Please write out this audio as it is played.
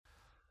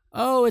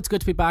Oh, it's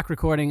good to be back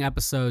recording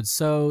episodes.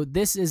 So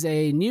this is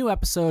a new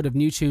episode of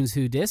New Tunes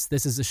Who Dis.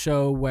 This is a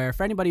show where,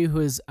 for anybody who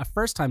is a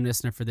first-time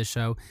listener for this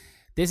show,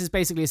 this is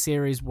basically a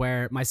series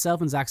where myself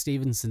and Zach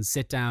Stephenson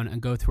sit down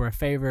and go through our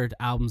favorite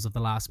albums of the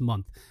last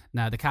month.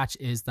 Now, the catch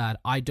is that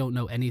I don't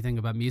know anything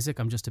about music.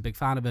 I'm just a big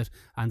fan of it,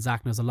 and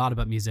Zach knows a lot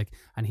about music,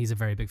 and he's a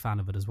very big fan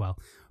of it as well.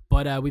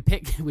 But we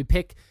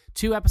pick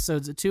two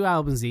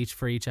albums each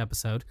for each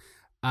episode.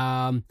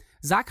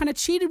 Zach kind of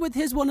cheated with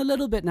his one a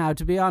little bit now,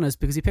 to be honest,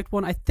 because he picked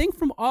one, I think,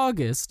 from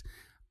August,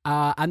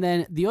 and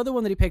then the other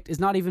one that he picked is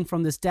not even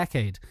from this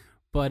decade,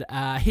 but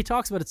he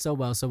talks about it so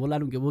well, so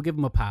we'll give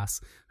him a pass.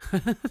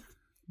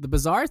 The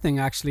bizarre thing,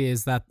 actually,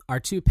 is that our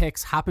two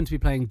picks happen to be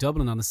playing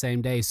Dublin on the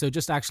same day, so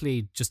just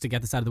to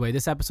get this out of the way,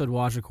 this episode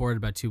was recorded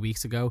about 2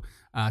 weeks ago,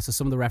 so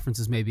some of the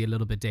references may be a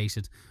little bit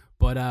dated,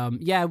 but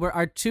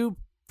our two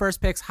first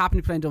picks happen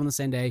to be playing Dublin on the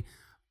same day.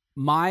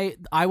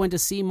 I went to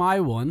see my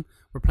one.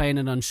 We're playing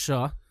it on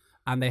Shaw,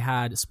 and they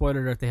had,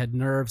 spoiler alert, they had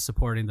Nerve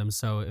supporting them.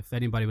 So if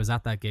anybody was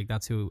at that gig,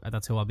 that's who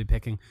I'll be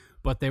picking.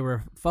 But they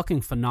were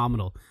fucking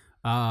phenomenal.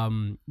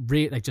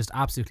 Just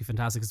absolutely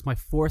fantastic. It's my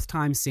fourth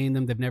time seeing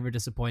them. They've never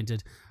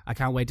disappointed. I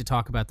can't wait to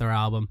talk about their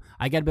album.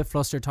 I get a bit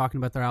flustered talking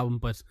about their album,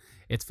 but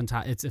it's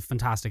it's a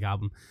fantastic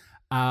album.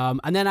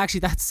 And then actually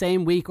that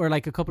same week, or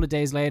like a couple of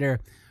days later,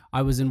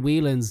 I was in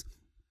Whelan's.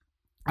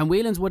 And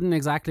Whelan's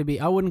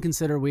I wouldn't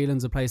consider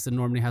Whelan's a place that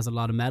normally has a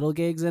lot of metal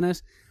gigs in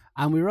it.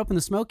 And we were up in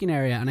the smoking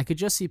area, and I could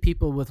just see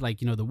people with, like,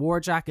 you know, the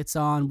war jackets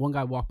on. One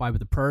guy walked by with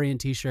a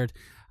Prurient t-shirt,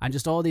 and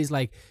just all these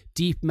like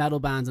deep metal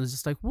bands. And I was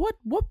just like, what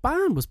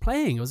band was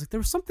playing? I was like, there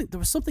was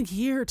something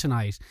here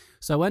tonight.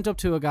 So I went up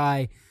to a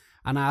guy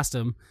and asked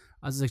him,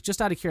 I was like,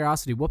 just out of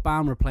curiosity, what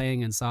band were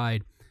playing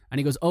inside? And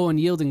he goes,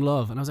 Unyielding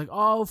Love. And I was like,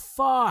 oh,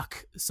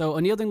 fuck. So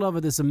Unyielding Love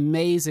are this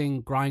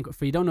amazing grindcore,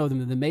 for you don't know them,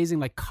 they're the amazing,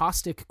 like,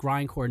 caustic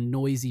grindcore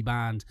noisy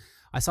band.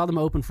 I saw them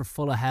open for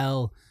Full of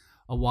Hell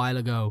a while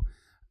ago,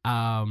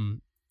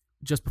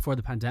 just before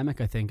the pandemic,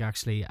 I think,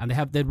 actually. And they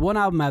had one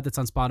album out that's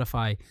on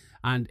Spotify,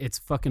 and it's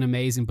fucking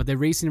amazing. But they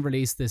recently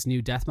released this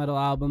new death metal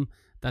album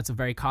that's a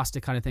very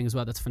caustic kind of thing as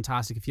well. That's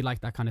fantastic. If you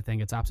like that kind of thing,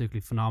 it's absolutely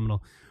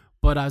phenomenal.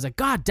 But I was like,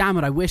 God damn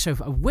it, I wish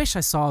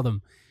I saw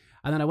them.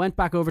 And then I went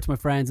back over to my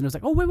friends, and I was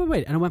like, oh,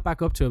 wait. And I went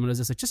back up to him, and I was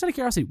just like, just out of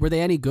curiosity, were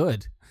they any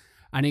good?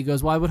 And he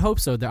goes, well, I would hope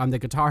so. I'm the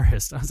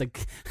guitarist. I was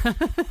like,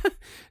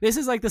 this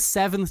is like the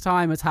 7th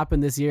time it's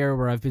happened this year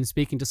where I've been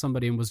speaking to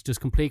somebody and was just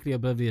completely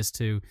oblivious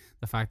to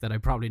the fact that I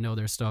probably know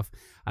their stuff.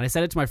 And I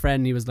said it to my friend,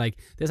 and he was like,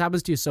 this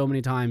happens to you so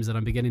many times that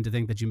I'm beginning to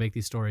think that you make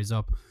these stories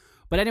up.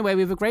 But anyway,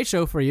 we have a great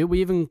show for you.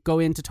 We even go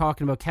into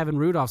talking about Kevin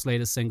Rudolph's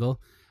latest single.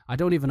 I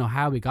don't even know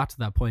how we got to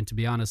that point, to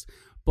be honest.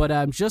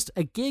 But just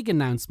a gig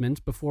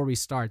announcement before we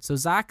start. So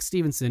Zach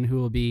Stephenson, who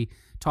will be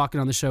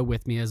talking on the show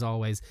with me as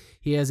always,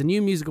 he has a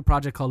new musical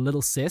project called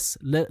Lil Sis,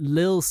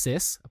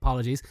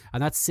 apologies,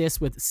 and that's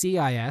Sis with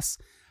CIS,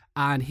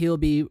 and he'll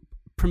be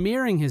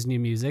premiering his new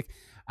music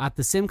at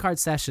the SIM Card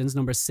Sessions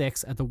number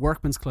 6 at the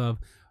Workman's Club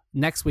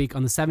next week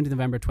on the 7th of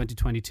November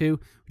 2022,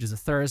 which is a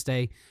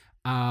Thursday.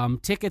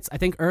 Tickets, I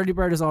think early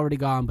bird is already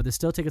gone, but there's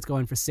still tickets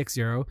going for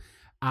 €6,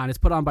 and it's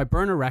put on by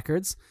Burner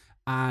Records.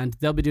 And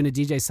they'll be doing a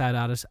DJ set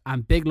at it,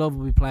 and Big Love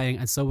will be playing,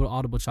 and so will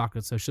Audible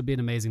Chocolate. So it should be an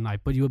amazing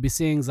night. But you will be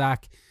seeing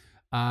Zach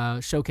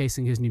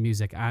showcasing his new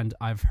music, and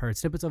I've heard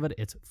snippets of it.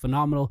 It's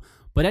phenomenal.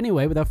 But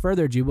anyway, without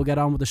further ado, we'll get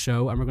on with the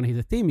show, and we're going to hear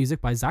the theme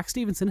music by Zach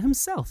Stephenson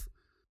himself.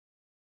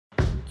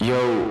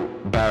 Yo,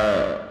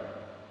 Barra,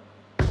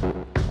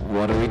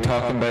 what are we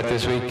talking about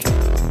this week?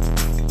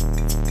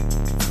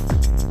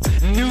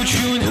 New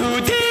tune, who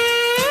did?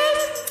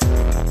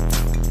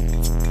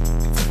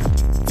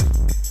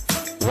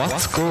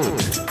 What's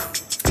good?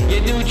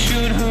 Your new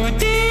tune, who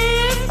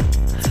did?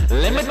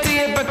 Let me tell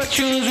you about the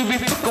tunes we be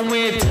fucking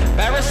with.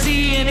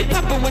 Pharisee and they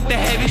poppin' with the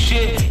heavy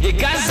shit. You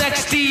got Zach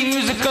Steve,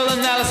 musical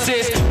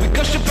analysis. We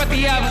gush up at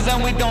the albums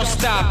and we don't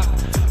stop.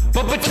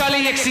 But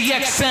Charlie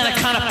XCX and a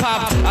kind of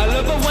pop. I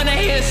love it when I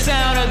hear the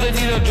sound of the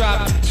needle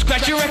drop.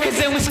 Scratch your records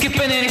and we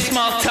skipping any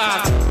small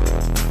talk.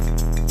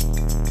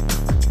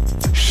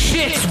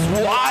 Shit's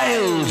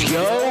wild,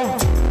 yo.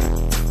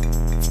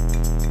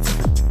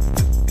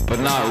 But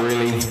not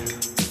really.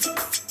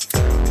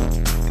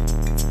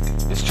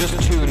 It's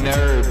just two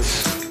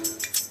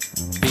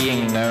nerds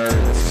being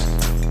nerds.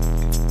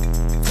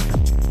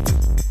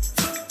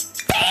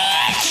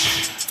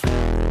 Bitch!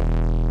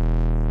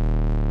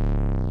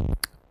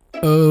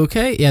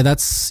 Okay,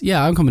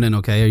 I'm coming in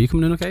okay. Are you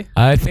coming in okay?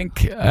 I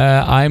think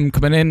I'm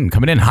coming in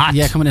hot.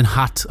 Yeah, coming in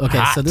hot. Okay,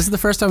 hot. So this is the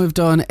first time we've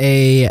done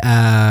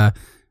a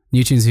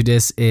New Tunes Who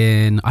Dis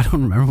in, I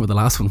don't remember what the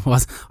last one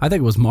was. I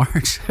think it was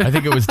March. I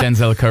think it was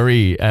Denzel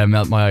Curry,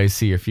 Melt My Eyes,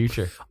 See Your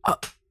Future.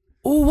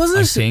 Was it?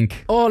 I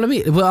think.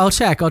 I'll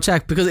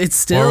check because it's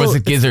still. Or was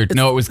it Gizzard?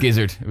 No, it was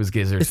Gizzard. It was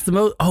Gizzard. It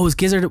was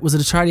Gizzard. Was it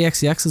a Charlie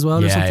XCX as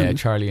well or something? Yeah,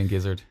 Charlie and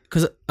Gizzard.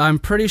 Because I'm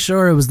pretty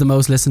sure it was the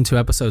most listened to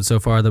episode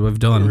so far that we've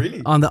done. Oh,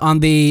 really? On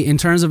the in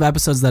terms of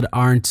episodes that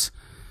aren't,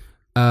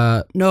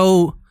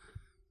 no,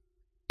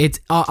 it's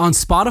on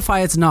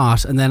Spotify it's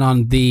not, and then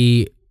on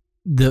the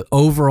the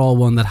overall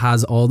one that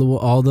has all the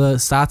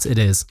stats, it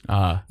is.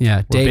 Yeah,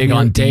 we're big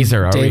on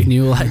Deezer, are Dave we?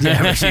 Newell,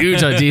 yeah, we're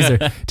huge on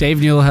Deezer.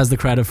 Dave Newell has the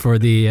credit for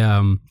the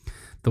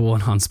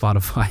one on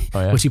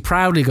Spotify, which he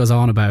proudly goes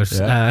on about.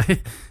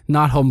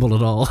 Not humble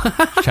at all.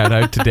 Shout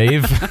out to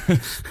Dave.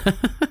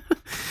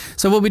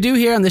 So what we do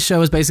here on this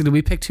show is basically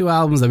we pick 2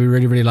 albums that we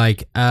really, really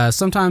like.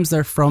 Sometimes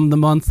they're from the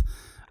month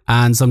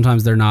and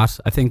sometimes they're not.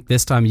 I think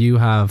this time do you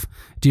have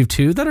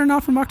 2 that are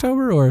not from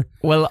October, or?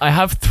 Well, I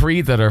have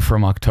 3 that are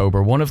from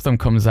October. One of them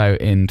comes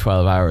out in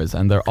 12 hours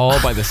and they're all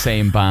by the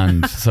same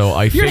band. So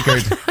I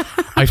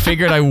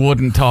figured I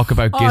wouldn't talk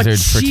about Gizzard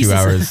for 2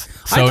 hours.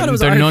 So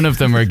none of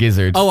them are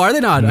Gizzard. Oh, are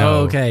they not? No.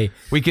 Oh, okay.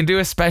 We can do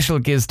a special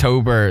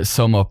Giztober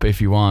sum up if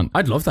you want.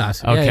 I'd love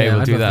that. Okay, yeah,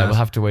 we'll I'd do love that. We'll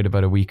have to wait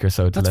about a week or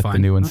so to let the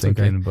new one sink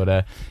in. But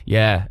I'm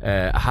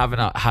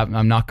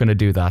not going to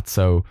do that.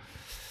 So,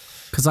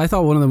 because I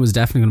thought one of them was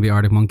definitely going to be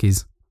Arctic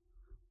Monkeys.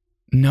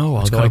 No,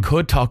 although I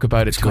could talk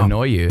about it to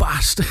annoy you.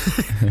 Bashed.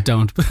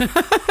 Don't.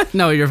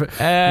 No, you're more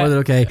than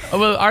okay.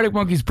 Well, Arctic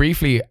Monkeys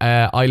briefly,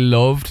 I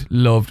loved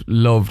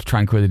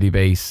Tranquility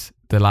Base,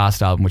 the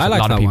last album, which a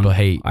lot of people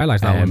hate. I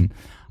like that one.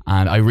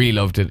 And I really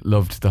loved it,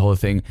 loved the whole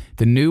thing.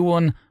 The new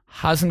one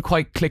hasn't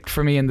quite clicked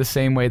for me in the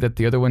same way that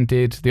the other one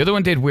did. The other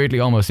one did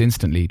weirdly almost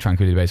instantly,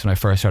 Tranquility Base. When I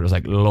first started, I was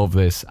like, love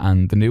this.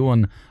 And the new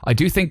one, I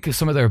do think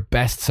some of their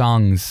best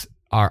songs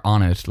are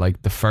on it,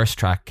 like the first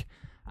track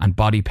and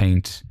Body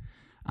Paint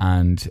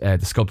and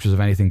the Sculptures of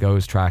Anything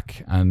Goes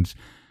track. And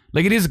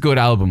like, it is a good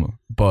album,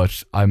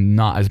 but I'm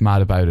not as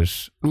mad about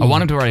it. I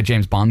want him to write a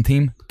James Bond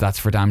theme. That's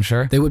for damn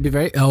sure. They would be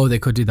they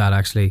could do that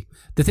actually.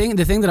 The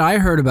thing that I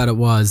heard about it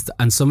was,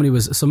 and somebody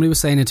was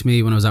saying it to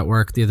me when I was at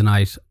work the other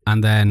night,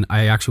 and then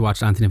I actually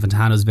watched Anthony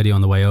Fantano's video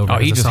on the way over. Oh,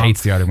 he just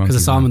hates the Arctic Monkeys.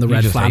 Because I saw him in the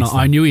red flannel.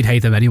 I knew he'd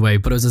hate them anyway,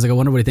 but it was just like, I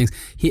wonder what he thinks.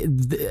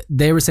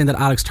 They were saying that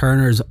Alex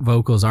Turner's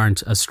vocals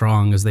aren't as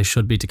strong as they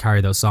should be to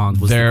carry those songs.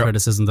 Was the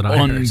criticism that I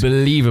heard.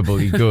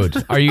 Unbelievably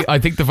good. I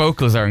think the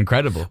vocals are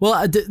incredible.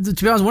 Well, to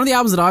be honest, one of the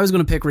albums that I was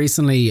going to pick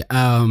recently,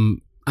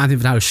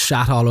 Anthony Fantano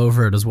shat all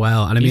over it as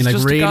well, and I mean, like,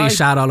 really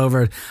shat all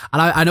over it. And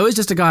I know he's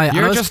just a guy.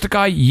 You're just a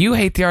guy. You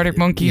hate the Arctic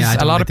Monkeys. Yeah,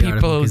 a lot of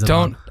people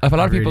don't. A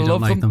lot of people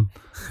love like them.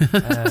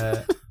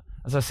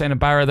 As I was saying,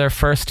 Barra, their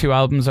first 2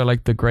 albums are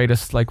like the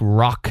greatest like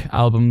rock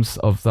albums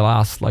of the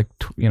last Limp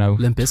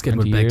Bizkit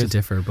would beg to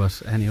differ, but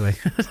anyway,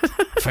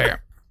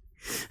 fair.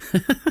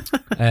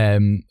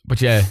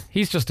 But yeah,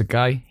 he's just a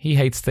guy. He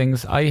hates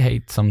things. I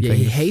hate some things.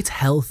 He hates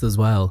Health as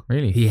well.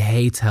 Really? He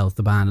hates Health,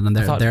 the band, and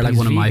they're like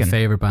one of my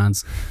favorite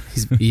bands.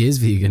 He is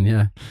vegan,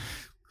 yeah.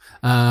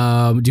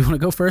 Do you want to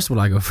go first? Will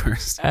I go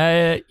first?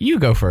 You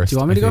go first. Do you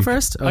want me to go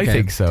first? Okay. I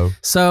think so.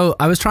 So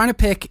I was trying to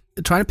pick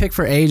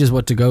for ages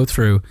what to go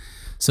through.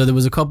 So there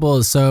was a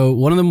couple. So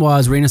one of them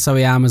was Rina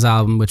Sawayama's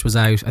album, which was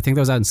out. I think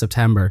that was out in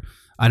September,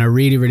 and I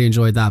really, really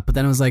enjoyed that. But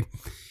then I was like,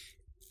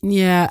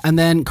 yeah. And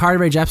then Carly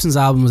Rae Jepsen's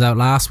album was out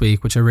last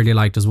week, which I really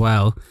liked as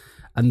well.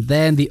 And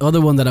then the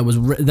other one that I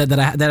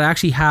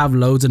actually have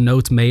loads of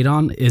notes made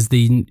on is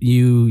the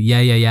new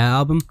Yeah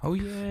album. Oh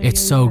yeah,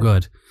 it's so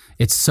good.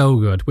 It's so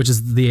good, which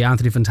is the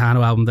Anthony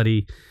Fantano album that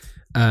he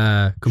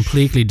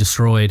completely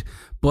destroyed.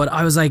 But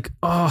I was like,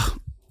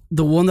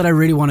 the one that I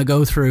really want to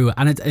go through,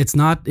 and it's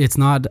not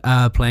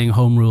playing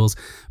Home Rules,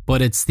 but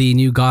it's the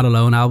new God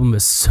Alone album.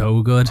 Is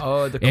so good.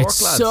 Oh, the Cork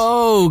it's lads.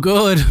 So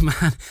good,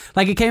 man.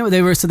 Like, it came. They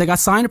got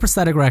signed to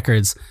Prosthetic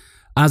Records.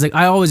 And I was like,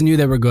 I always knew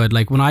they were good.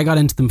 Like, when I got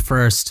into them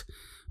first,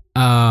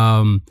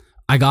 I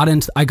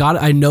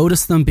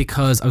noticed them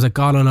because I was like,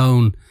 God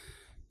Alone,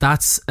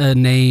 that's a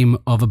name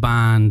of a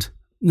band.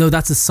 No,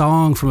 that's a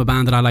song from a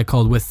band that I like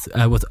called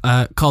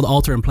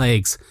Altar and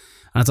Plagues.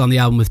 And it's on the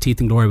album With Teeth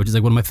and Glory, which is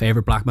like one of my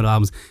favorite black metal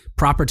albums.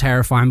 Proper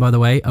terrifying, by the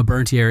way. A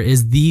Burnt Ear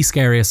is the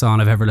scariest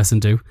song I've ever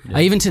listened to. Yeah.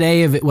 Even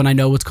today, when I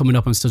know what's coming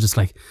up, I'm still just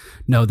like,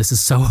 no, this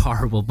is so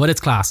horrible, but it's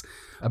class.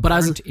 A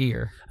burnt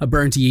ear.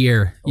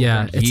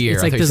 Yeah,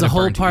 it's like there's a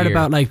whole part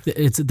about like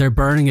they're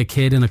burning a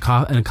kid in a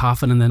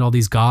coffin, and then all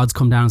these gods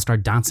come down and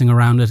start dancing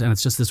around it, and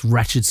it's just this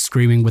wretched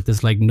screaming with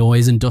this like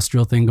noise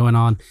industrial thing going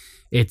on.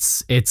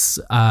 It's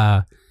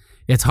hard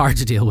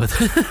to deal with,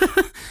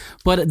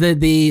 but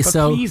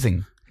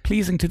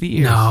pleasing to the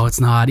ears. No, it's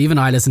not. Even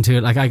I listen to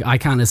it. Like, I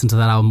can't listen to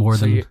that album more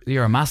than...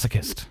 You're a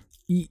masochist.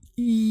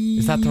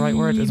 Is that the right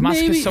word? Is masochist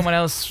maybe someone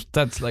else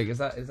that's like... Is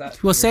that?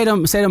 Well,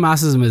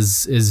 sadomasochism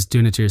is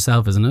doing it to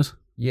yourself, isn't it?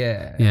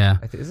 Yeah. Yeah.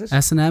 Is it?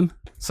 S&M?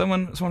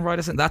 Someone write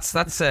us in. That's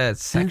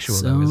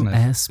sexual though, isn't it?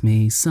 S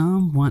me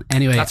someone.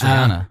 Anyway. That's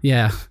Rihanna.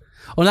 Yeah.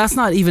 Well, that's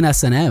not even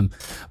S&M.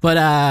 But,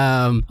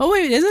 oh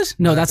wait, is it?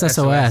 No, that's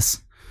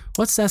SOS.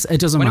 What's S? It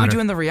doesn't matter. When are we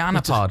doing the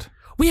Rihanna pod?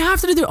 We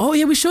have to do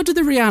we should do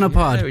the Rihanna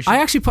pod. I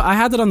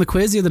had that on the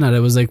quiz the other night. I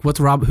was like,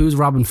 who's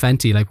Robin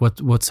Fenty? Like,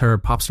 what's her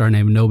pop star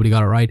name? And nobody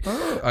got it right.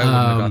 Oh, I wouldn't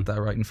have got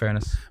that right, in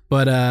fairness.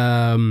 But,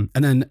 and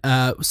then,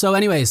 so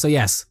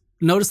yes,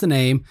 noticed the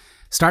name,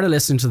 started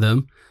listening to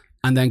them,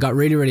 and then got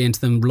really, really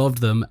into them, loved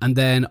them. And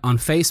then on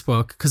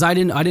Facebook, because I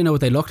didn't know what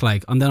they looked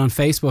like. And then on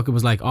Facebook, it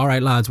was like, all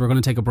right, lads, we're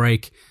going to take a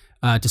break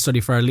to study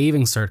for our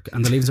leaving cert.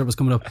 And the leaving cert was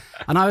coming up.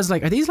 And I was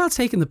like, are these lads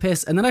taking the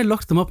piss? And then I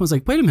looked them up and was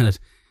like, wait a minute.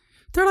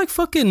 they're like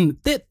fucking,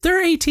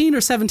 they're 18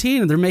 or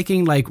 17 and they're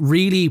making like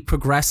really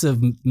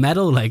progressive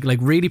metal, like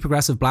really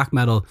progressive black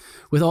metal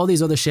with all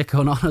these other shit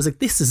going on. I was like,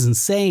 this is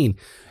insane.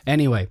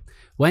 Anyway,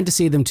 went to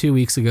see them 2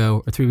 weeks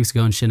ago or 3 weeks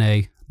ago in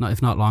Chennai,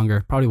 if not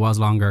longer, probably was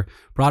longer.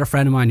 Brought a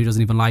friend of mine who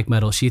doesn't even like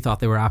metal. She thought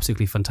they were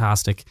absolutely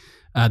fantastic.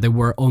 They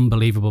were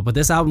unbelievable. But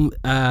this album,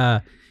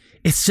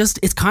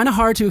 it's kind of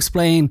hard to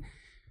explain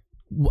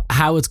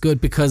how it's good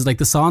because like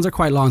the songs are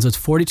quite long, so it's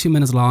 42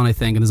 minutes long I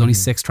think, and there's only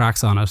 6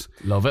 tracks on it.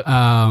 Love it.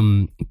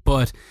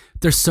 But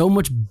there's so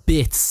much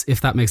bits,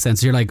 if that makes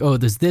sense. You're like, oh,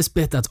 there's this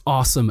bit that's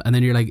awesome, and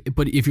then you're like,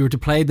 but if you were to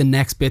play the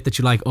next bit that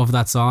you like of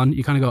that song,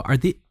 you kind of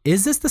go,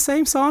 is this the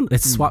same song?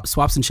 It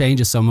swaps and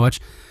changes so much.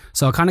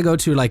 So I'll kind of go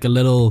to like a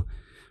little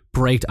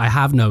break. I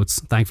have notes,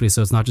 thankfully,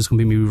 so it's not just going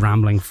to be me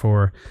rambling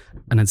for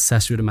an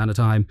incestuous amount of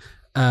time.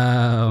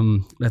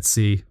 Let's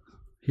see.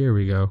 Here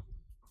we go.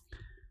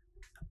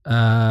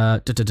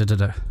 God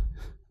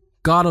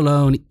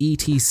Alone,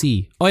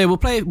 ETC. Oh yeah, we'll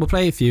play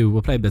a few.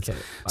 We'll play bits. Okay,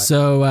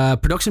 so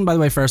production, by the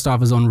way, first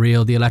off, is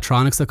unreal. The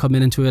electronics that come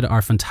into it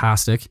are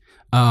fantastic.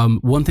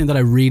 One thing that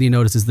I really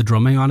noticed is the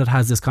drumming on it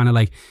has this kind of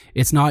like,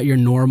 it's not your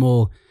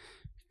normal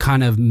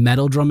kind of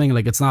metal drumming,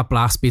 like it's not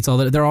blast beats.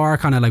 Although there are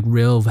kind of like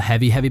real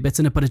heavy bits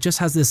in it, but it just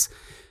has this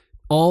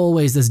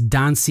always this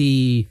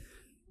dancey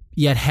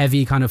yet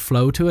heavy kind of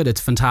flow to it.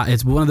 It's fantastic.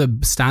 It's one of the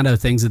standout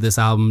things of this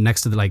album,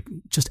 next to the like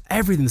just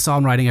everything, the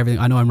songwriting, everything.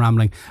 I know I'm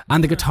rambling,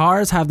 and the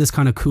guitars have this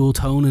kind of cool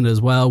tone in it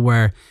as well,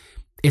 where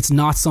it's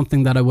not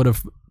something that I would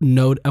have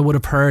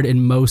heard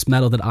in most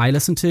metal that I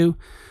listen to.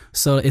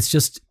 So it's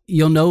just,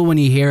 you'll know when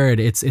you hear it.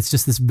 It's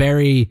just this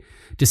very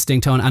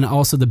distinct tone, and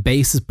also the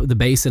bass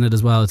in it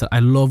as well. I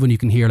love when you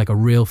can hear like a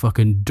real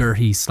fucking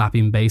dirty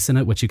slapping bass in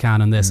it, which you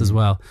can in this as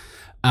well.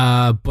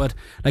 But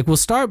like we'll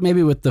start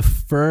maybe with the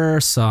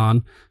first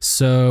song,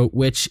 so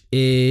which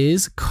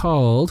is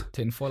called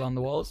Tinfoil on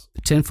the Walls.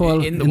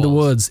 Tinfoil in the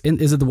Woods.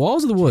 Is it the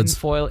walls or the woods?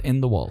 Tinfoil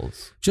in the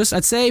Walls. Just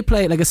I'd say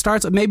play like it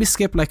starts, maybe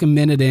skip like a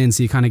minute in,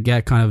 so you kind of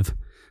get kind of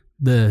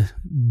the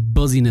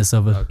buzziness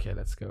of it. Okay,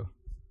 let's go.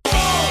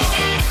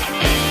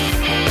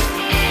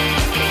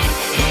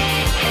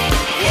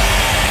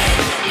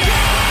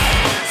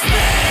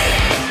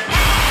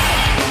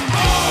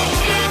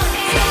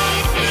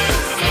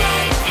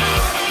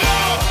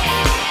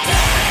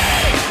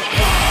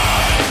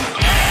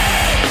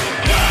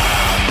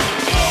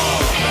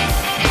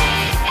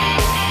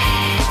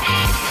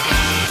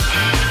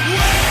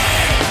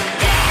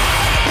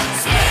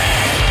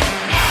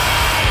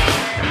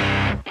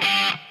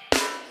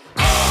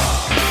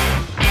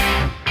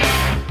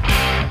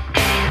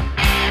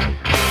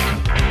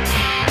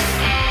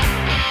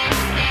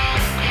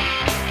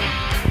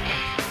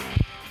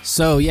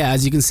 So yeah,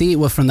 as you can see,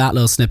 well, from that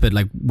little snippet,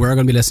 like we're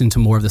going to be listening to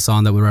more of the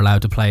song that we were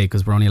allowed to play,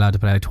 because we're only allowed to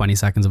play like 20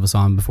 seconds of a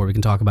song before we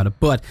can talk about it.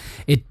 But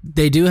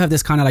they do have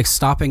this kind of like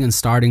stopping and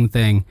starting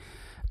thing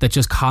that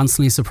just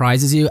constantly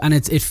surprises you, and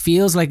it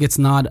feels like it's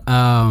not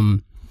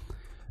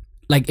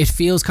like it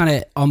feels kind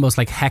of almost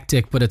like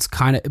hectic, but it's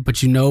kind of,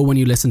 but you know when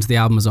you listen to the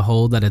album as a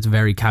whole that it's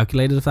very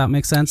calculated, if that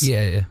makes sense.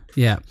 Yeah.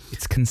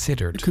 It's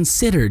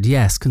considered.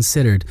 Yes,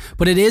 considered.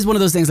 But it is one of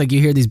those things, like you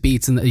hear these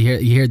beats and you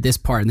hear this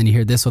part and then you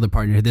hear this other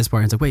part and you hear this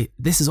part and it's like, wait,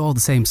 this is all the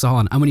same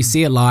song. And when you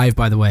see it live,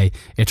 by the way,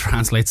 it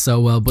translates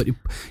so well, but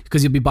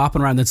because you'll be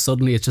bopping around and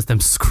suddenly it's just them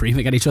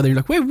screaming at each other. You're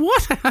like, wait,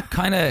 what?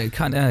 kind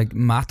of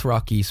math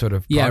rocky sort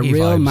of. Yeah,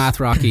 real vibes. Math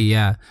rocky.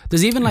 Yeah,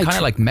 there's even like kind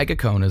of like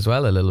Megacone as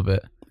well, a little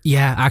bit.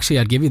 Yeah, actually,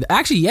 I'd give you that.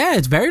 Actually, yeah,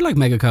 it's very like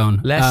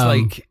Megacone. Less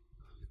like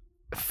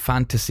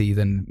fantasy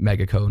than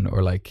Megacone,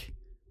 or like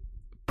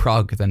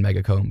prog than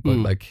Megacone, but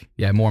like,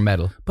 yeah, more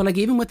metal. But like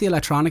even with the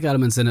electronic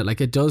elements in it, like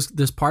it does,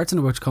 there's parts in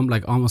it which come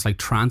like almost like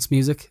trance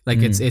music. Like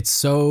it's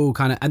so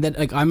kind of, and then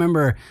like I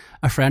remember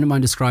a friend of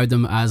mine described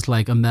them as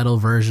like a metal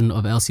version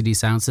of LCD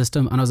Sound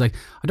System, and I was like,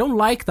 I don't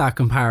like that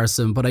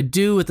comparison, but I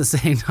do at the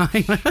same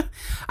time.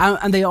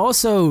 And they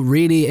also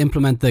really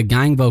implement the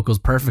gang vocals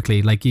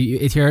perfectly. Like you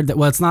hear that.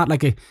 Well, it's not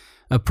like a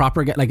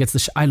proper, like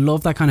it's I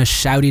love that kind of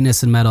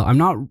shoutiness in metal. I'm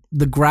not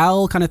the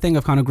growl kind of thing.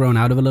 I've kind of grown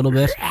out of a little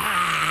bit.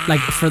 Like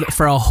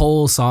for a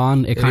whole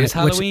song, it kind of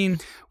Halloween.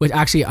 Which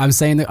actually, I'm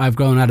saying that I've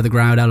grown out of the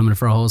ground element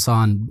for a whole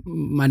song.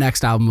 My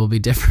next album will be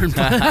different.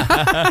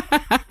 But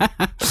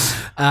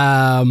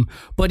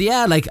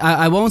yeah, like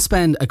I won't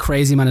spend a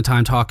crazy amount of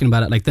time talking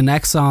about it. Like the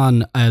next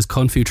song is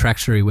Kung Fu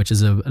Treachery, which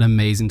is an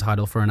amazing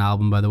title for an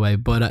album, by the way.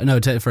 But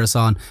for a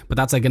song. But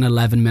that's like an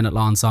 11-minute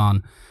long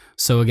song.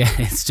 So again,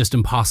 it's just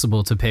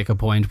impossible to pick a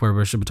point where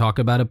we should be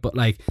talking about it. But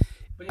like,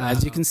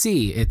 as you can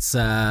see, it's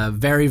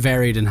very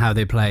varied in how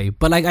they play.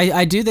 But like,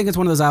 I do think it's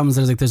one of those albums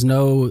that's like, it's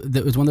one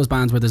of those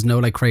bands where there's no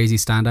like crazy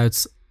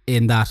standouts,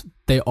 in that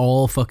they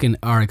all fucking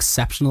are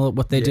exceptional at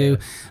what they do.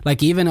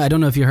 Like even, I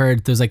don't know if you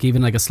heard, there's like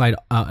even like a slight,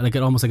 like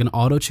almost like an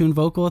auto-tune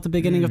vocal at the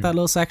beginning of that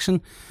little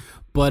section.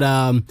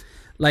 But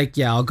like,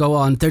 yeah, I'll go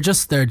on. They're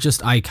just, I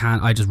just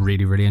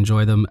really, really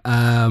enjoy them.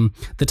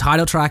 The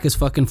title track is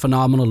fucking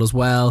phenomenal as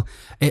well.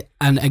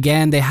 And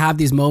again, they have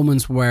these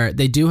moments where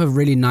they do have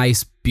really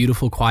nice,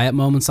 beautiful, quiet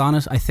moments on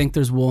it. I think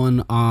there's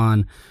one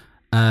on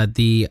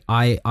the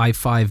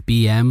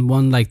I5BM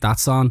one, like that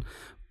song.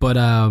 But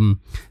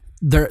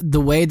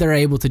the way they're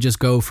able to just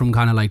go from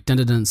kind of like dun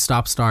dun dun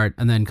stop start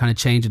and then kind of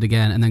change it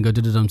again and then go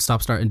dun dun dun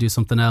stop start and do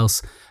something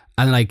else.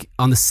 And like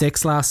on the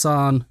 6th last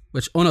song,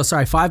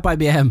 5 by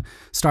BM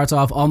starts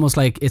off almost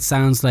like it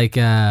sounds like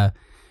John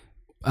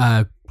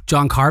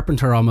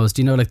Carpenter almost,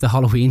 you know, like the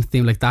Halloween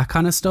theme, like that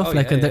kind of stuff.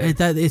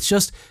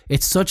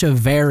 It's such a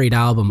varied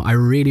album. I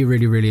really,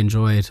 really, really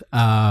enjoy it.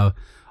 I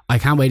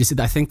can't wait to see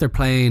that. I think they're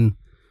playing.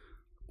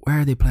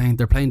 Where are they playing?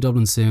 They're playing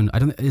Dublin soon. I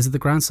don't. Is it the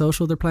Grand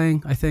Social they're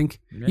playing? I think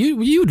you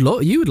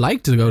would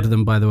like to go to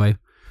them. By the way,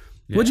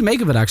 what'd you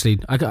make of it? Actually,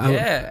 I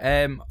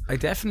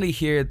definitely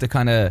hear the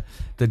kind of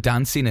the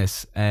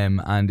danciness, and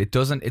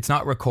it's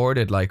not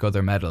recorded like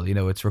other metal. You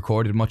know, it's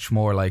recorded much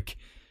more like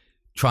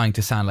trying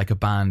to sound like a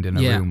band in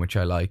a room, which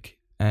I like.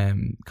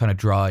 Kind of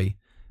dry,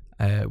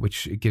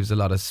 which gives a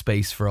lot of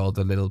space for all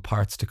the little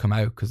parts to come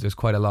out because there's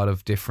quite a lot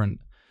of different.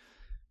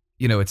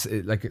 You know, it's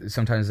like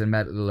sometimes in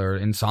metal or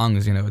in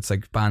songs, you know, it's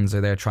like bands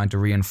are there trying to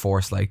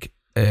reinforce like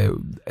a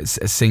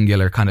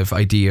singular kind of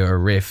idea or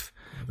riff.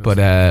 But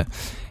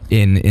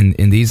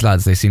in these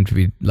lads, they seem to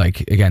be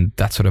like, again,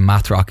 that sort of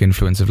math rock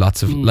influence of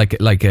lots of like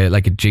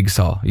a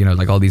jigsaw, you know,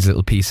 like all these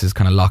little pieces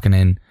kind of locking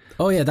in.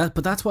 Oh yeah,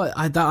 that's why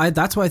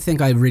I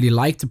think I really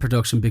like the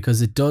production,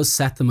 because it does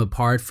set them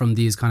apart from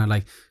these kind of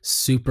like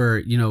super,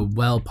 you know,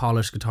 well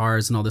polished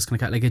guitars and all this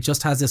kind of like, it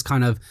just has this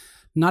kind of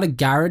not a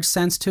garage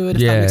sense to it,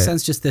 if that makes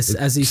sense. Just this,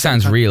 as he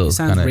sounds real. It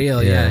sounds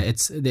real. Yeah.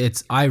 It's.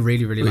 I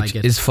really, really like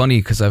it. It's funny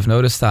because I've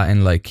noticed that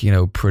in like, you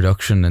know,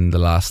 production in the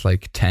last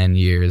like 10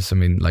 years. I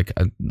mean, like,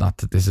 not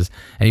that this is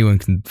anyone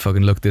can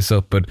fucking look this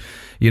up, but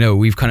you know,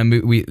 we've kind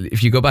of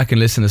if you go back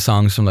and listen to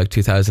songs from like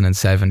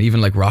 2007,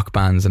 even like rock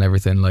bands and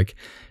everything, like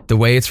the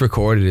way it's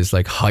recorded is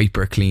like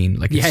hyper clean.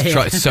 Like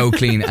it's so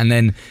clean, and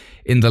then.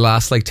 In the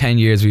last like 10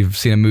 years, we've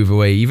seen a move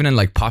away, even in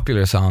like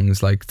popular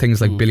songs, like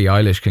things like Billie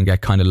Eilish can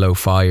get kind of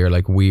lo-fi or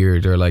like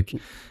weird, or like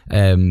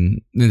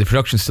the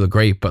production's still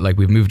great, but like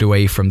we've moved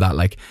away from that,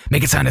 like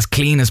make it sound as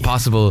clean as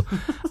possible.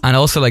 And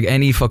also like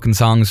any fucking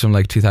songs from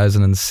like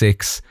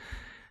 2006,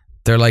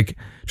 they're like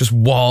just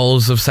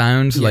walls of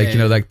sound, like you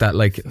know, like that,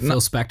 like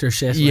Phil Spector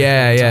shit.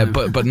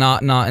 But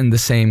not in the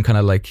same kind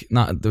of like,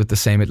 not with the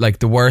same, like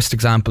the worst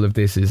example of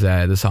this is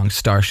the song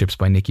Starships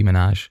by Nicki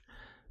Minaj,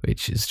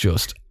 which is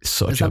just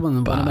such a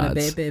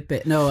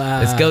bad. No,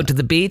 let's go to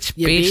the beach.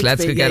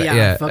 Let's go get it.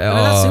 Yeah.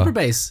 That's super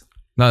bass.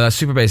 No, that's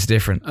super bass is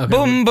different. Okay.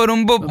 Boom,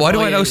 boom, boom. Why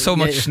do I know so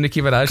much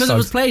Nicki Minaj songs? Because it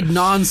was played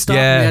non-stop.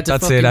 Yeah, we had to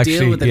that's fucking it. Actually,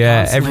 deal with it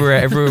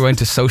everywhere we went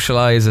to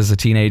socialize as a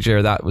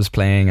teenager, that was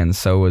playing, and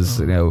so was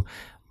you know,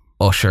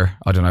 Usher.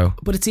 I don't know.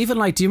 But it's even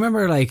like, do you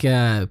remember like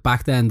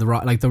back then the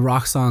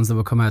rock songs that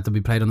would come out that would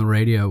be played on the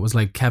radio? It was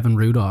like Kevin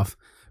Rudolph,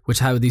 which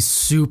had these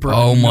super.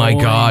 Oh my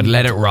God!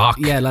 Let It Rock.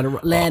 Yeah, let it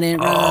rock.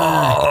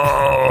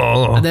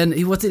 And then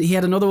he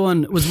had another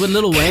one. It was with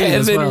Lil Wayne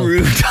as well.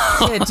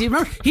 Yeah, do you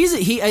remember?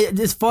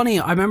 It's funny.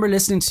 I remember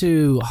listening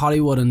to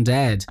Hollywood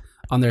Undead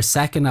on their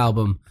second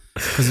album,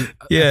 because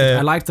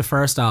I liked the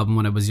first album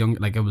when I was young.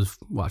 Like I was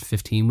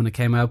 15 when it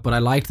came out, but I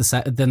liked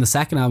then the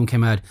second album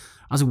came out.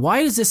 I was like,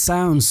 why does this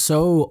sound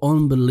so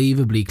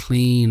unbelievably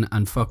clean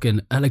and fucking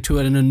like to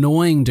an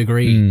annoying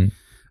degree?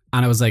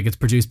 And I was like, it's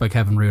produced by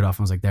Kevin Rudolph.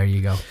 I was like, there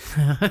you go.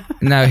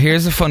 Now,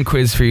 here's a fun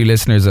quiz for you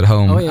listeners at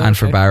home and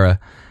for Barra.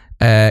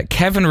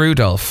 Kevin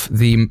Rudolph,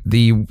 the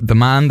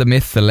man, the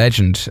myth, the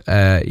legend.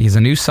 He has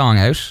a new song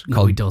out.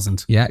 No, he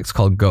doesn't. Yeah, it's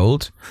called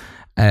Gold.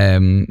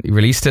 He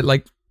released it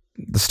like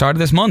the start of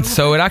this month,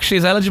 so it actually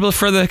is eligible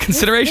for the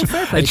consideration.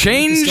 It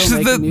changed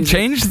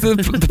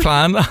the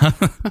plan.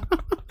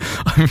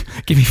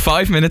 Give me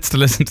 5 minutes to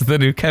listen to the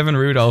new Kevin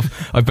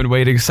Rudolph I've been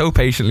waiting so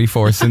patiently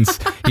for since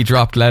he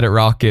dropped Let It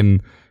Rock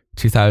in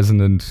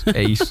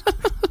 2008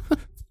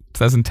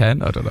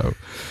 2010, I don't know.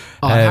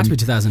 It had to be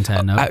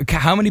 2010. No,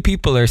 how many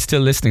people are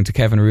still listening to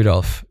Kevin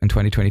Rudolph in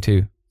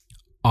 2022?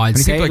 I'd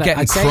say people are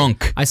getting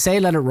crunk. I say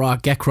Let It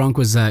Rock. Get Crunk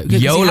was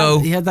YOLO.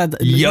 He had that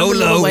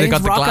YOLO. They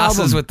got the glasses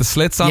album with the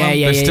slits on them.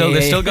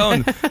 They're still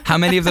going. How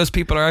many of those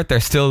people are out there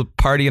still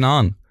partying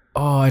on?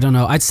 Oh, I don't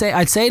know. I'd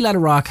say Let It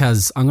Rock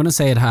has. I'm going to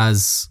say it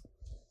has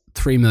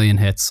 3 million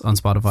hits on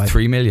Spotify.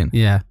 3 million.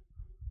 Yeah.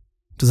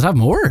 Does it have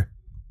more?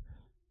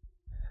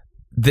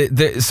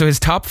 So his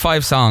top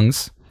 5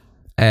 songs.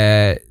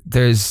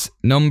 There's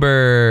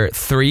number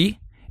 3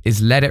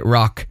 is Let It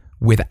Rock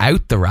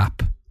without the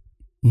rap.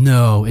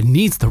 No, it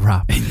needs the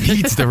rap. It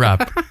needs the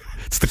rap.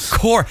 It's the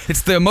core.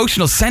 It's the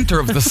emotional center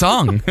of the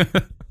song.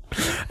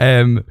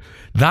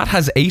 That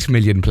has 8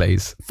 million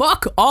plays.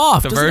 Fuck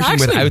off. The version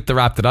without the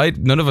rap that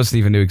none of us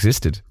even knew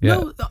existed. Yeah.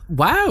 No,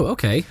 wow.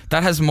 Okay.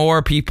 That has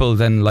more people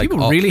than like.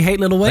 People really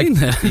hate Lil Wayne.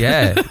 Then.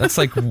 Yeah, that's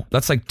like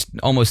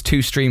almost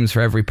 2 streams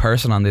for every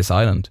person on this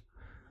island.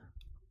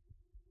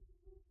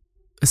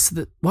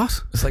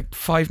 What? It's like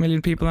 5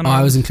 million people in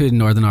Ireland. I was including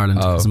Northern Ireland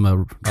because I'm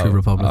a true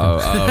Republican.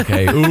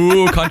 Okay.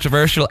 Ooh,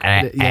 controversial.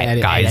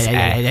 Guys,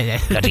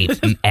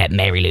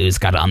 Mary Lou's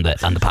got on the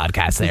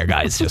podcast there,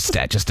 guys. Just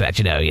to let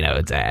you know,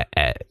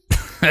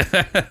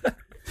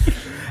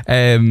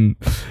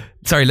 it's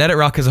Sorry, Let It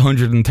Rock has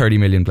 130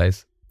 million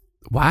plays.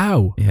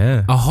 Wow.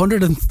 Yeah.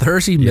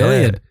 130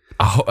 million.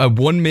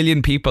 1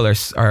 million people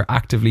are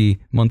actively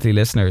monthly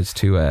listeners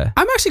to. I'm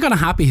actually kind of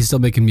happy he's still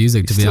making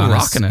music. To be still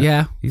honest, rocking it.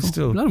 Yeah, He's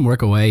still let him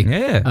work away.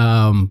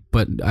 Yeah.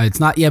 But it's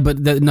not. Yeah,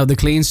 but the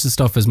clean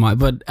stuff is my.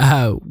 But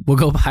we'll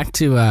go back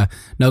to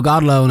No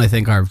God Alone. I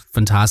think are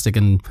fantastic,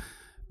 and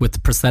with the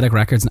Prosthetic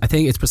Records, I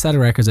think it's Prosthetic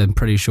Records. I'm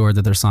pretty sure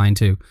that they're signed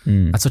to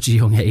at such a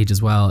young age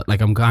as well.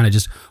 Like I'm kind of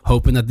just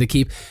hoping that they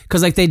keep,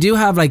 because like they do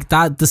have like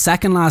that. The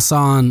second last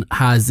song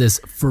has this,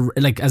 for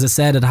like as I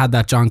said, it had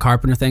that John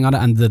Carpenter thing on it,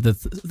 and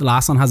the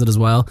last one has it as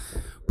well.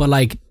 But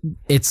like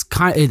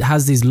it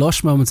has these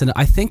lush moments in it.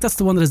 I think that's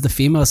the one that has the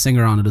female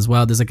singer on it as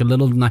well. There's like a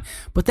little,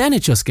 but then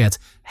it just gets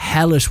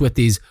hellish with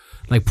these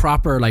like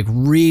proper like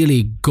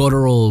really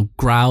guttural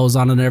growls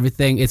on it and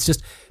everything. It's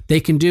just, they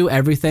can do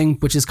everything,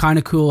 which is kind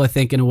of cool, I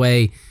think, in a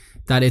way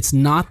that it's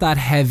not that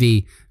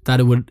heavy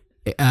that it would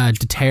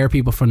deter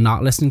people from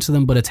not listening to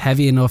them, but it's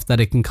heavy enough that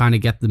it can kind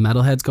of get the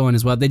metalheads going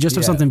as well. They just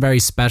have something very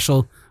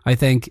special, I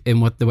think, in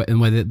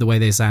the way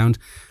they sound,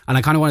 and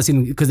I kind of want to see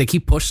them because they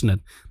keep pushing it.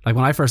 Like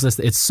when I first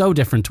listened, it's so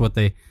different to what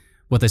they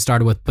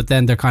started with, but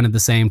then they're kind of the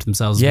same to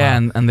themselves. Yeah,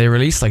 as well. and they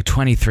released like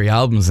 23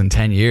 albums in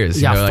 10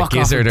 years. Yeah, you know, fuck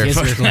like off Gizzard with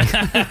or Gizzard,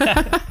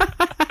 fucking.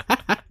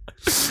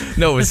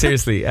 No, but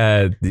seriously,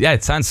 yeah,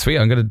 it sounds sweet.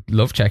 I'm gonna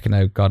love checking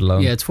out God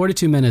Alone. Yeah, it's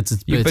 42 minutes.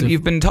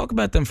 You've been talking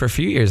about them for a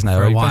few years now.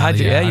 For a right? while, I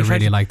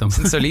really like them.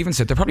 Since they're leaving,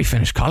 so they're probably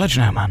finished college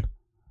now, man.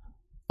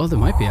 Oh, they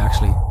might be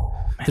actually.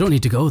 They don't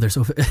need to go. They're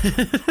so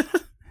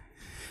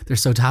they're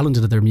so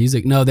talented at their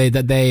music. No, they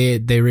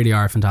really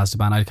are a fantastic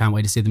band. I can't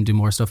wait to see them do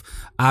more stuff.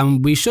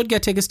 We should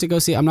get tickets to go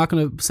see. I'm not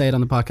going to say it on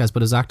the podcast,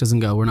 but if Zach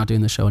doesn't go, we're not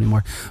doing this show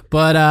anymore.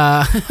 But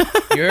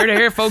you heard it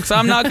here, folks.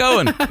 I'm not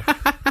going.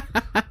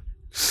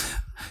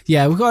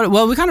 Yeah, we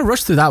kind of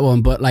rushed through that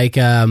one, but like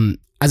as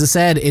I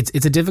said,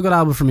 it's a difficult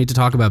album for me to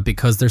talk about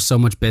because there's so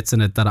much bits in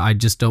it that I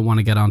just don't want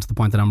to get on to the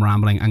point that I'm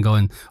rambling and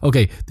going,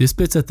 okay, this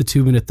bit's at the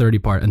 2-minute 30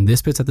 part and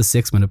this bit's at the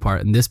 6-minute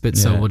part and this bit.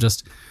 So we'll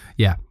just,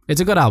 it's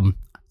a good album.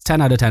 It's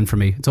 10 out of 10 for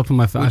me. It's up in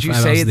my. Would you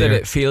say that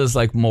it feels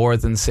like more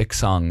than 6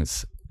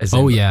 songs?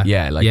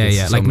 Yeah.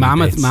 Like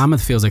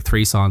Mammoth feels like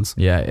 3 songs.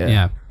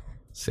 Yeah.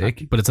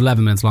 Sick. But it's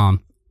 11 minutes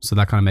long, so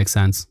that kind of makes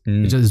sense.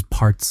 It just is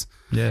parts.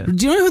 Yeah.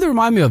 Do you know who they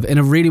remind me of in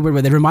a really weird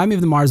way? They remind me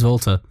of the Mars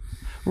Volta.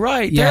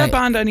 Right. They're a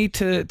band I need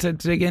to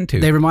dig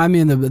into. They remind me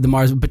of the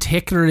Mars,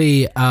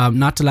 particularly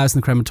not to Louse in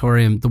the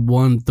Crematorium.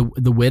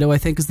 The Widow, I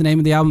think, is the name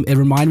of the album. It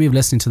reminded me of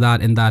listening to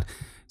that, in that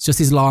it's just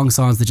these long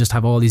songs that just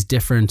have all these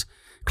different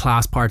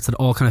class parts that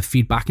all kind of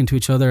feed back into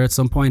each other at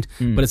some point,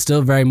 but it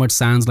still very much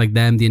sounds like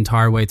them the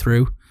entire way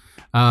through.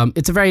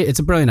 It's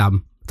a brilliant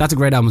album. That's a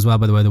great album as well,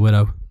 by the way, The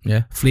Widow.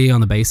 Yeah. Flea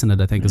on the bass in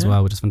it, I think, as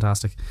well, which is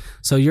fantastic.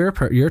 So your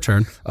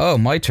turn. Oh,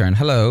 my turn.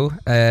 Hello.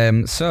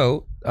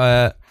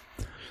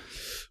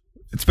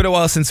 It's been a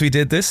while since we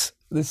did this.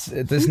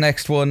 This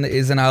next one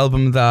is an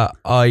album that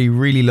I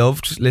really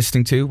loved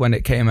listening to when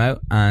it came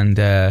out, and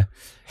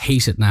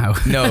hate it now.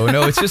 No,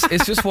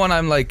 it's just one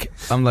I'm like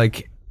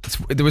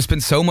there has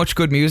been so much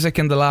good music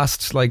in the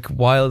last like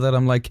while that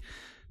I'm like,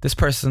 this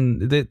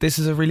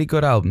is a really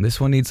good album. This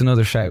one needs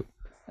another shout.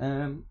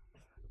 Where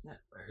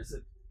is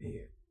it?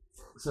 Here.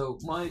 So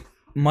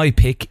my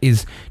pick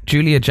is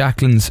Julia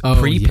Jacquelin's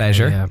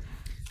Pre-Pleasure. Yeah.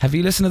 Have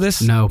you listened to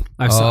this? No,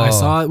 I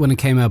saw it when it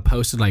came out,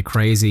 posted like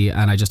crazy,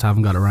 and I just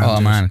haven't got around to it.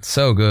 Oh man, it's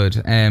so good.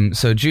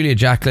 So Julia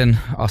Jacquelin,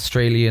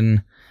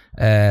 Australian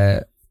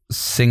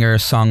singer,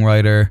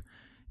 songwriter,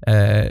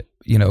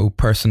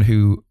 person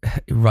who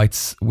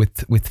writes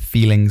with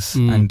feelings,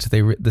 and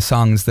the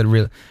songs that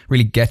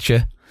really get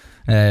you.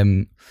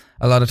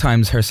 A lot of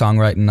times her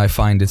songwriting, I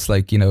find it's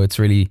like,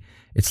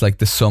 it's like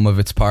the sum of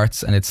its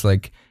parts, and it's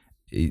like,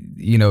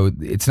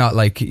 it's not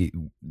like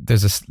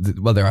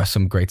there are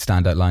some great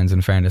standout lines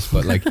in fairness,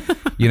 but like,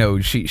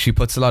 she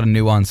puts a lot of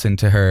nuance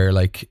into her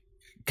like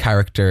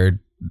character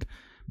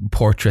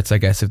portraits, I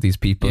guess, of these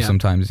people.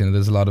 Sometimes,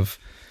 there's a lot of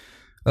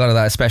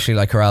that, especially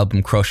like her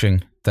album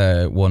Crushing,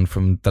 the one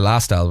from the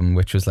last album,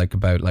 which was like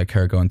about like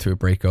her going through a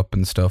breakup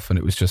and stuff, and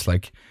it was just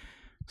like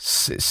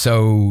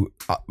so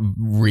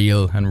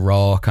real and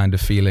raw kind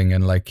of feeling,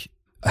 and like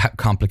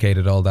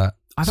complicated all that.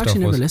 I've actually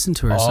never listened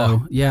to her,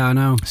 so yeah, I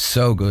know.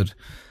 So good.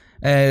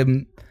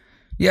 I'm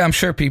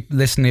sure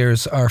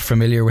listeners are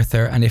familiar with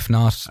her, and if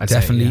not,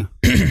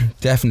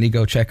 definitely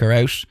go check her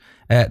out.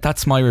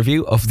 That's my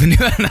review of the new.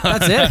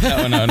 That's it.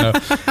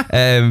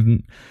 No.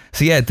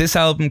 So yeah, this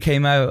album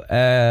came out,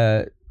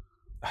 I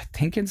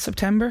think in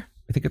September.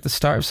 I think at the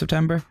start of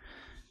September,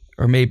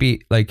 or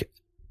maybe like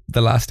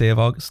the last day of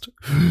August.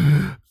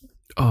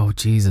 Oh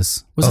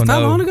Jesus! Was it that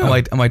long ago?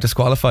 Am I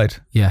disqualified?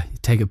 Yeah,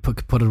 take it,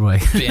 put it away.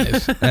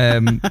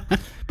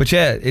 But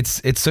yeah,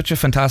 it's such a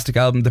fantastic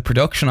album. The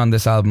production on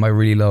this album I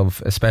really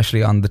love,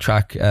 especially on the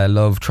track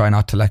 "Love Try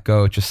Not to Let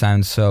Go." It just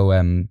sounds so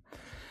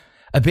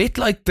a bit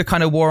like the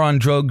kind of War on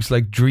Drugs,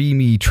 like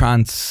dreamy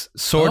trance,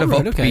 sort of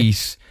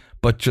upbeat,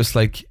 but just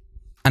like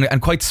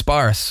and quite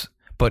sparse,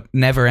 but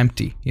never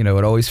empty. It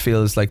always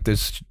feels like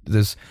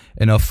there's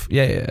enough.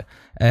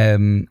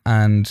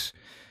 And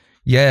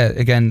yeah,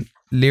 again,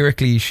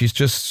 lyrically, she's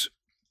just.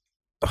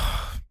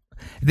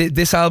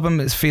 This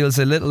album feels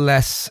a little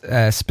less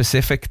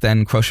specific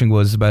than Crushing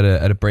was about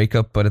a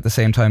breakup, but at the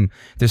same time,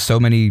 there's so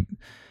many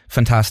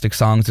fantastic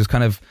songs. There's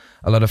kind of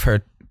a lot of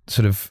her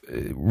sort of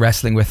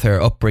wrestling with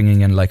her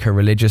upbringing and like her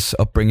religious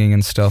upbringing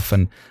and stuff,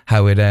 and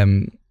how it.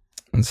 1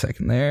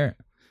 second there.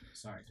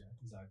 Sorry,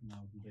 no,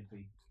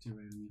 completely too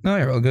early. No,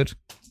 you're all good.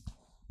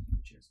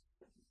 Cheers.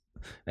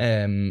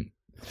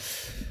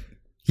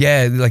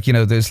 Yeah, like, you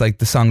know, there's like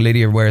the song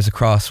Lydia Wears a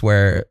Cross,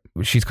 where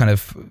she's kind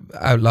of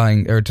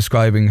outlining or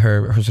describing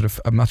her sort of,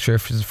 I'm not sure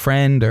if she's a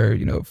friend or,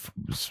 you know,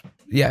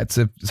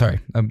 sorry,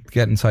 I'm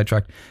getting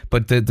sidetracked,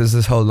 but there's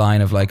this whole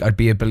line of like, I'd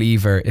be a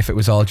believer if it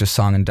was all just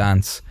song and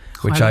dance,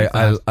 which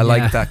I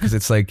like that, because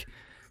it's like,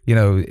 you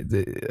know,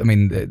 I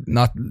mean,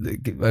 not,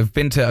 I've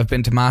been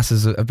to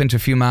masses, I've been to a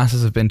few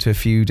masses, I've been to a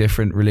few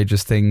different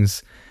religious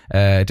things,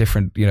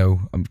 different, you know,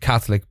 I'm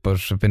Catholic,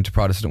 but I've been to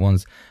Protestant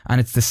ones, and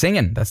it's the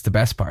singing that's the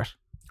best part.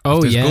 Oh,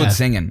 there's yeah, good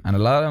singing, and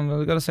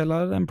I've got to say, a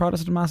lot of them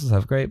Protestant masses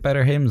have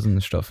better hymns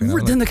and stuff. You know,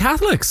 than the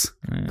Catholics,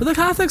 but the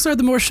Catholics are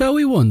the more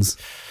showy ones.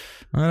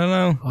 I don't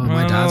know. Oh,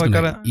 my dad's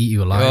gonna eat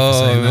you alive. For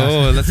saying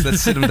that. Let's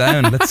sit him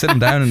down. Let's sit him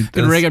down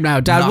and ring him now,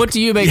 Dad. What do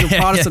you make of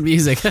Protestant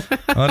music?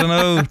 I don't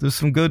know. There's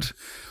some good.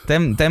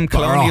 Them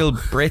colonial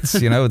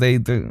Brits, you know, they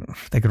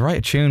could write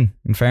a tune.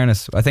 In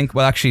fairness, I think.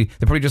 Well, actually,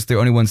 they're probably just the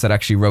only ones that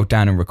actually wrote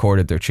down and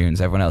recorded their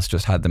tunes. Everyone else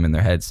just had them in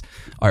their heads.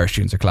 Irish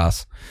tunes are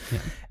class. Yeah.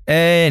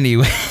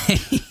 Anyway,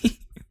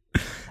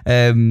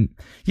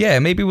 yeah,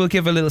 maybe we'll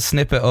give a little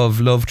snippet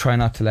of Love, Try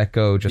Not to Let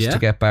Go, just to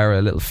get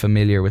Barra a little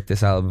familiar with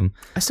this album.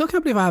 I still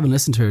can't believe I haven't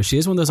listened to her. She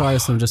is one of those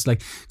artists I'm just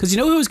like, because you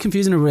know who was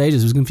confusing her with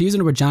ages? It was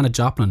confusing her with Janet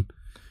Joplin.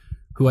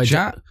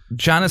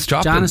 Janis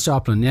Joplin? Janis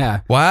Joplin,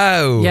 yeah.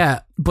 Wow.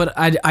 Yeah, but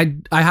I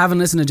haven't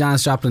listened to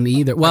Janis Joplin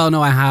either. Well,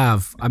 no, I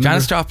have.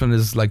 Janis Joplin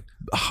is like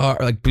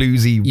hard, like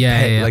bluesy,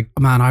 like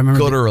man, I remember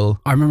guttural.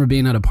 I remember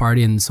being at a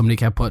party and somebody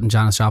kept putting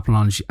Janis Joplin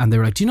on, and they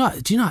were like, "Do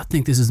you not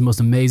think this is the most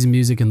amazing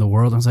music in the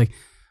world?" I was like,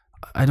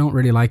 I don't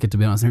really like it, to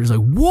be honest. And he was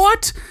like,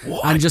 what?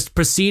 And just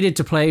proceeded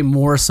to play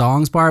more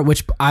songs bar,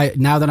 which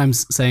now that I'm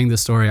saying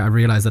this story, I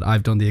realize that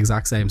I've done the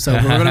exact same. So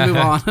we're going to move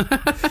on.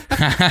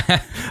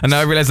 And now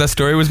I realize that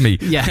story was me.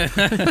 Yeah.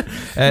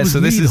 So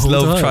this is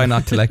Love, Try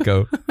Not to Let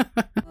Go.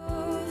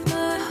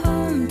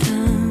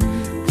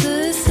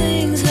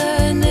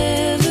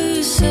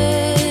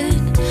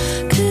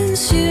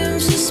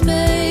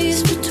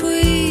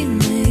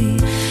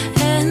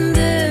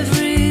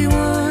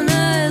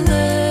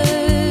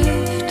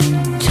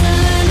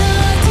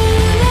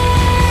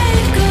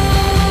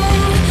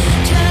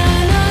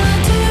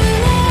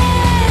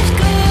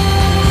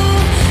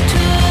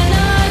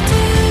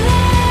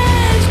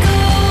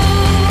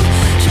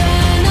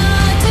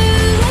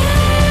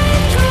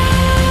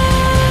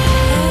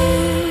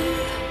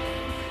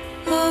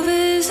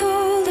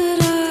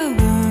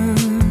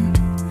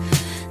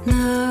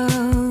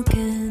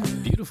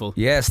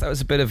 Yes, that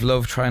was a bit of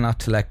Love, Try Not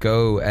to Let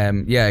Go.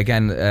 Yeah,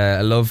 again,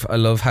 I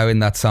love how in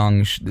that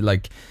song,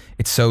 like,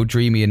 it's so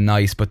dreamy and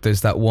nice, but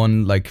there's that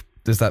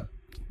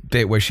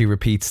bit where she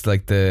repeats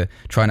like the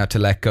Try Not to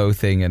Let Go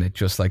thing, and it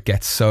just like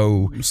gets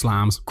so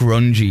slams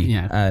grungy.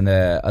 Yeah. And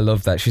I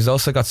love that. She's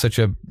also got such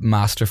a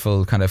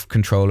masterful kind of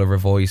control of her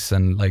voice,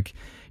 and like,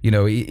 you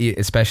know,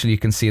 especially you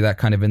can see that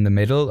kind of in the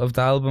middle of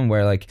the album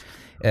where like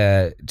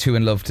Two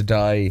in Love to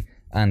Die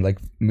and like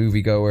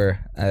Moviegoer,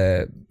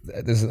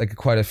 there's like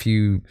quite a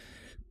few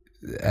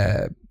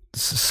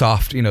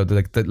soft, you know,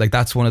 like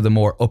that's one of the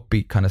more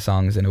upbeat kind of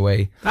songs in a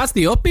way. That's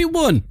the upbeat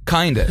one,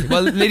 kind of.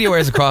 Well, Lydia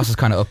Wears a Cross is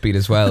kind of upbeat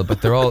as well,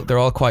 but they're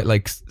all quite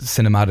like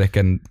cinematic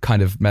and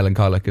kind of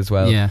melancholic as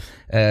well. Yeah.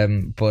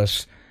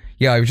 But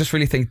yeah, I just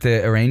really think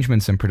the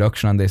arrangements and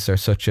production on this are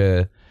such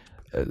a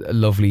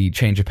lovely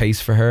change of pace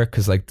for her,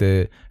 because like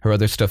her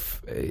other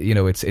stuff, you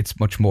know, it's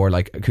much more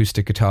like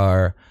acoustic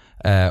guitar,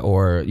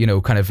 or, you know,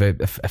 kind of a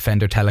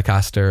Fender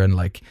Telecaster, and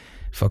like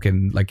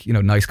fucking like, you know,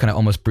 nice kind of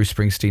almost Bruce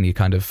Springsteen-y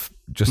kind of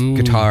just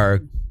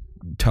guitar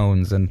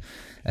tones, and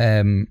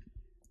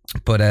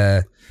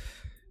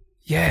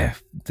yeah,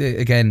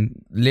 again,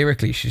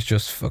 lyrically she's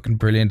just fucking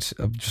brilliant.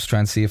 I'm just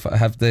trying to see if I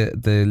have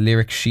the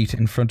lyric sheet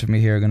in front of me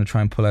here. I'm going to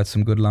try and pull out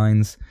some good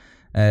lines.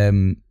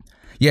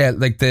 Yeah,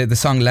 like the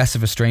song Less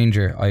of a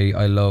Stranger,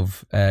 I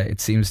love.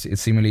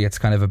 Seemingly it's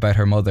kind of about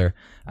her mother,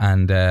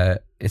 and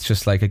it's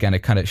just like, again,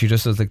 it kind of, she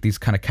just does like these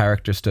kind of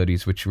character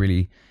studies, which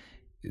really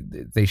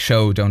they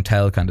show don't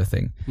tell kind of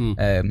thing.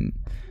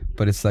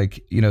 But it's like,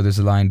 you know, there's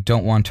a line,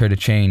 don't want her to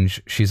change,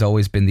 she's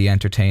always been the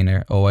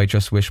entertainer, oh I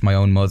just wish my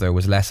own mother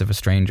was less of a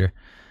stranger.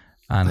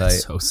 And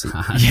that's so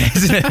sad.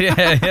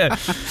 Yeah.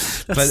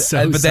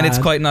 But then it's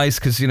quite nice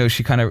because, you know,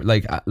 she kind of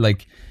like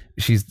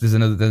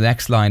the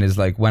next line is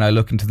like, when I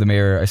look into the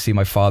mirror I see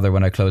my father,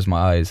 when I close my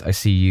eyes I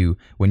see you,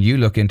 when you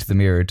look into the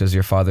mirror does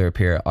your father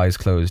appear, eyes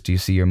closed do you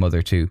see your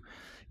mother too?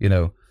 You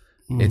know,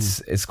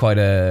 it's quite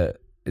a,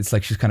 it's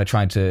like she's kind of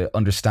trying to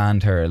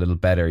understand her a little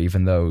better,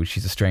 even though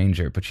she's a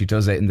stranger. But she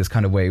does it in this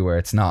kind of way where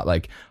it's not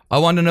like, I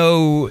want to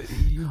know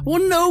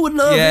what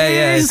love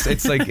yeah, is.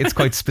 it's like it's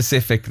quite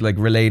specific, like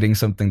relating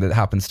something that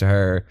happens to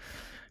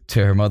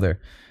her mother.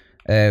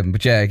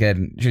 But yeah,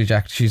 again, Julia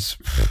Jackson,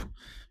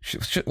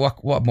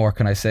 what more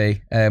can I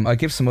say? I'll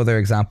give some other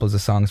examples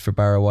of songs for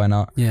Barra. Why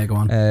not? Yeah, go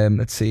on.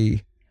 Let's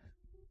see.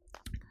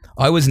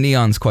 I Was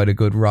Neon's quite a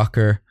good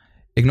rocker.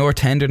 Ignore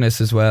Tenderness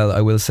as well.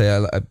 I will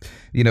say,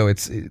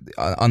 it's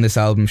on this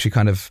album. She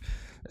kind of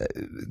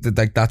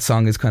like that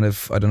song is kind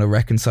of, I don't know,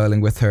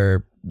 reconciling with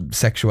her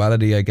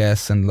sexuality, I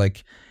guess, and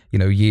like,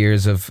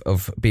 years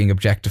of being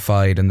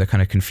objectified and the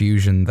kind of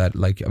confusion that,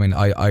 like, I mean,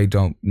 I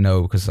don't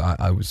know, because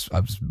I was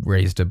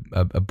raised a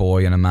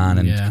boy and a man,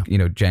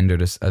 and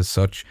gendered as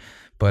such,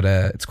 but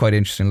it's quite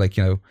interesting, like,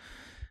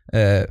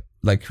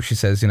 like she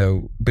says,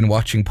 been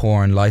watching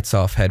porn, lights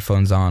off,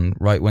 headphones on,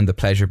 right when the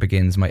pleasure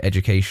begins, my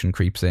education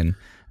creeps in.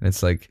 And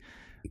it's like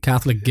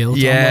Catholic guilt.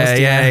 Yeah,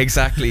 almost, yeah,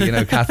 exactly.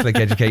 Catholic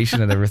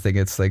education and everything.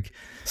 It's like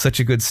such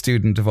a good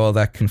student of all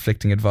that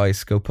conflicting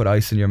advice. Go put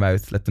ice in your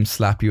mouth, let them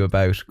slap you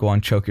about, go on,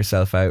 choke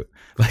yourself out.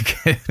 Like,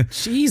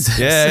 Jesus.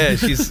 Yeah,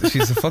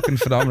 she's a fucking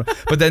phenomenal.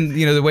 But then,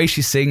 the way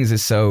she sings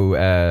is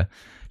so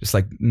just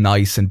like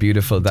nice and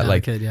beautiful that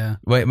delicate, like, yeah.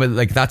 well,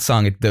 like that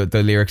song,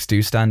 the lyrics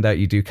do stand out.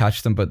 You do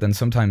catch them, but then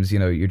sometimes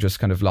you're just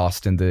kind of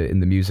lost in the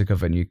music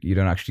of it, and you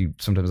don't actually.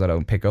 Sometimes I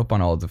don't pick up on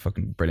all the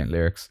fucking brilliant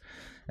lyrics.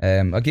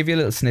 I'll give you a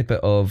little snippet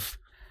of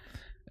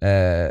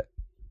maybe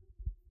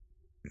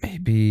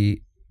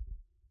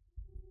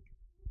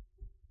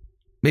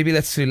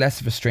let's do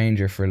Less of a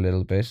Stranger for a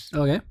little bit.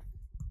 Okay.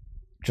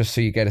 Just so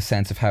you get a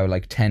sense of how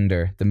like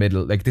tender the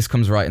middle, like this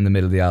comes right in the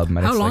middle of the album.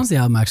 And How long's the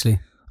album actually?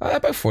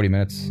 About 40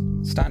 minutes.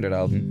 Standard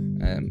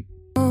album.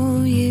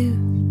 Oh, you,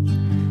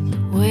 the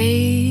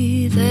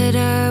way that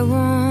I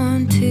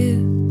want to,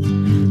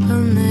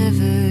 I'll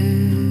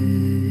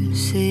never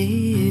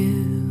see you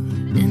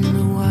in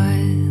the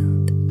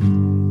wild.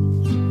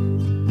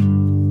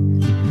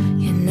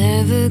 You're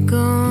never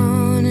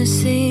gonna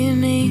see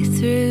me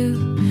through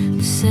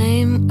the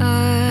same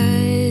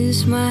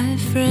eyes my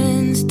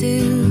friends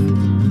do,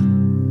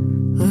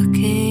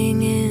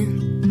 looking in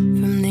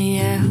from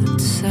the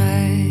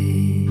outside.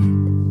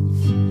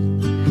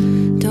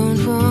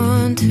 Don't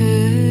want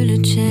her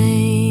to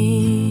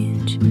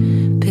change,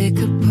 pick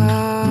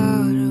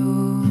apart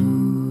or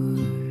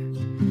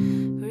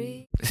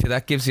See,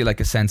 that gives you like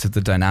a sense of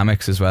the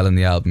dynamics as well in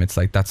the album. It's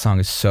like that song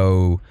is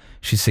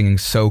she's singing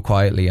so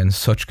quietly and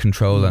such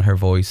control on her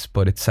voice,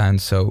 but it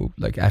sounds so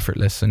like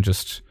effortless and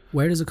just.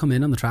 Where does it come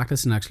in on the track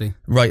listing actually?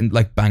 Right,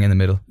 like bang in the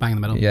middle. Bang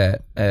in the middle. Yeah,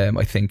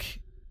 I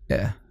think,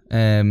 yeah.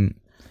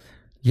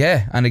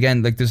 Yeah, and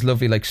again, like there's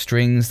lovely like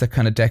strings that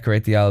kind of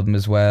decorate the album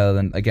as well,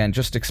 and again,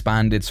 just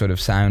expanded sort of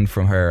sound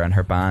from her and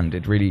her band.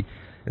 The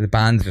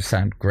bands just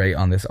sound great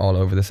on this, all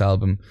over this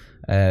album.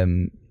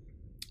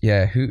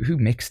 Yeah, who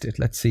mixed it?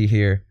 Let's see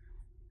here.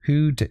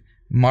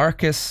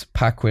 Marcus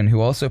Paquin,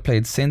 who also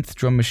played synth,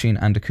 drum machine,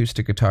 and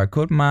acoustic guitar.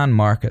 Good man,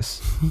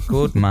 Marcus.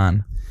 Good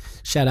man.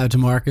 Shout out to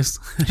Marcus.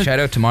 Shout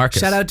out to Marcus.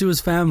 Shout out to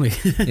his family.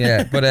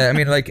 Yeah, but I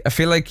mean, like, I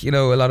feel like, a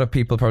lot of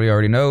people probably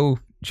already know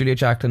Julia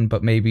Jacklin,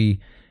 but maybe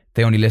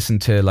they only listen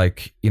to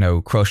like,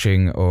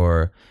 Crushing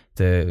or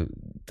the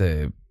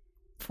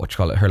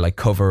her like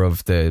cover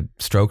of the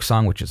Strokes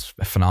song, which is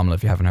phenomenal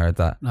if you haven't heard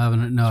that. I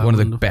haven't. No, it's one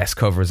of the best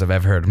covers I've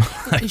ever heard in my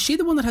life. Is she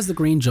the one that has the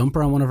green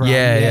jumper on one of her?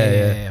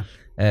 Yeah.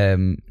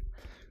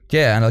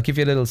 Yeah, and I'll give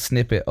you a little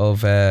snippet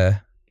of End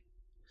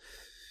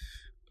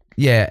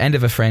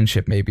of a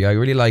Friendship. Maybe I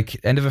really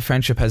like End of a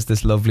Friendship. Has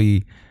this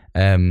lovely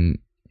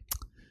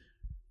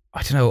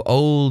I don't know,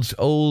 old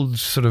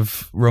sort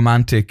of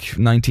romantic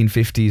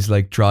 1950s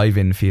like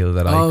drive-in feel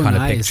that I kind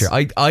of picture.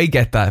 I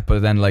get that,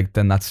 but then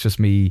that's just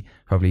me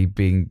probably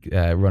being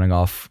running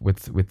off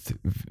with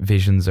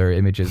visions or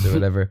images or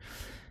whatever.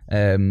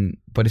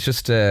 But it's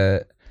just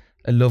a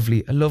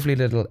lovely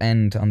little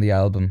end on the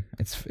album.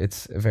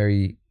 It's a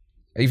very,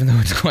 even though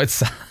it's quite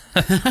sad.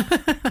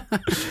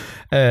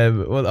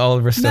 Well, all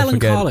of her stuff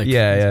melancholic. Again.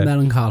 Yeah, it's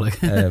melancholic.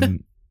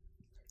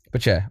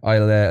 But yeah,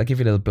 I'll give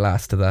you a little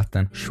blast to that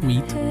then.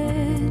 Sweet.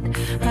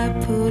 I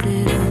put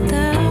it all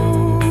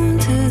down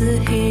to the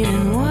heat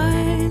and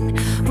wine.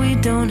 We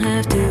don't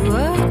have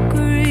to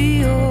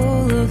agree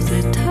all of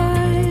the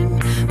time.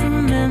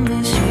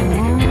 Remember, she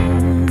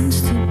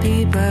wants to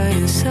be by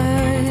your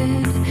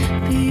side,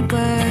 be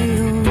by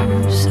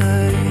your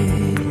side.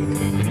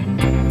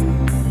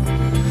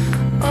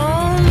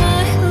 All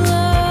my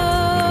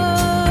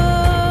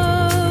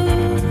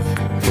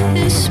love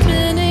is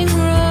spinning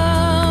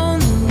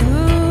round the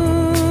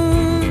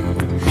room.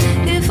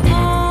 If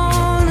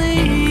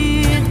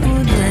only it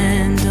would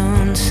land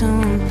on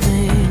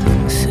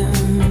something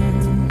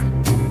soon.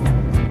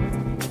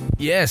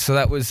 Yeah, so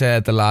that was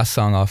the last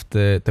song off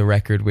the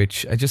record,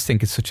 which I just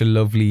think is such a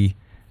lovely,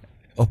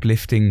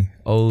 uplifting,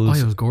 old,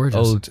 it was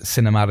gorgeous. Old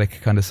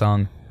cinematic kind of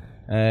song.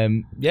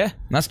 Yeah,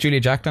 that's Julia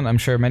Jacklin. I'm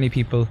sure many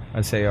people,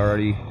 I'd say, are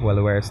already well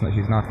aware. She's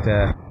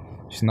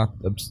not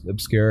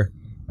obscure.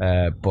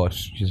 but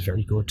she's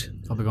very good.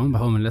 I'll be going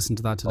home and listen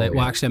to that today. Oh,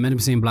 Well, yeah. actually, I'm meant to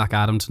be seeing Black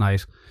Adam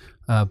tonight,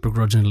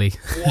 begrudgingly.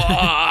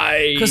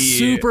 Why? Because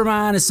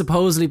Superman is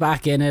supposedly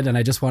back in it, and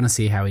I just want to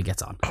see how he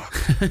gets on.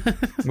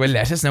 Well,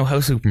 let us know how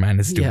Superman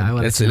is doing. Yeah, I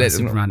want to Let's see let-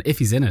 Superman if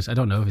he's in it. I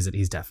don't know if he's in it.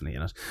 He's definitely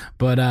in it.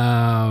 But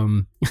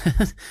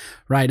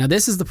right now,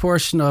 this is the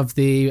portion of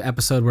the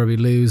episode where we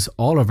lose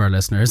all of our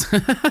listeners.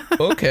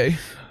 Okay.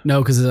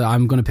 No, because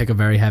I'm going to pick a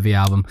very heavy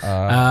album.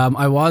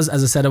 As I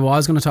said, I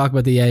was going to talk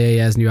about the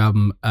AA's new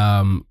album,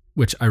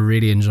 which I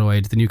really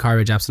enjoyed. The new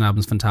Kyrie Jepsen album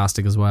is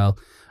fantastic as well.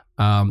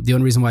 The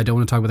only reason why I don't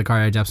want to talk about the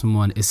Kyrie Jepsen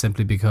one is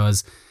simply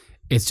because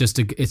it's just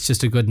a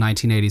good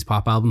 1980s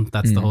pop album.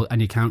 That's the whole,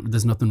 and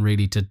there's nothing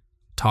really to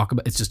talk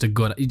about. It's just a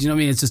good, do you know what I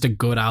mean? It's just a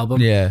good album.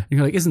 Yeah. And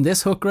you're like, isn't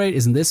this hook great?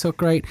 Isn't this hook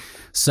great?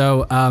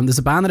 So there's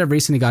a band that I've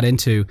recently got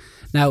into.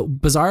 Now,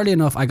 bizarrely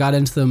enough, I got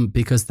into them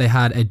because they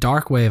had a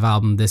dark wave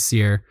album this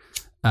year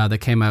that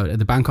came out.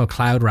 The band called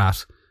Cloud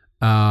Rat.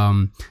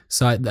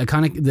 So I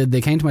kind of,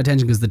 they came to my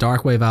attention because the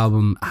dark wave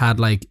album had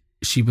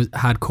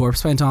had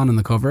corpse paint on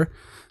the cover.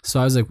 So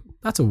I was like,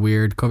 that's a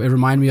weird cover. It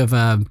reminded me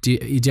of,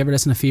 did you ever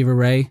listen to Fever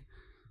Ray?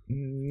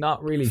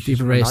 Not really.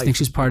 Fever Ray, I think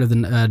she's part of the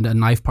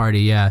Knife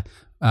Party, yeah.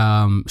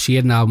 She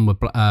had an album with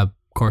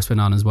corpse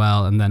paint on as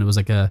well, and then it was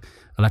like a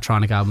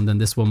electronic album. Then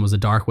this one was a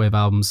dark wave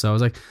album. So I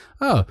was like,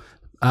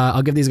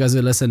 I'll give these guys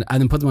a listen,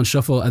 and then put them on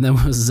shuffle, and then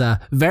was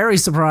very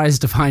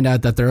surprised to find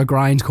out that they're a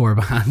grindcore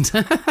band.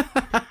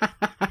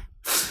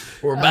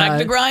 We're back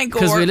to grindcore.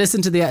 Because we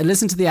listened to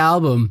the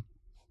album,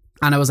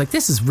 and I was like,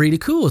 this is really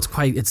cool.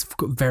 It's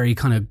very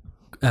kind of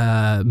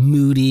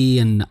moody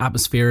and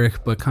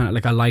atmospheric, but kind of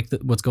like I like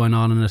what's going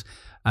on in it.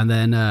 And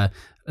then I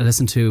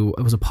listened to,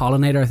 it was a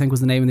Pollinator, I think was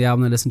the name of the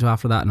album I listened to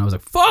after that, and I was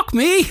like, fuck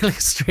me, like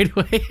straight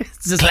away.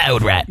 It's just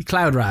Cloud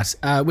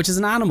Rat, which is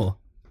an animal.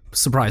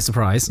 Surprise,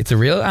 surprise. It's a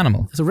real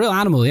animal. It's a real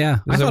animal, yeah.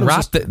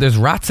 There's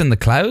rats in the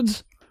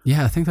clouds.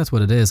 Yeah, I think that's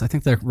what it is. I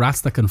think they're rats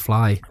that can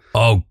fly.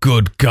 Oh,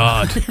 good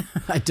God.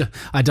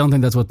 I don't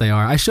think that's what they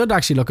are. I should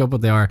actually look up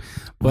what they are.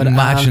 But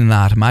Imagine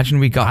that. Imagine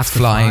we got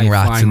flying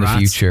rats in the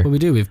future. Well, we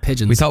do. We have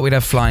pigeons. We thought we'd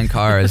have flying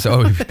cars. Oh,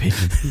 we have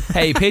pigeons.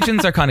 Hey,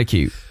 pigeons are kind of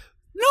cute.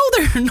 No,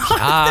 they're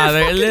not.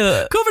 They're a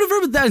little covered in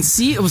vermin. Then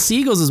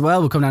seagulls as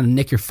well will come down and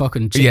nick your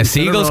fucking chicken. Yeah,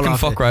 seagulls can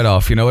fuck right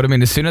off. You know what I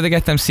meon? The sooner they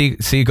get them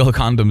seagull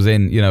condoms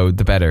in,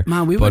 the better.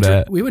 Man, we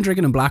went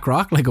drinking in Black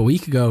Rock like a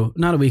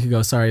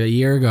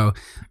year ago.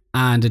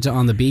 And it's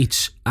on the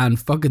beach, and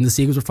fucking the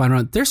seagulls were flying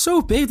around. They're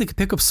so big they could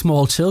pick up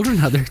small children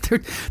now.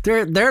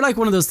 They're like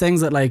one of those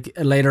things that like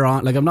later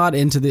on, like I'm not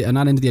into the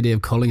idea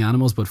of culling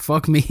animals, but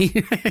fuck me.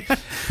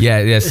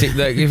 Yeah. See,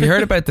 have you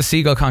heard about the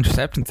seagull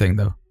contraception thing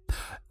though?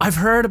 I've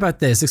heard about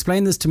this.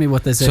 Explain this to me.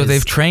 What this is. So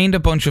they've trained a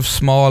bunch of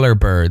smaller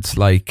birds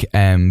like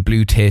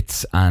blue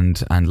tits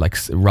and like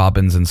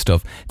robins and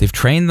stuff. They've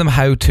trained them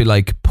how to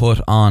like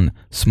put on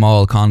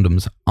small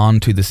condoms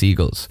onto the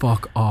seagulls.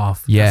 Fuck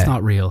off. Yeah, that's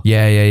not real.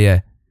 Yeah.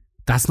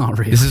 That's not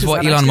real. This is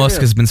what Elon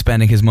Musk has been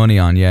spending his money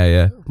on.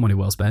 Yeah. Money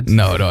well spent.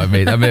 No. I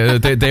mean,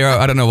 they are.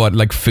 I don't know what,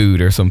 like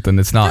food or something.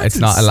 It's not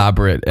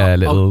elaborate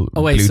little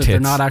wait, blue so tits. they're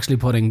not actually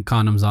putting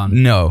condoms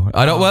on. No,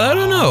 I don't. Well,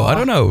 I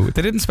don't know.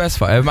 They didn't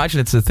specify. I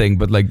imagine it's a thing,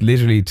 but like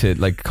literally to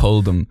like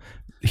cull them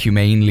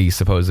humanely,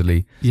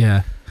 supposedly.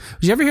 Yeah.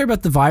 Did you ever hear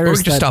about the virus? Or we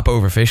could just stop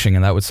overfishing,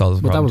 and that would solve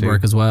the problem. That would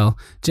work as well.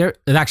 That's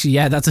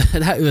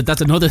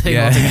another thing.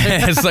 Yeah,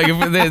 it's like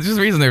it's just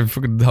the reason they're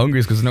fucking hungry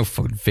is because there's no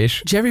fucking fish.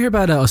 Did you ever hear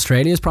about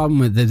Australia's problem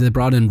with they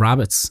brought in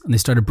rabbits and they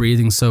started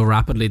breathing so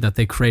rapidly that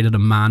they created a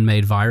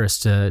man-made virus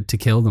to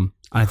kill them?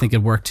 And I think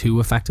it worked too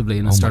effectively,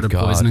 and it started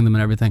poisoning them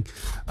and everything.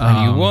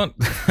 And you want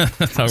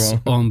it's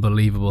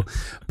unbelievable.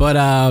 But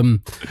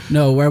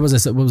no, where was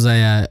this? What was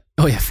I?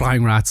 Oh yeah,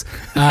 flying rats.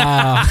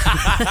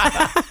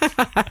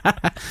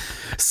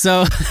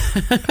 So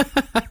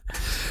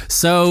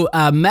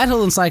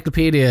Metal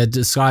Encyclopedia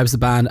describes the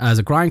band as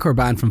a grindcore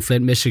band from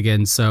Flint,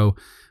 Michigan. So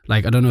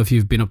like I don't know if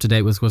you've been up to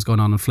date with what's going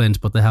on in Flint,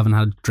 but they haven't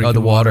had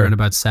drinking water in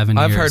about 7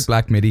 years. I've heard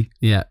Black Midi.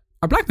 Yeah.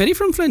 Are Black Midi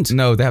from Flint?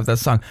 No, they have that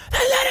song.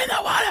 There's lead in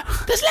the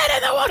water. There's lead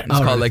in the water. It's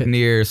called like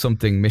near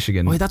something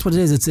Michigan. Oh, that's what it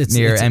is. It's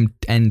near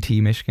NT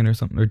Michigan or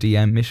something, or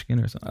DM Michigan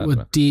or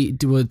something.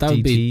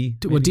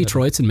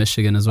 Detroit's in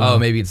Michigan as well. Oh,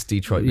 maybe it's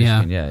Detroit,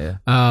 Michigan.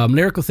 Yeah.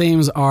 Lyrical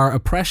themes are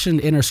oppression,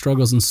 inner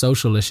struggles, and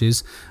social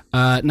issues.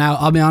 Now,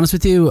 I'll be honest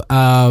with you.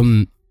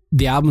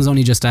 The album's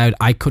only just out.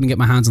 I couldn't get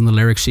my hands on the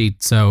lyric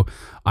sheet, so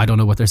I don't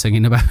know what they're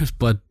singing about.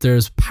 But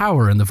there's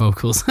power in the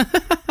vocals.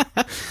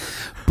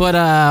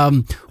 But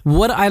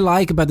what I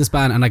like about this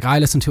band, and like I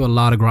listen to a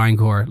lot of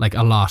grindcore, like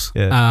a lot,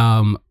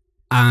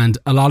 and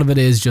a lot of it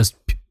is just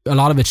a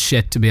lot of it's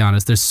shit, to be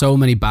honest. There's so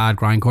many bad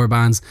grindcore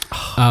bands,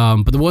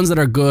 but the ones that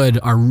are good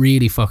are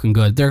really fucking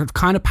good. They're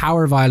kind of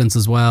power violence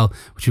as well,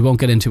 which we won't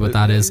get into what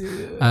that is.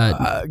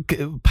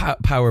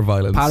 Power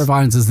violence. Power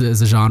violence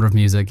is a genre of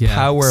music. Yeah,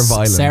 power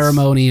violence.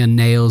 Ceremony and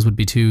Nails would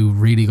be two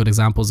really good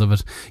examples of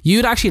it.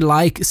 You'd actually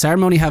like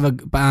Ceremony have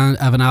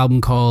an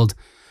album called.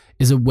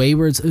 Is it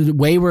Waywards?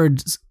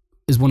 Waywards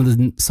is one of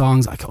the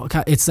songs.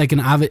 It's like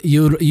an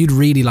you'd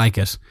really like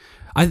it.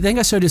 I think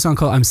I showed you a song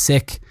called I'm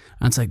Sick.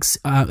 and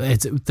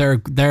it's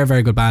like they're a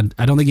very good band.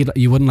 I don't think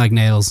you wouldn't like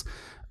Nails.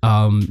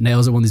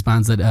 Nails are one of these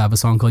bands that have a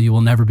song called "You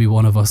Will Never Be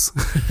One of Us."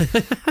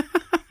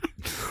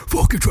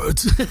 Fuck it,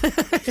 Reds.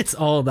 It's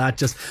all that.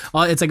 Just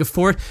it's like a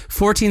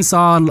 14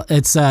 song.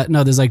 It's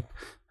there's like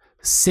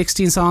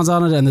 16 songs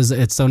on it, and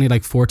it's only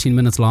like 14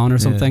 minutes long or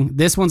something. Yeah.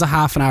 This one's a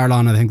half an hour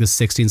long. I think there's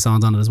 16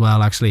 songs on it as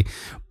well, actually.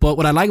 But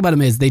what I like about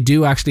them is they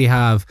do actually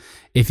have,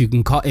 if you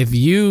could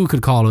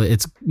call it,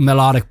 it's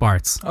melodic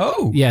parts.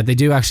 Oh, yeah, they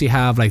do actually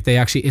have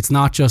it's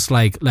not just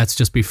like let's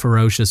just be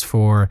ferocious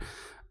for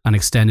an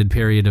extended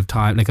period of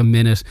time, like a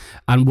minute.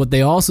 And what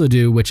they also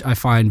do, which I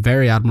find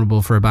very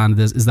admirable for a band of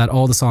this, is that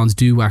all the songs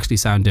do actually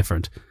sound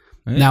different.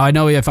 Yeah. Now, I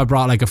know if I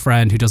brought like a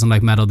friend who doesn't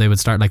like metal, they would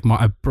start like,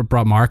 I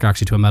brought Mark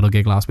actually to a metal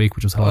gig last week,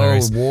 which was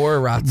hilarious. Oh, War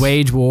Rats.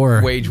 Wage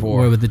War.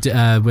 With the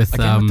Again, with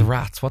the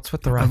rats. What's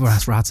with the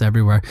rats? Rats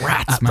everywhere.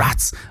 Rats,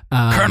 Rats.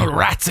 Colonel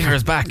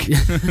Ratzinger's back.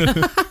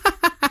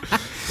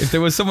 If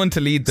there was someone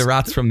to lead the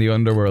rats from the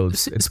underworld,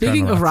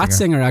 speaking of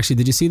Ratzinger, actually,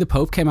 did you see the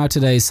Pope came out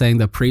today saying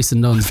that priests and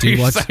nuns do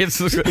watch? See,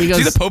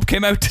 the Pope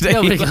came out today.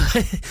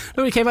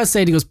 No, he came out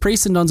saying, he goes,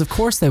 priests and nuns, of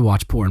course they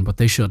watch porn, but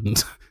they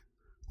shouldn't.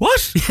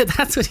 What? Yeah,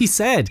 that's what he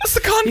said. That's the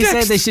context.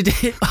 He said they should.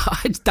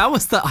 That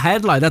was the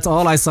headline. That's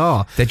all I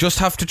saw. They just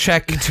have to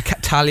check to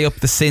tally up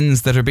the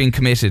sins that are being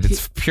committed.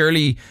 It's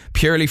purely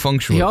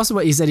functional.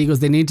 He said, he goes,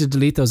 they need to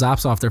delete those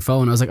apps off their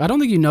phone. I was like, I don't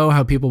think you know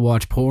how people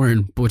watch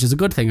porn, which is a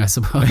good thing, I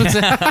suppose.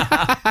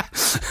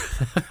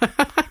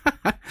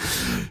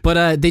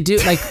 But they do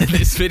like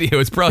this video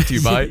is brought to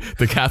you by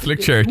the Catholic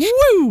Church.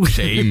 Woo!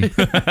 Shame.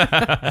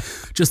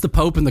 Just the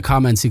Pope in the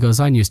comments. He goes,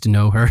 I used to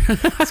know her.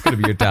 It's going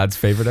to be your dad's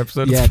favourite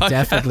episode. Yeah,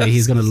 definitely.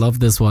 He's going to love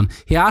this one.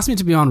 He asked me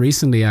to be on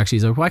recently, actually.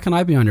 He's like, why can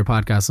I be on your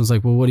podcast? I was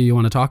like, well, what do you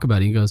want to talk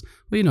about? He goes,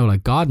 well, you know,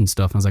 like God and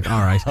stuff. And I was like, all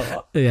right.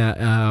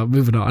 Yeah,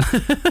 moving on.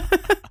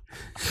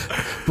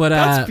 But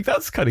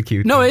that's kind of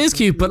cute. No, it is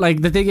cute. But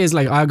like the thing is,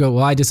 like, I go,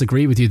 well, I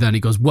disagree with you. Then he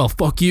goes, well,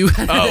 fuck you.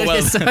 Oh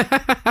well.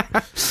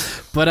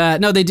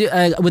 But no, they do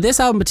with this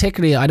album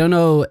particularly. I don't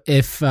know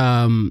if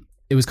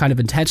it was kind of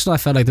intentional. I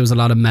felt like there was a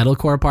lot of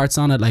metalcore parts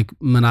on it, like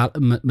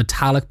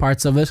metallic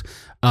parts of it.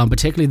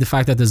 Particularly the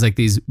fact that there's like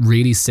these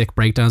really sick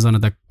breakdowns on it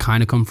that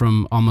kind of come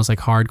from almost like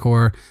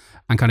hardcore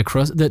and kind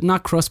of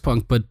not crust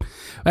punk, but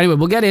anyway,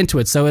 we'll get into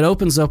it. So it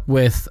opens up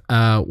with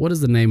what is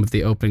the name of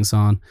the opening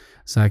song?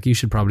 Zach, you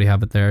should probably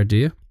have it there, do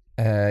you?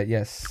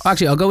 Yes.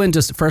 Actually, I'll go in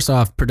just first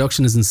off.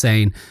 Production is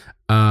insane.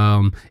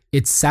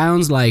 It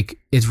sounds like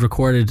it's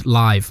recorded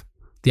live.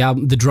 The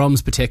album, the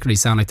drums particularly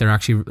sound like they're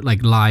actually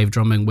like live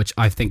drumming, which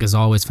I think is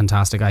always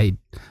fantastic. I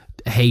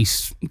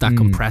hate that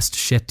compressed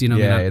shit. You know,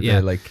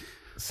 yeah, like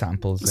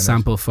samples,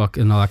 sample fuck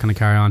and all that kind of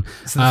carry on.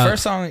 So the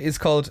first song is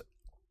called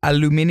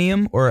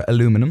Aluminium or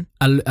Aluminum.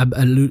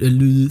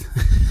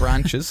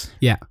 Branches.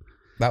 Yeah.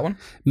 That one?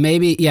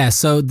 Maybe, yeah.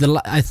 So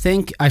I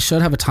think I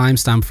should have a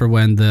timestamp for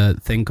when the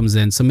thing comes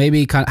in. So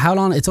maybe, how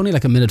long? It's only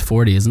like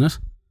 1:40, isn't it?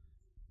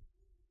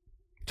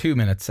 2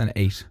 minutes and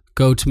 8.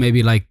 Go to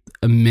maybe like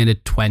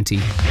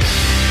 1:20.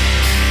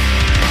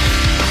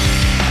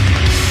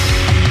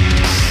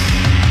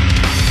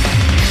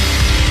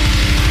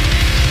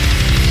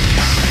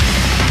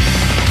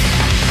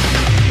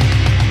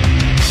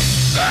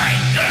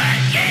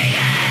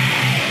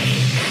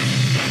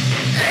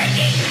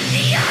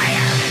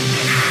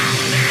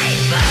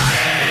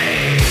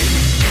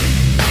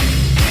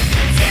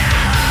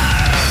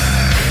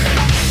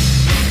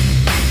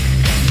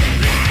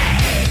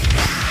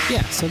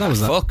 So that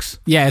was Fucks.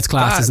 Yeah, it's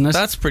class, isn't it?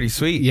 That's pretty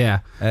sweet. Yeah.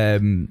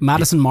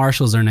 Madison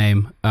Marshall's her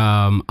name.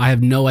 I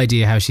have no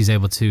idea how she's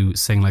able to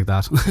sing like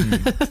that.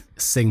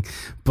 Sing.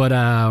 But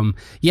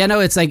yeah, no,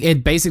 it's like,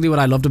 it basically, what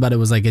I loved about it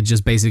was like, it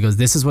just basically goes,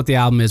 this is what the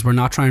album is. We're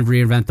not trying to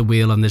reinvent the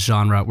wheel on this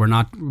genre.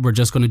 We're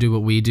just going to do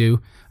what we do,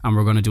 and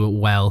we're going to do it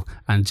well.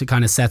 And it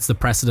kind of sets the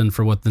precedent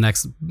for what the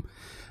next,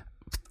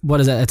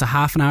 what is it? It's a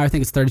half an hour. I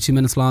think it's 32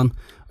 minutes long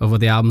of what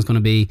the album's going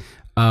to be.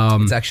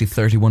 It's actually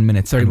 31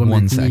 minutes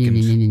 1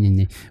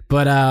 second.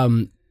 But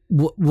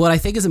what I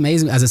think is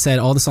amazing, as I said,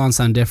 all the songs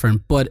sound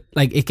different, but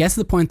like it gets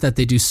to the point that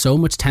they do so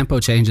much tempo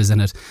changes in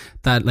it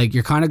that like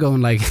you're kind of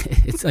going like,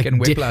 it's like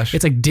whiplash.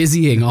 It's like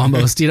dizzying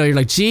almost. You know, you're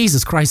like,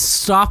 Jesus Christ,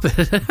 stop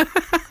it.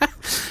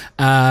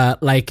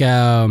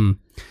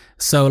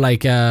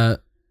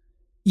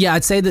 Yeah,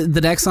 I'd say that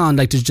the next song,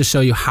 like, to just show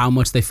you how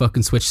much they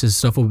fucking switched this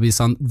stuff, would be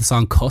the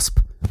song Cusp.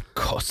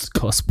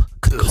 Cusp.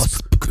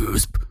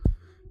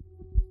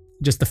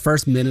 Just the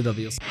first minute of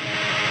it.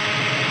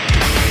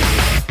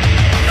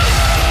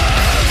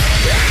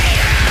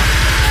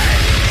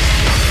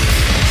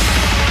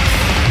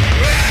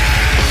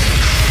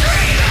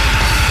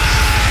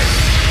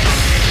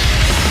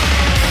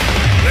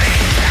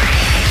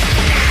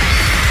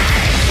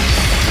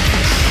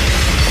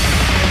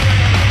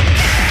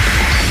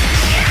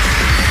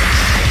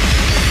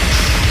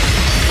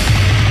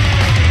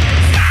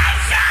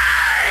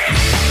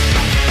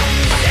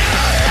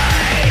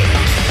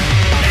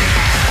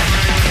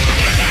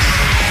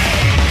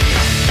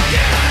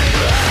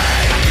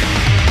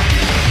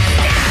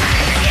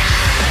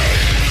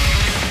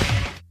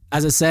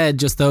 as I said,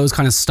 just those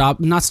kind of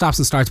not stops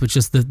and starts, but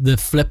just the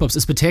flip ups.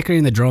 It's particularly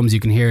in the drums, you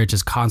can hear it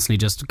just constantly,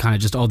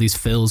 just all these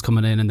fills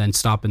coming in and then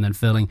stopping and then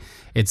filling.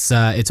 It's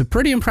a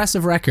pretty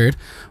impressive record.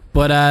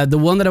 But the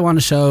one that I want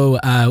to show,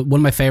 one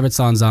of my favorite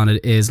songs on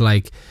it is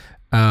like,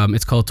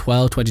 it's called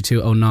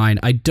 12/22/09.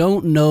 I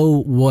don't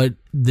know what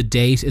the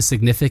date is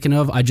significant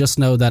of. I just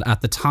know that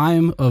at the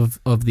time of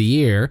the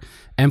year,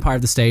 Empire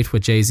of the State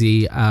with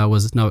Jay-Z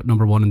was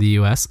number one in the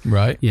US.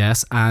 Right.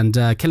 Yes. And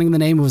Killing in the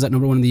Name was at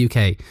number one in the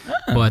UK.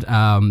 But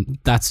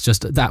that's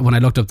just that when I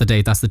looked up the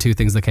date, that's the two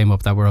things that came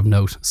up that were of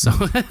note. So,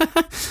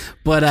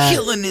 but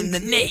Killing in the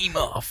Name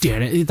of.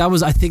 Yeah, that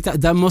was. I think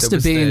that must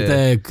have been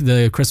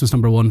the Christmas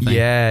number one thing.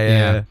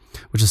 Yeah.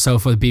 Which is so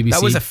for the BBC.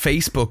 That was a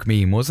Facebook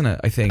meme, wasn't it?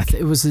 I think.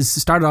 It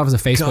started off as a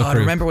Facebook God,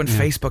 group. remember when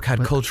Facebook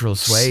had cultural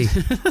sway?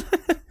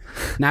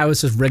 Now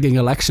it's just rigging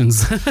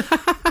elections.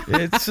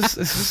 It's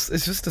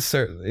just a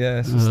certain. Yeah,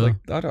 it's just like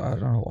I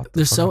don't know what.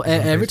 There's so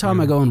every time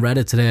I go on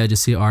Reddit today, I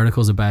just see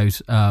articles about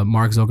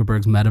Mark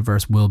Zuckerberg's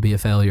metaverse will be a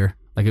failure.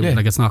 Like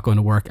it's not going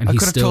to work. And I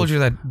could have told you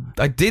that.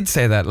 I did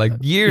say that like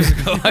years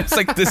ago. I was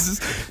like, this is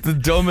the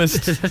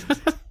dumbest.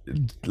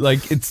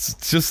 Like it's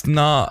just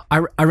not.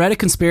 I read a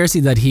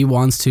conspiracy that he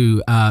wants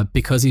to,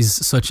 because he's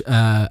such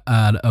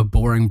a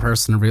boring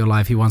person in real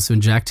life, he wants to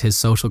inject his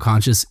social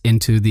conscious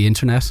into the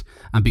internet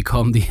and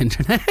become the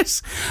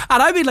internet.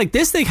 And I mean, like,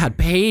 this thing had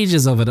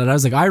pages of it, and I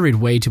was like, I read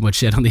way too much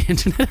shit on the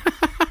internet.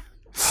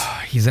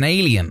 He's an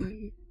alien.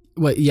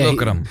 Well, yeah,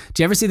 look at him.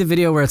 Do you ever see the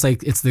video where it's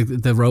like it's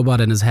the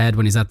robot in his head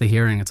when he's at the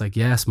hearing? It's like,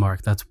 yes,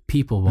 Mark, that's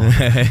people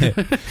water.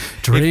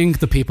 Drink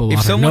the people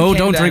water. No,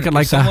 don't drink it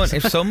like that.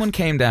 If someone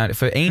came down,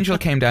 if an angel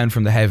came down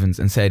from the heavens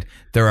and said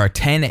there are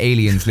 10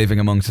 aliens living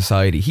among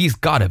society, he's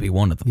got to be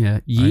one of them. Yeah,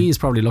 Yi is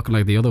probably looking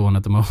like the other one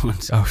at the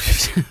moment. Oh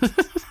shit.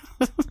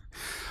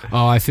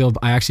 I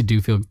actually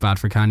do feel bad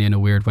for Kanye in a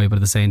weird way, but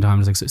at the same time,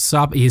 it's like,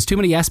 stop. He has too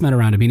many yes men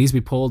around him. He needs to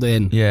be pulled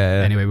in.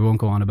 Yeah. Anyway, we won't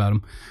go on about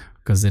him.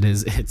 Because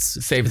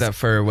save that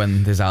for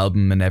when this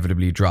album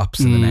inevitably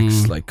drops in the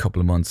next like couple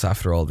of months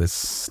after all this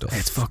stuff.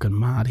 It's fucking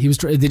mad.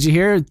 Did you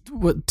hear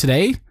what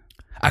today?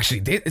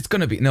 Actually, it's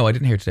gonna be. No, I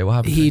didn't hear today. What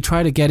happened? He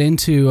tried to get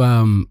into,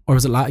 or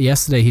was it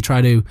yesterday?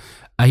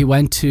 He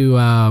went to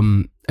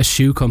a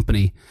shoe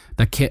company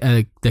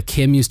that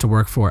Kim used to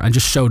work for, and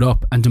just showed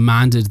up and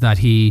demanded that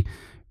he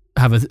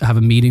have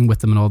a meeting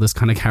with them and all this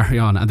kind of carry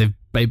on, and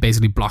they've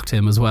basically blocked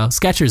him as well.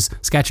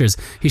 Skechers.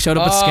 He showed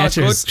up at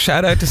Skechers. Good.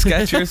 Shout out to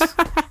Skechers.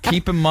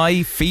 Keeping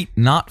my feet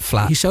not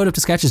flat. He showed up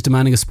to Skechers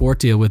demanding a sport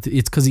deal with,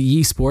 it's because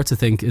Yi Sports, I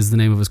think, is the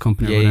name of his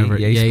company or whatever.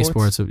 Yay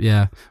Sports.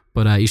 Yeah.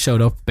 But he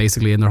showed up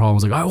basically in their hall and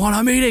was like, I want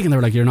a meeting, and they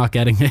were like, you're not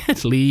getting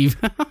it. Leave.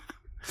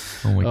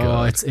 Oh my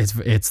god.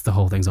 It's the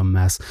whole thing's a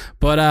mess.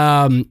 But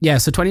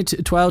so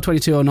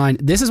 12/22/09.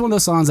 This is one of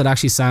those songs that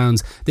actually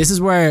sounds. This is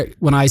where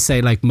when I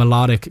say like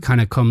melodic kind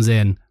of comes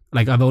in.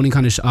 Like I've only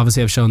kind of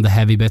obviously I've shown the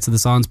heavy bits of the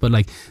songs, but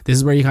like this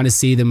is where you kind of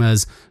see them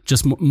as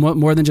just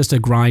more than just a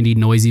grindy,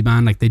 noisy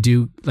band. Like they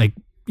do, like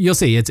you'll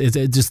see. It's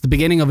just the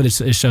beginning of it.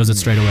 It shows it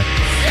straight away.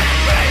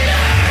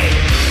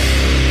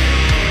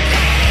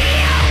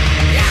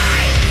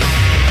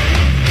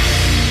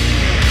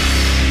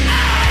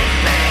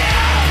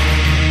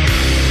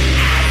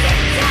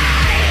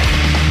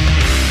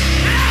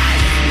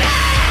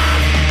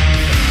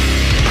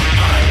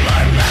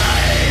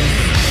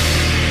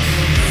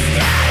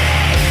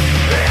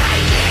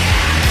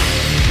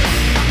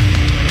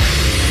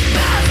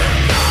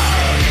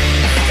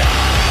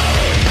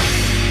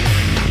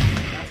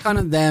 Kind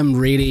of them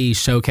really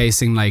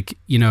showcasing, like,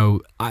 you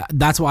know,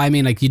 that's what I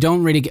mean. Like, you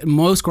don't really get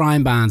most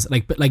grind bands,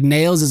 like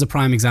Nails is a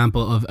prime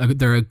example of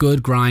they're a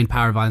good grind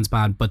power violence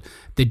band, but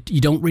you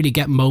don't really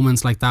get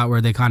moments like that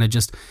where they kind of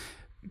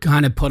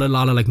put a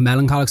lot of like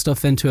melancholic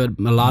stuff into it,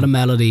 a lot of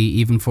melody,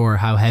 even for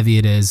how heavy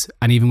it is,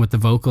 and even with the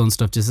vocal and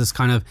stuff. Just this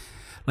kind of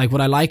like what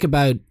I like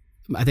about,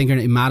 I think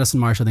Madison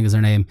Marsh, I think is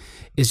her name,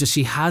 is just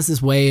she has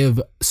this way of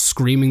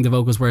screaming the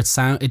vocals where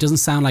it doesn't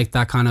sound like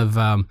that kind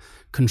of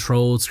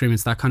controlled scream.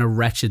 It's that kind of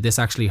wretched, this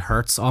actually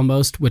hurts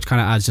almost, which kind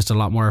of adds just a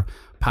lot more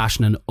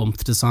passion and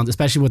oomph to songs,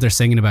 especially what they're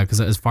singing about, because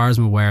as far as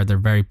I'm aware, they're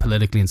very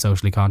politically and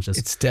socially conscious.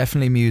 It's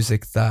definitely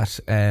music that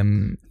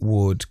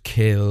would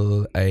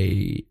kill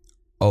a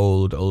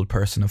old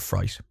person of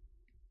fright.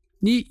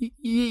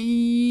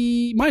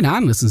 My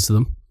nan listens to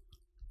them.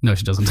 No,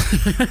 she doesn't.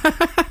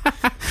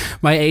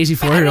 My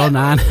 84-year-old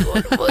nan.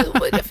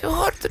 Have you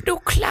heard the new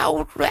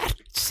Cloud Rat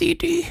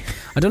CD?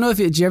 I don't know if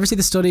did you ever see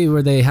the study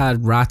where they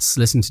had rats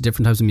listening to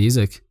different types of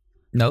music?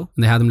 No.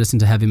 And they had them listen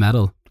to heavy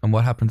metal. And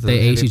what happened to them?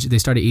 They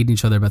started eating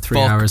each other about 3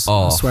 hours.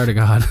 Off. I swear to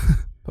God.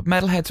 But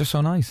metalheads are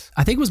so nice.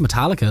 I think it was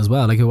Metallica as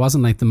well. Like, it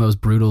wasn't like the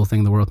most brutal thing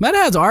in the world.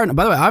 Metalheads aren't.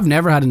 By the way, I've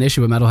never had an issue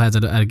with metalheads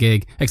at a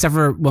gig, except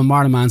for when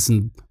Marlon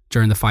Manson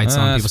during the fight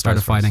song, people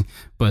started fighting.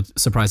 But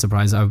surprise,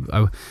 surprise,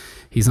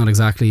 he's not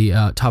exactly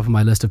top of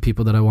my list of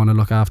people that I want to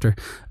look after.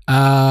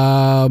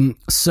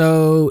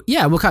 So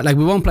yeah, I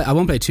won't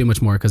play too much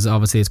more because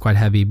obviously it's quite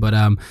heavy. But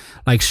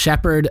like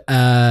Shepherd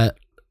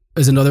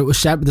is another.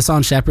 The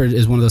song Shepherd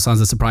is one of those songs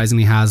that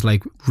surprisingly has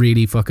like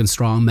really fucking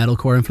strong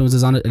metalcore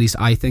influences on it. At least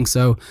I think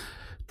so.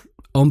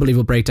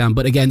 unbelievable breakdown.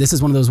 But again, this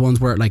is one of those ones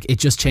where like it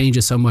just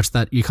changes so much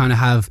that you kind of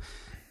have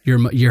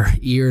your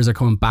ears are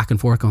coming back and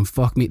forth going,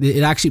 fuck me.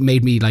 It actually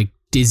made me like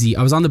dizzy.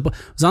 I was on the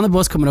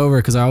bus coming over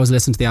because I always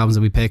listen to the albums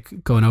that we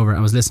pick going over. I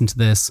was listening to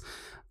this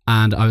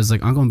and I was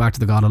like, I'm going back to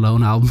the God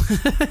Alone album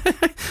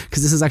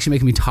because this is actually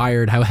making me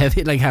tired how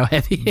heavy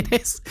it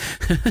is.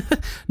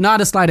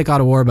 Not a slight at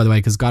God of War, by the way,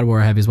 because God of War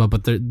are heavy as well,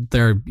 but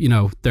they're you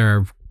know,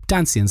 they're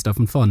dancey and stuff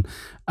and fun,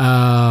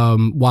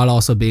 while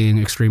also being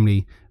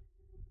extremely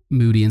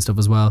moody and stuff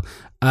as well.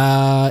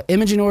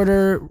 Imaging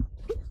Order,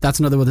 that's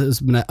another one that's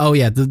been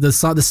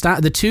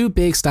the two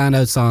big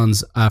standout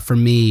songs for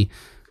me.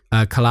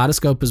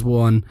 Kaleidoscope is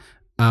one,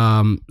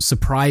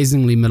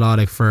 surprisingly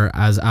melodic for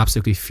as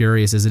absolutely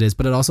furious as it is,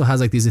 but it also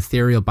has like these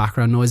ethereal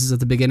background noises at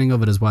the beginning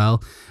of it as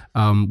well,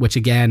 which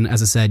again,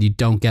 as I said, you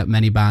don't get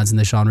many bands in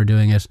the genre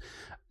doing it.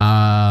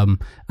 And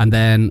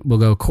then we'll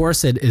go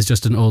Corset is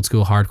just an old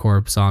school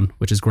hardcore song,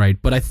 which is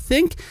great. But I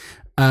think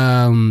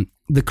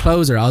the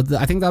closer, I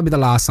think that'll be the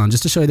last song,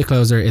 just to show you the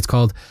closer. It's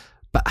called,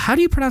 but how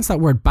do you pronounce that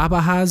word?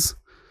 Baba Has?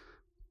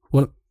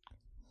 What?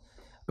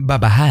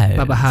 Baba Has.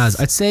 Baba Has.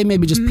 I'd say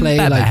maybe just play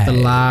Baba like the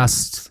Has.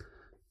 last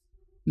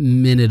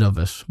minute of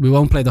it. We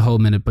won't play the whole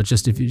minute, but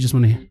just if you just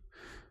want to,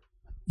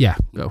 yeah,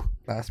 go.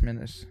 Last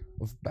minute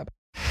of Baba.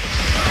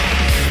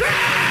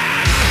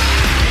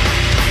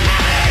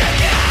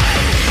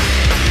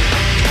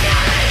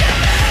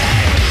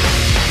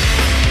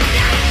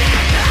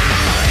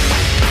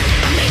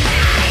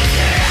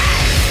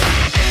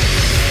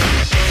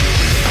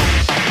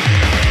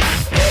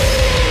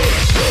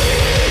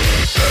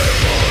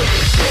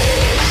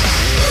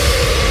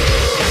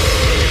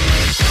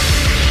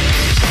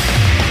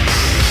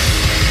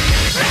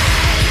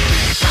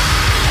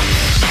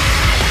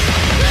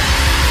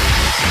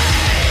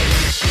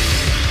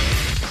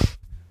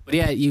 But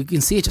yeah, you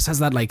can see it just has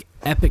that like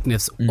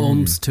epicness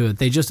to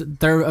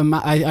it.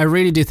 I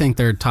really do think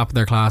they're top of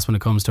their class when it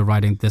comes to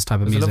writing this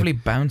type of There's a music. lovely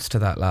bounce to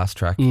that last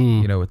track,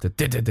 you know, with the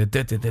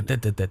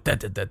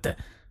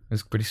it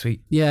was pretty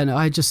sweet. Yeah, no,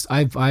 I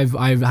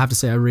have to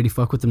say I really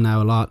fuck with them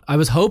now a lot. I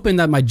was hoping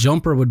that my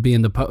jumper would be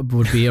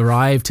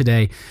arrived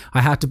today.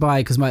 I had to buy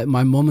it because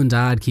my mum and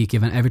dad keep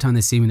giving, every time they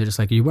see me, they're just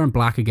like, "Are you wearing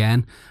black again?"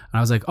 And I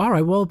was like, "All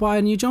right, well, buy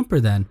a new jumper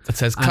then." That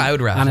says Cloud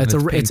Rat, and it's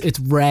pink. it's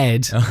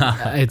red.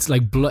 It's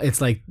like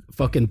it's like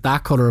fucking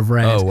that color of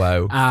red. Oh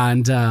wow!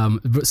 And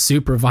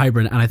super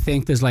vibrant. And I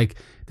think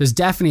there's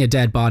definitely a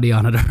dead body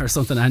on it or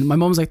something. And my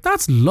mum was like,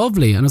 "That's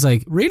lovely." And I was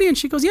like, "Really?" And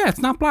she goes, "Yeah, it's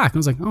not black." And I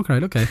was like,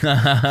 "Okay." It's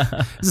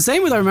the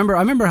same with I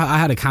remember I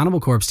had a Cannibal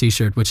Corpse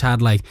t-shirt which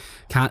had like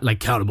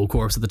Cannibal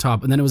Corpse at the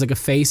top, and then it was like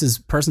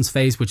a person's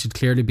face which had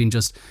clearly been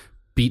just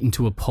beaten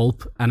to a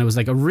pulp, and it was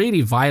like a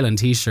really violent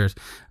t-shirt.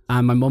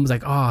 And my mum was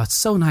like, "Oh, it's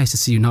so nice to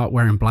see you not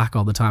wearing black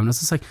all the time." And I was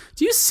just like,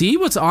 "Do you see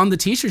what's on the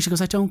t-shirt?" She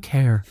goes, "I don't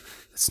care.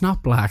 It's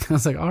not black." And I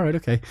was like, "All right,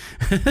 okay."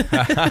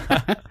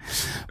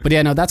 But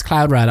yeah, no, that's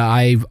Cloud Rat.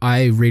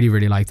 I really,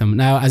 really like them.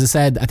 Now, as I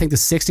said, I think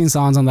there's 16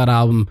 songs on that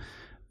album.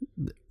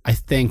 I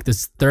think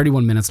there's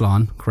 31 minutes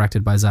long,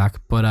 corrected by Zach.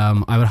 But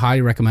I would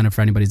highly recommend it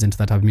for anybody who's into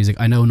that type of music.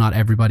 I know not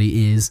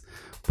everybody is,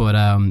 but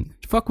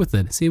fuck with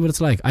it. See what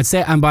it's like. I'd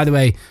say, and by the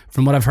way,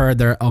 from what I've heard,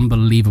 they're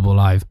unbelievable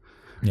live.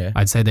 Yeah,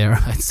 I'd say they're.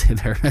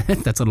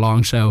 That's a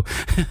long show.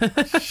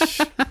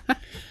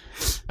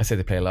 I say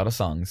they play a lot of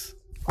songs.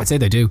 I'd say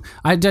they do.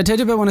 I did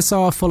a bit when I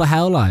saw Full of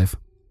Hell live.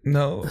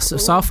 No,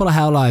 Saw Full of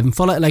Hell live, and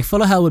Full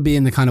of Hell would be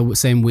in the kind of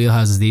same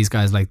wheelhouse as these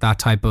guys, like that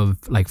type of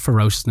like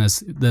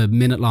ferociousness, the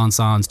minute long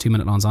songs, 2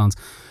 minute long songs.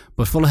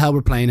 But Full of Hell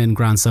were playing in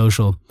Grand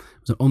Social.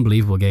 It was an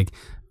unbelievable gig.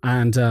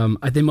 And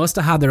they must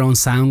have had their own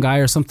sound guy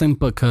or something,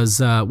 because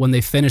when they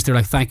finished, they're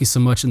like, "Thank you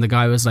so much." And the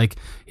guy was like,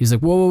 he's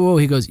like, whoa.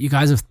 He goes, you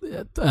guys have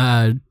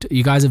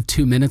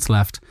 2 minutes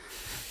left.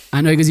 I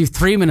know, he goes, "You have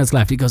 3 minutes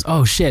left." He goes,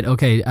 "Oh shit,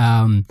 okay."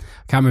 Can't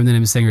remember the name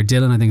of the singer.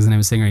 Dylan, I think is the name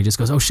of the singer. He just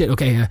goes, "Oh shit,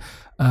 okay.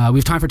 We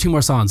have time for 2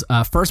 more songs.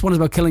 First one is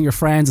about killing your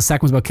friends. The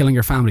second one's about killing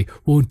your family.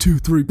 1, 2,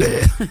 3.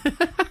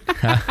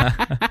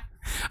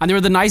 And they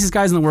were the nicest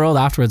guys in the world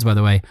afterwards, by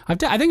the way. I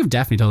think I've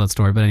definitely told that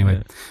story, but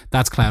anyway,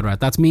 That's Cloud Rat.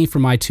 That's me for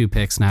my 2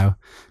 picks now.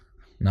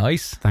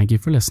 nice. Thank you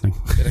for listening.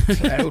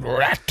 Cloud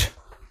Rat.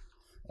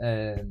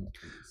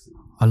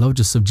 I love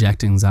just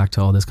subjecting Zach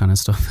to all this kind of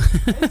stuff.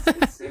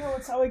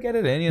 It's how I get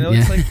it in. Yeah.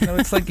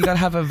 It's like you gotta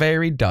have a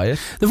varied diet.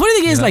 The funny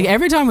thing is, like,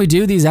 every time we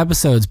do these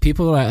episodes,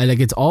 people are like,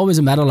 it's always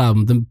a metal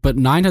album, but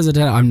 9 times out of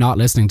 10, I'm not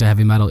listening to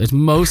heavy metal. It's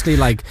mostly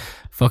like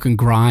fucking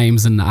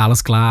Grimes and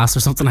Alice Glass or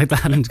something like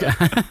that,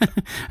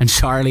 and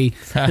Charlie.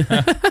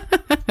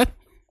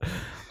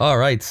 All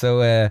right,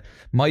 so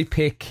my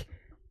pick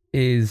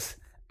is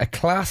a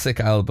classic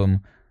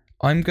album.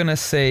 I'm gonna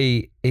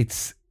say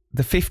it's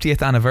the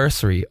 50th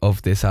anniversary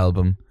of this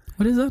album.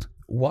 What is that?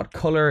 What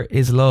Color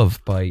is Love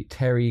by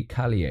Terry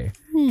Callier.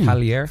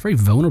 Callier, Very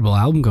vulnerable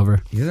album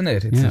cover. isn't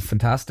it? It's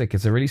fantastic.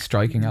 It's a really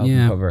striking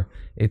album cover.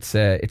 It's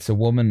a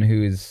woman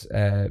who is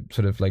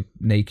sort of like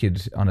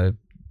naked on a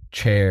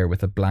chair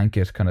with a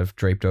blanket kind of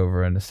draped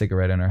over and a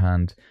cigarette in her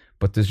hand.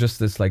 But there's just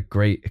this like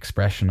great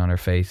expression on her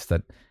face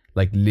that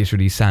like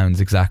literally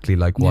sounds exactly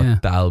like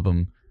what the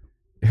album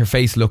her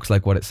face looks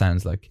like what it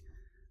sounds like,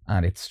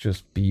 and it's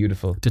just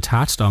beautiful.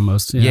 Detached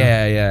almost.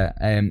 Yeah.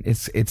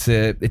 It's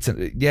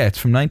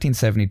from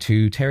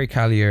 1972. Terry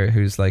Callier,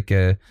 who's like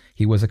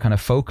he was a kind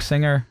of folk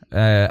singer,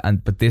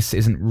 but this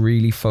isn't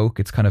really folk.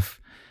 It's kind of,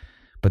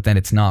 but then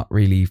it's not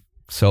really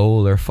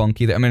soul or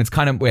funky. I mean,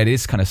 it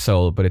is kind of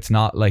soul, but it's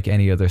not like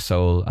any other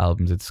soul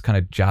albums. It's kind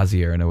of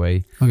jazzier in a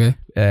way. Okay.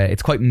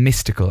 It's quite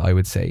mystical, I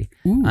would say.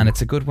 Ooh. And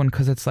it's a good one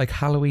because it's like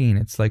Halloween.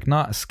 It's like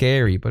not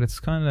scary, but it's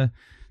kind of,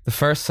 the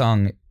first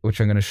song,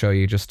 which I'm going to show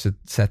you just to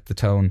set the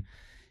tone,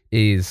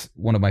 is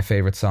one of my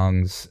favorite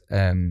songs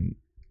that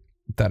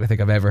I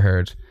think I've ever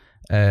heard.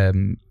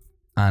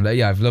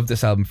 I've loved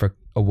this album for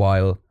a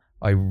while.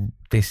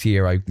 This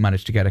year I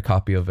managed to get a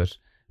copy of it.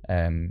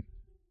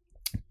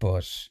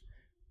 But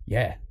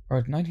yeah, or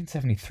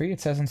 1973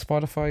 it says on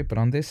Spotify, but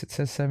on this it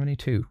says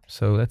 72.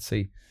 So let's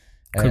see.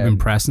 Could have been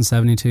pressed in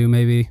 72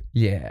 maybe.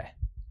 Yeah.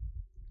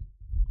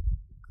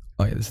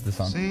 Oh yeah, this is the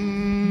song.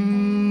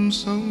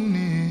 Seems so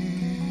near,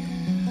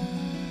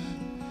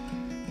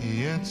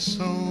 yet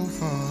so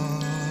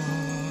far.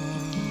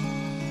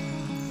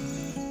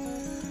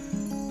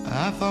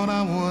 I thought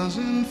I was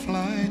in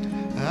flight,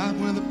 out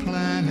where the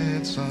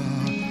planets are,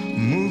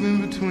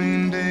 moving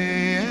between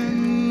day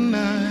and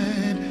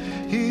night.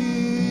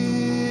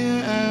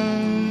 Here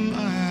am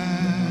I,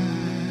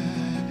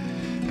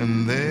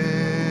 and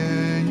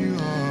there you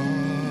are.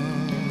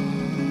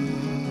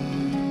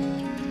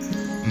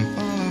 And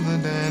follow the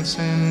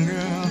dancing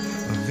girl,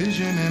 a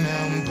vision in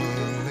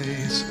amber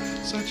lace,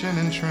 such an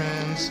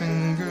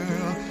entrancing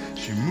girl.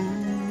 She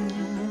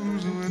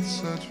moves with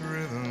such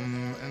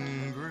rhythm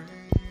and grace.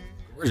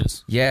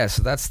 Gorgeous. Yeah,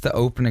 so that's the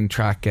opening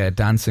track,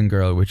 Dancing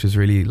Girl, which is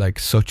really like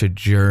such a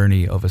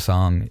journey of a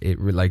song.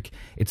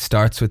 It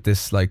starts with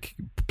this like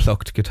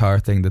plucked guitar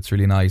thing that's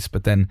really nice,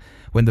 but then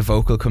when the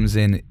vocal comes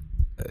in,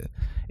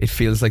 it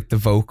feels like the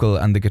vocal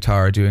and the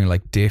guitar are doing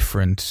like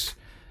different,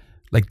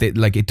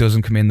 it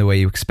doesn't come in the way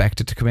you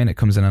expect it to come in. It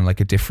comes in on like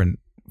a different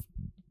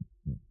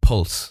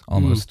pulse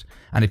almost,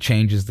 and it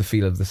changes the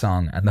feel of the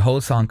song, and the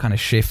whole song kind of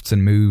shifts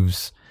and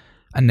moves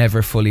and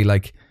never fully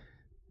like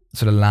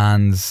sort of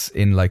lands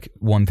in like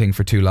one thing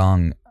for too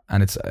long.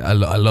 And I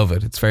love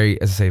it. It's very,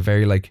 as I say,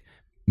 very like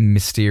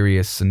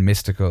mysterious and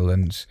mystical.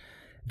 And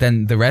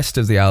then the rest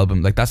of the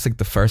album, like that's like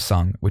the first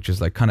song, which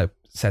is like kind of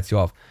sets you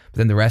off, but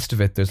then the rest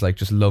of it, there's like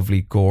just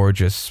lovely,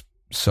 gorgeous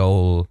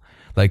soul.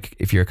 Like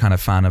if you're a kind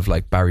of fan of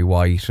like Barry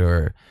White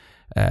or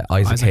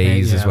Isaac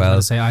Hayes as well. I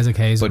was going to say Isaac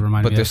Hayes would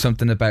remind me. But there's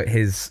something about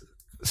his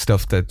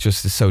stuff that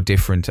just is so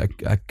different.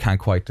 I can't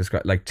quite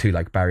describe, like to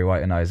like Barry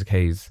White and Isaac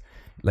Hayes.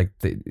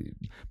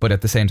 But at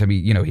the same time,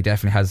 he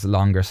definitely has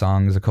longer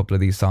songs. A couple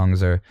of these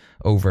songs are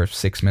over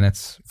 6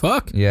 minutes.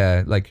 Fuck.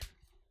 Yeah, like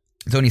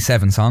it's only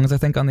 7 songs I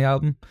think on the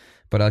album,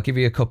 but I'll give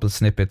you a couple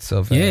snippets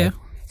of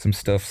some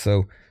stuff.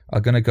 So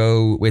I'm gonna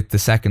go with the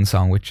second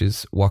song, which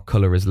is What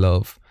Color Is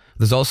Love.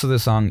 There's also the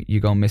song You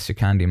Gon' Miss Your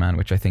Candyman,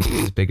 which I think is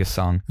his biggest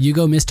song. You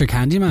Go Mr.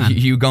 Candyman?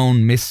 You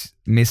Gon' Miss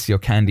Your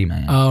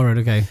Candyman. Oh, right,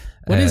 okay.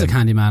 What is a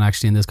Candyman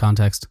actually in this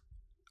context?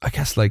 I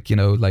guess like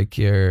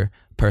your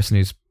person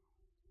who's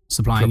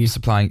supplying,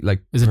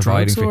 like, is it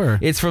providing drugs or?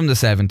 It's from the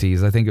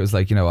 70s. I think it was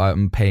like,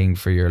 I'm paying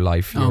for your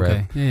life. You're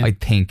okay. Yeah. I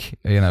think,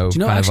 kind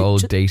actually, of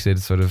old dated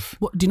sort of.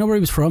 What, do you know where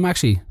he was from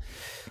actually?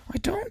 I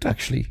don't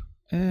actually.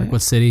 Like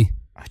what city?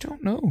 I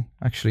don't know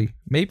actually.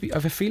 Maybe I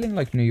have a feeling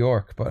like New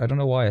York, but I don't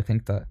know why I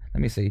think that.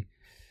 Let me see.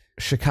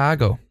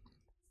 Chicago.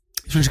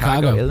 He's from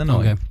Chicago,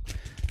 Illinois.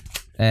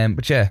 Okay.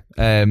 But yeah.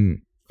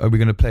 Are we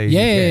gonna play?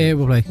 Yeah,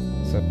 we'll play.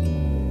 So.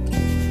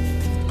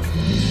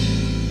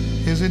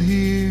 Is it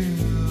here?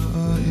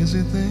 Is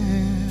it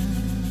there?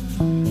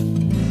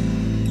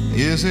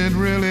 Is it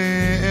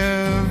really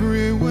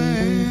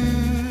everywhere?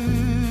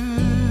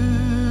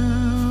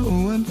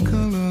 What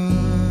color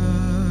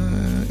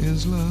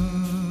is love?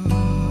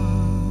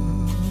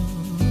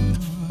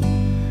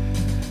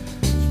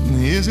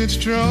 Is it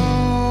strong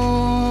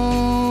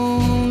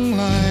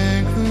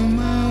like the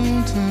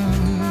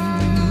mountains,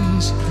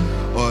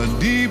 or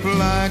deep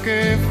like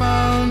a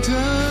fountain?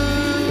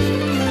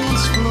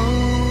 It's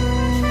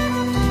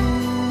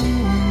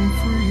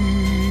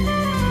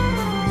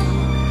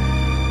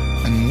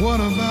what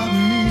about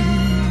me?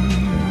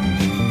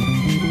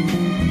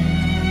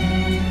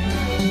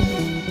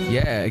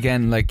 Yeah,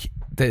 again, like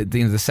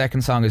the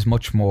second song is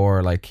much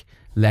more like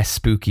less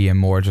spooky and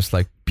more just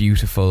like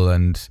beautiful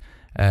and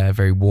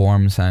very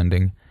warm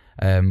sounding.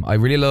 I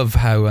really love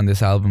how on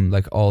this album,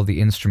 like all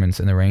the instruments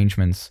and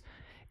arrangements,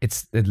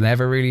 it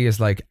never really is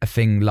like a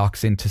thing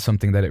locks into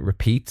something that it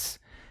repeats.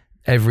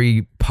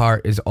 Every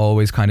part is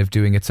always kind of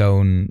doing its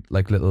own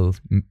like little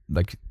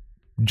like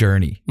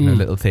journey, a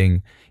little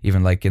thing.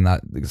 Even like in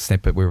that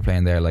snippet we were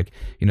playing there, like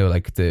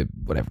like the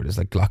whatever it is,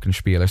 like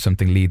glockenspiel or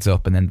something leads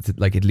up, and then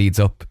like it leads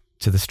up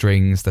to the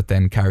strings that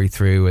then carry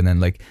through, and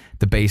then like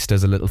the bass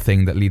does a little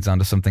thing that leads on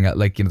to something that,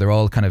 like, they're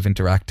all kind of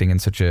interacting in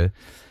such a.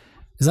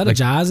 Is that like, a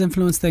jazz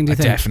influence thing, do you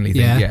think? Definitely,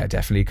 yeah,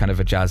 definitely kind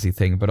of a jazzy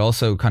thing, but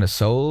also kind of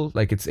soul.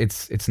 Like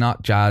it's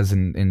not jazz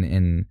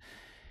in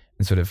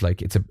sort of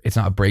like it's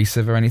not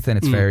abrasive or anything.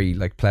 It's very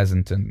like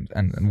pleasant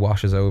and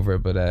washes over.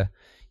 But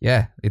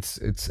yeah, it's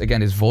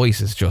again, his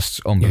voice is just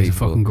unbelievable. He's a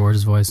fucking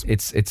gorgeous voice.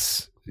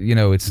 It's you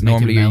know, it's Make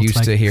normally it you're melt, used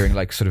like. to hearing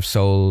like sort of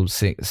soul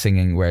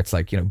singing where it's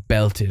like, you know,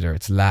 belted or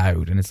it's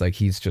loud, and it's like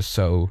he's just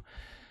so,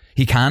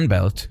 he can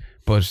belt,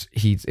 but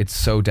it's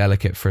so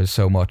delicate for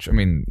so much. I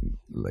mean,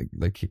 like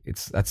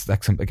that's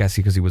I guess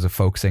because he was a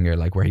folk singer,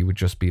 like where he would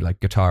just be like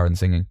guitar and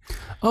singing.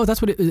 Oh,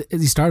 that's what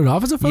he started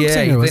off as a folk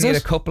singer, Yeah, was then he it?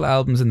 had a couple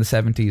albums in the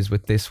 70s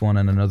with this one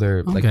and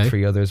another like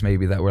 3 others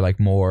maybe that were like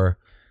more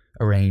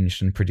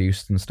arranged and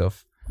produced and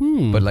stuff.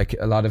 But like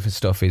a lot of his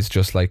stuff is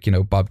just like, you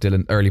know, Bob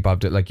Dylan, early Bob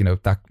Dylan, like, you know,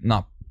 that,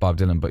 not Bob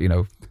Dylan, but you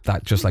know,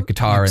 that just like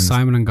guitar Like and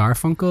Simon and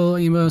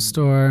Garfunkel almost,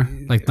 or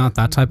like not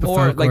that type of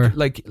more folk, like or?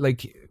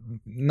 like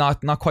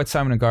not quite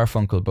Simon and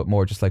Garfunkel, but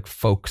more just like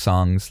folk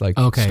songs, like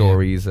Okay,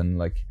 stories and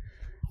like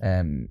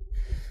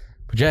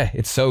but yeah,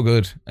 it's so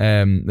good.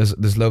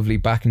 There's lovely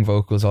backing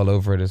vocals all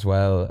over it as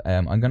well.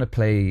 I'm gonna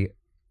play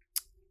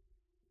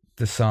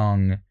the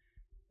song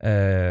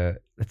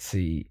let's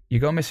see, You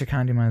Go Mr.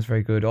 Candyman is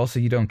very good. Also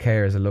You Don't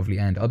Care is a lovely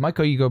end. I might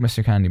go You Go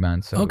Mr.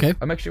 Candyman. So Okay.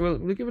 I'm actually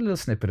we'll give a little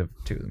snippet of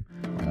two of them.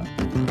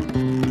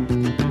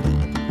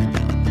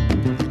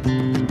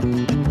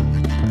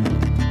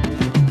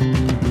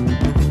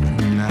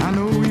 I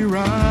know you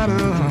rider,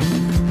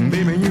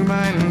 baby, you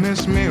might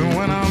miss me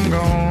when I'm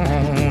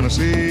gone.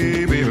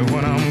 See, baby,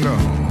 when I'm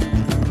gone.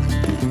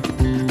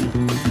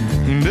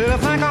 Better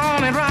think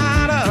on it,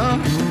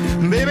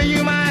 rider, baby,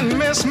 you might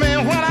miss me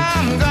when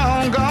I'm gone.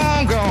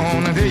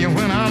 I tell you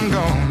when I'm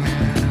gone.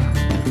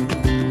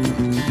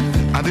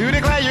 I do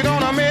declare you're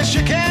gonna miss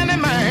your candy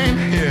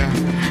man. Yeah,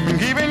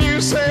 keeping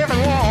you safe and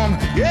warm.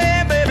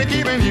 Yeah, baby,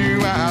 keeping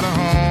you out of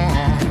harm.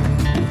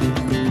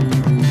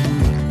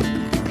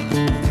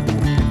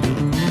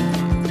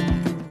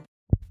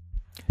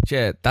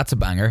 Yeah, that's a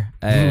banger.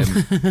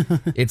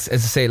 It's,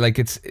 as I say, like,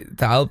 it's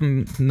the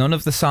album, none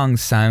of the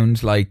songs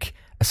sound like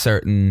a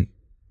certain,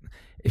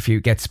 if you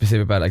get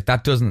specific about it, like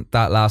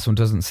that last one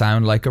doesn't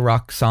sound like a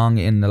rock song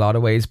in a lot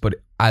of ways, but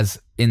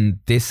as in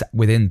this,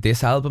 within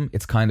this album,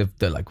 it's kind of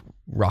the like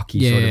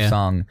rocky sort of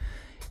song,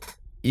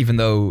 even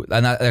though,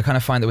 and I kind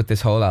of find that with this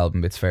whole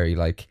album, it's very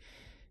like,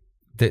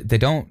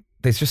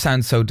 they just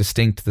sound so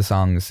distinct, the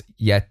songs,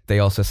 yet they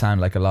also sound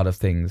like a lot of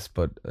things,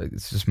 but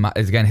it's just,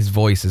 again, his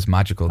voice is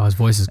magical. Oh, his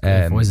voice is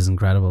great. His voice is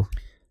incredible.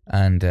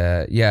 And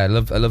yeah, I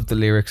love the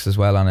lyrics as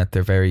well on it.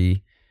 They're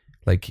very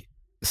like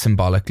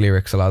symbolic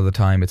lyrics a lot of the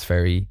time. It's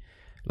very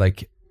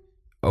like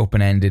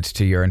open-ended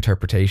to your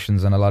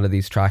interpretations on a lot of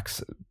these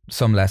tracks,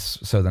 some less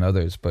so than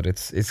others, but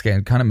it's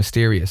again kind of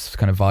mysterious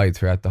kind of vibe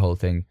throughout the whole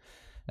thing.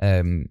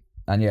 And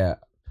yeah,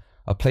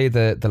 I'll play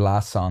the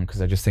last song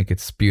because I just think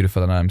it's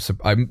beautiful, and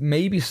I'm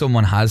maybe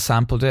someone has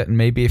sampled it, and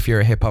maybe if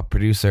you're a hip hop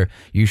producer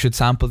you should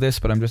sample this,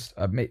 but I'm just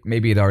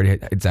maybe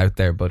it's out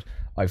there, but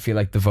I feel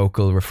like the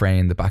vocal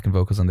refrain, the backing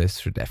vocals on this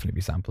should definitely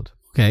be sampled.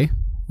 Okay,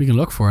 we can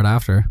look for it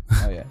after.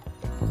 Oh yeah.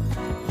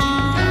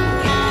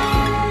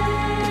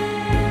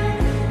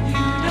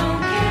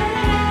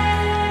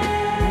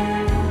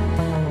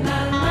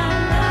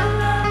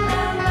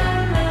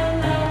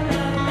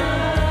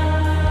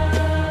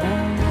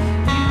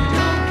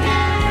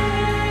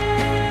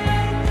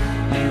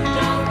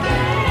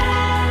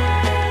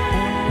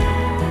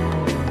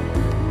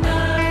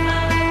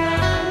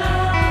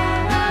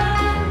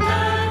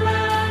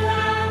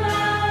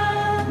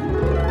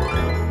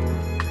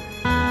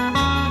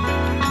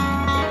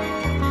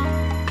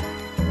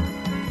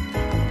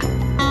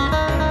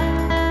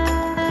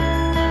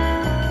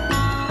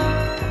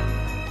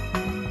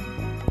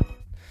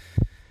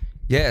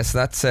 Yes,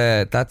 that's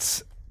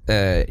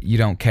You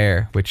Don't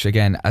Care, which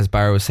again, as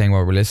Barra was saying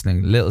while we're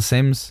listening, Little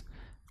Sims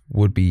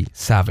would be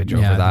savage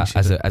over that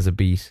as a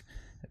beat,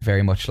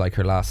 very much like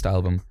her last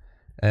album.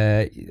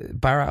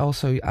 Barra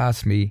also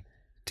asked me,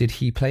 did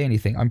he play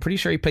anything? I'm pretty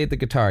sure he played the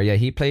guitar. Yeah,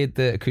 he played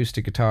the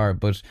acoustic guitar,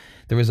 but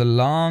there was a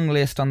long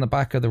list on the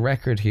back of the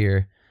record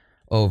here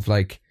of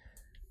like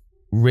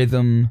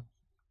rhythm,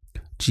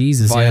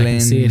 Jesus,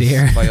 violins, yeah, I can see it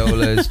here.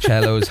 violas,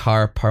 cellos,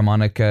 harp,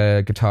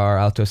 harmonica, guitar,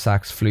 alto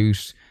sax,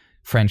 flute,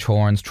 French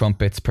horns,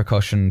 trumpets,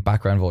 percussion,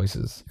 background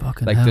voices.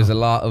 Fucking like hell. there's a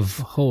lot of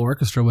A whole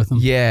orchestra with them.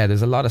 yeah,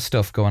 there's a lot of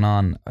stuff going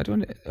on.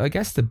 I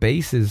guess the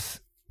bass is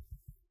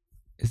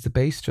the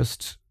bass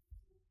just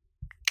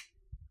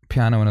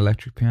piano and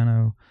electric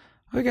piano?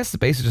 I guess the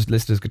bass is just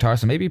listed as guitar,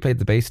 so maybe he played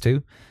the bass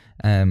too.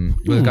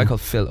 With a guy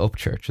called Phil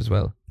Upchurch as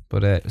well.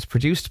 But it was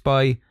produced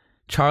by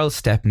Charles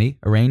Stepney,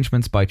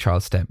 arrangements by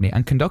Charles Stepney,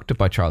 and conducted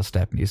by Charles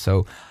Stepney.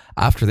 So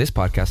after this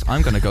podcast,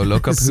 I'm going to go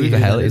look up who the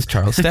hell is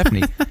Charles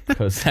Stepney,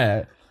 because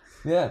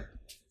yeah.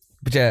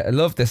 But yeah, I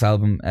love this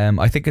album.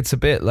 I think it's a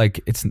bit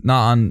like, it's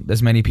not on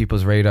as many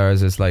people's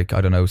radars as like,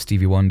 I don't know,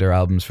 Stevie Wonder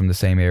albums from the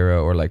same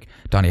era, or like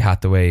Donny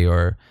Hathaway,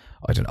 or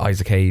I don't know,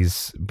 Isaac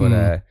Hayes.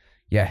 But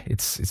yeah,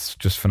 it's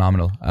just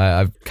phenomenal.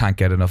 I can't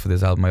get enough of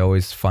this album. I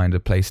always find a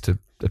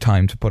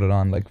time to put it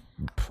on, like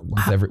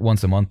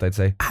once a month, I'd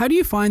say. How do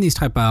you find these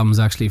type of albums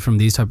actually from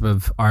these type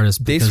of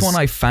artists? This one,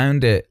 I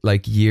found it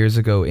like years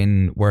ago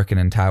in working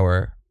in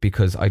Tower,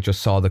 because I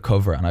just saw the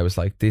cover and I was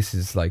like, this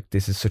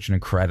is such an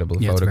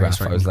incredible Yeah, it's a very photograph. I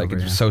striking was like,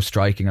 cover, it's yeah. so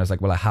striking. I was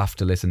like, well, I have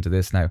to listen to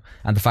this now.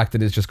 And the fact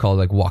that it's just called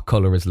like What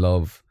Color Is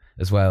Love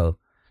as well.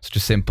 Such a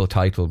simple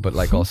title, but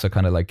like also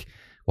kind of like,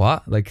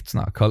 what? Like it's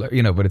not a color,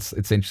 you know, but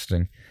it's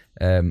interesting.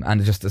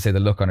 And just to say the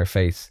look on her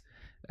face.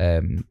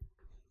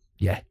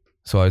 Yeah.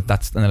 So and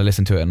then I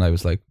listened to it and I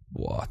was like,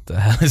 what the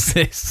hell is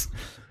this?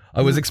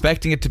 I was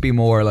expecting it to be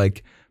more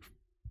like,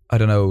 I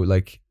don't know,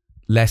 like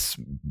less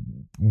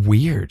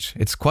weird.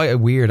 It's quite a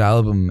weird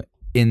album.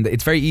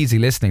 It's very easy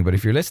listening, but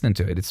if you're listening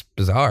to it, it's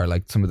bizarre.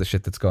 Like some of the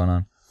shit that's going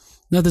on.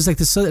 No, there's like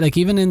this, like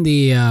even in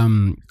the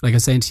like I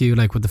was saying to you,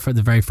 like with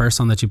the very first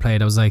song that you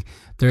played, I was like,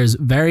 there's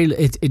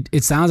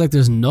it sounds like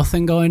there's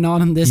nothing going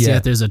on in this,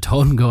 yet there's a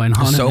ton going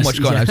on. There's so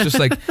much going on. It's just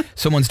like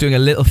someone's doing a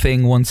little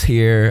thing once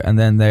here, and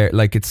then they're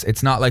like,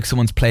 it's not like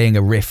someone's playing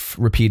a riff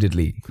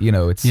repeatedly. You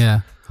know, it's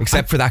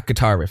except for that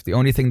guitar riff. The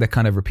only thing that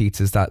kind of repeats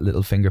is that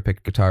little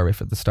fingerpicked guitar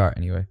riff at the start.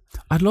 Anyway,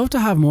 I'd love to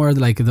have more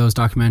like those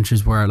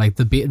documentaries where like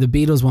the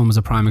Beatles one was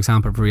a prime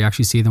example where you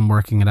actually see them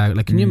working it out.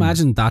 Like, can you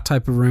imagine that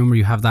type of room where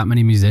you have that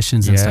many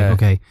musicians and it's like,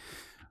 okay,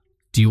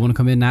 do you want to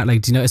come in now?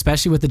 Like, do you know,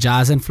 especially with the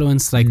jazz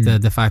influence, like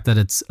the fact that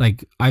it's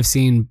like, I've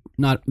seen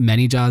not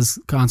many jazz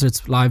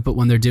concerts live, but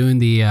when they're doing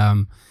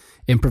the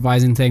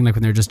improvising thing, like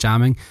when they're just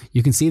jamming,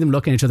 you can see them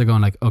looking at each other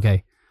going like,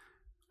 okay,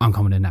 I'm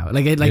coming in now.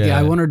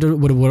 I wondered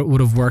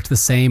would have worked the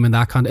same in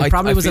that kind of. It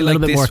probably was a little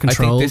bit more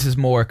controlled. I think this is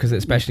more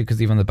especially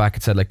because even on the back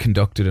it said like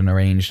conducted and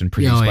arranged and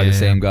produced by the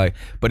same guy.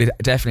 But it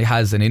definitely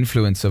has an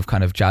influence of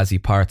kind of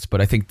jazzy parts. But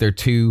I think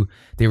the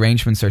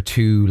arrangements are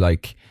too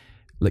like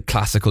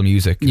classical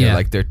music. You know,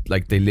 like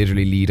they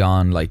literally lead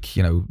on like,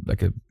 you know,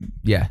 like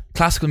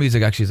classical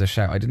music actually is a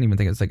shout. I didn't even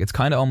think it's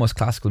kind of almost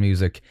classical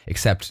music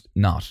except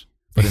not.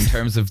 But in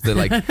terms of the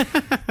like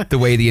the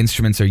way the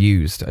instruments are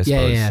used, I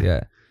suppose.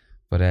 Yeah.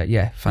 But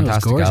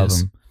fantastic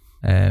album.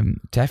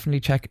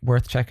 Definitely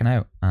worth checking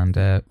out.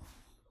 And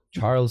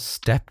Charles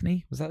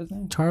Stepney, was that his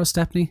name? Charles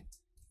Stepney?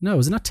 No,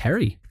 was it not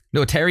Terry?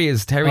 No, Terry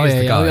is the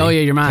guy. Oh yeah,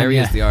 your man. Terry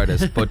is the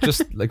artist. But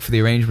just like for the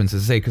arrangements,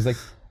 as I say, because like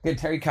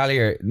Terry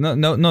Callier,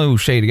 no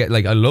shade to get.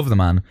 Like I love the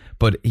man,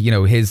 but you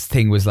know his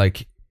thing was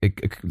like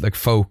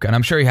folk, and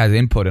I'm sure he has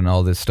input in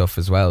all this stuff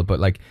as well. But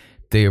like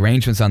the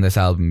arrangements on this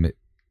album,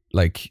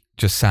 like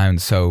just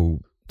sound so.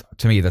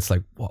 To me, that's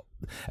like what.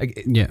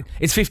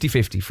 It's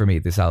 50-50 for me,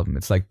 this album.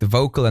 It's like the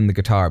vocal and the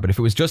guitar, but if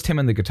it was just him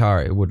and the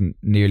guitar, it wouldn't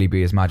nearly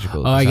be as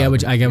magical. I get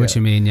what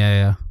you mean.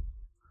 Yeah.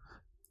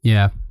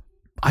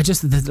 I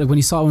just when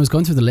I was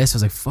going through the list, I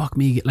was like, fuck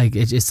me, like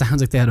it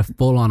sounds like they had a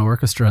full on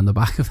orchestra in the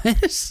back of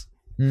it.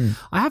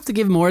 I have to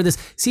give more of this.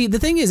 See, the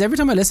thing is, every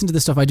time I listen to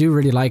this stuff, I do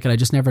really like it. I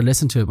just never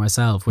listen to it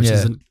myself, which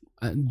isn't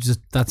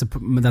that's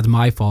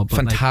my fault. But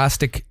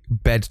fantastic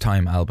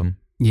bedtime album.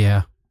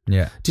 Yeah.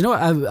 Yeah. Do you know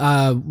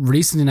what?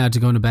 Recently now to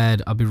go to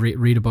bed, I'll be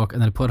read a book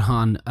and then I put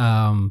on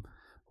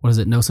what is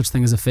it? No Such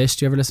Thing as a Fish.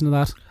 Do you ever listen to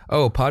that?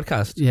 Oh,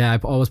 podcast. Yeah, I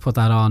always put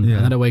that on,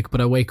 and then I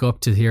wake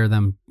up to hear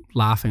them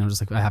laughing. I'm just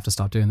like, I have to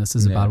stop doing this.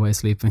 This is a bad way of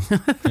sleeping.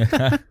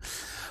 But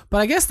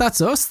I guess that's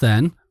us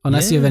then.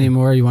 Unless you have any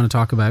more you want to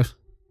talk about.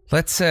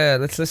 Let's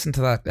listen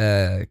to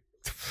that.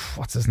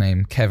 What's his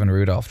name? Kevin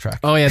Rudolph track.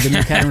 Oh yeah, the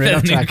new Kevin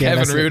Rudolph track.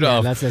 Kevin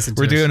Rudolph. Let's listen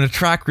to We're doing a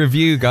track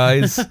review,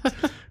 guys.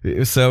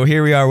 So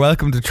here we are.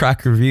 Welcome to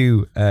Track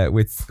Review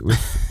with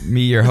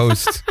me, your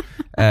host,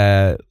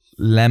 Lemon.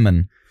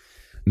 Lemon.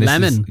 My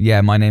name is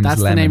Lemon.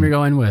 That's the name you're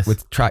going with.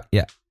 With track,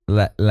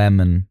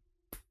 Lemon.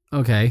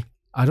 Okay,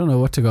 I don't know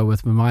what to go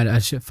with. My mind, I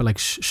should feel like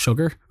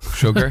sugar.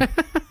 Sugar.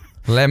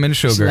 Lemon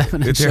sugar.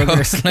 Lemon it's sugar. Your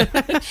host,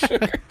 Lemon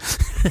sugar.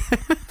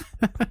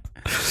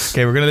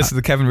 Okay, we're gonna listen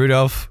to Kevin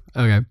Rudolph.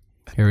 Okay,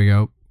 here we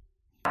go.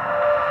 The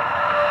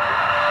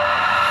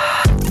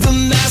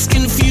mass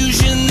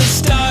confusion that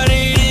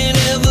started in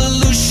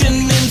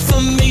evolution,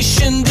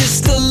 information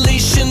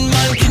distillation,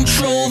 mind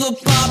control the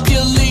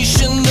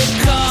population, the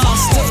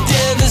cost of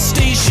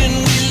devastation.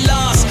 We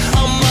lost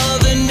our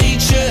mother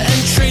nature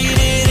and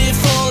traded it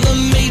for the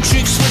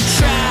matrix. We're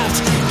trapped,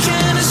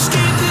 can't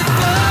escape it,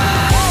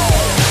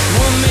 but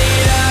we're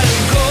made out of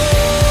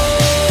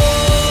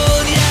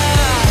gold,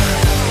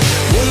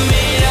 we're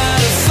made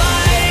out of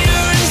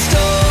fire and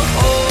stone.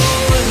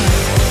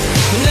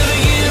 Never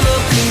give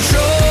up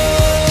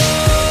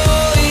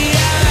control,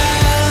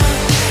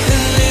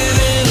 and live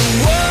in a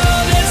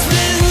world that's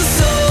been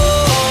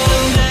sold.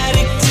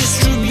 Automatic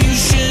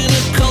distribution,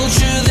 a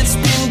culture that's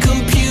been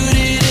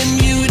computed and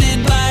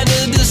muted by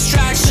the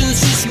distractions.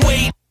 Just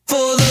wait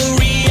for the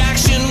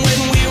reaction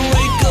when we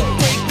wake up,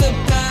 break the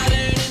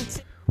pattern.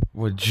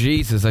 Well,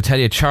 Jesus, I tell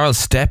you, Charles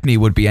Stepney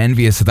would be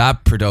envious of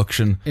that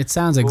production. It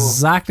sounds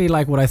exactly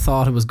like what I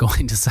thought it was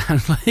going to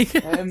sound like.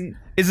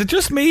 Is it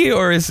just me,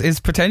 or is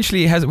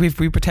potentially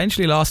we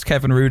potentially lost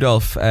Kevin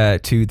Rudolph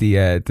to the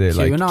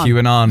like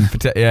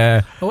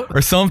QAnon,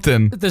 or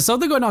something? There's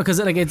something going on because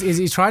like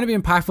he's trying to be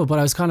impactful, but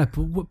I was kind of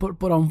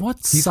but on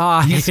what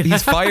side?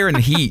 He's fire and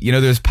heat. You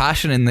know, there's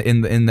passion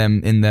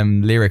in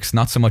them lyrics,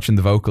 not so much in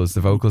the vocals.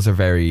 The vocals are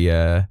very.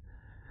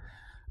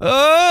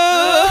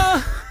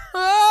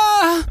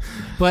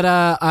 But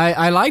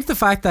I like the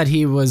fact that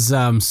he was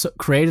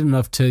creative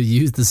enough to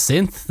use the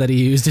synth that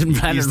he used in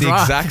Let It It's the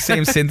Rock. exact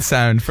same synth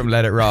sound from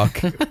Let It Rock.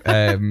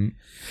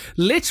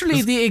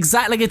 Literally the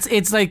exact, like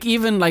it's like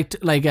even like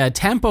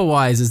tempo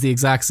wise is the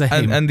exact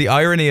same. And the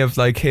irony of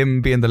like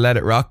him being the Let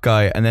It Rock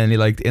guy, and then he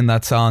like in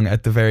that song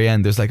at the very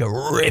end, there's like a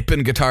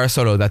ripping guitar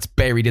solo that's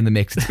buried in the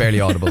mix. It's barely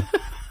audible.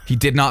 He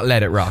did not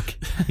let it rock.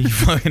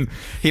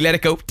 He let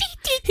it go.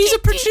 He's a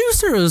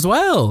producer as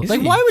well.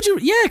 Like, why would you?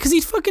 Yeah, because he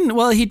fucking.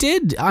 Well, he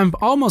did. I'm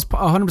almost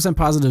 100%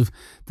 positive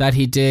that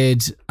he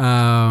did.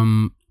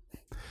 What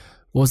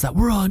was that?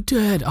 We're All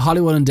Dead.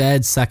 Hollywood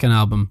Undead's second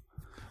album,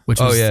 which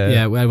was it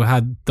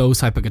had those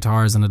type of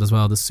guitars in it as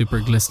well. The super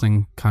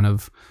glistening kind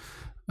of.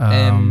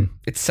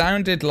 It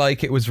sounded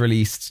like it was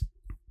released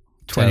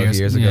 12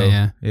 years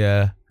ago.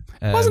 Yeah.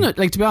 Wasn't it?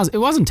 Like, to be honest, it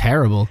wasn't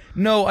terrible.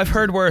 No, I've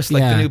heard worse.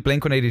 Like the new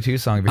Blink-182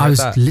 song. Have you heard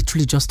that? I was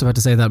literally just about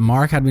to say that.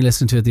 Mark had me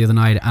listening to it the other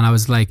night, and I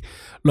was like,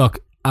 look,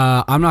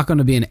 I'm not going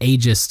to be an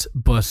ageist,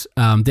 but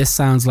this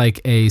sounds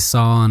like a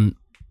song.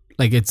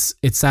 Like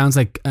it sounds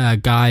like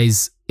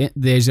guys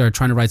they are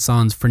trying to write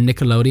songs for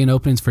Nickelodeon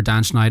openings for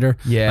Dan Schneider,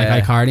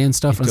 like iCarly and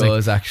stuff. It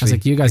does, actually. I was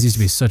like, you guys used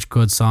to be such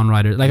good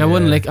songwriters. Like I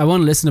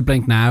wouldn't listen to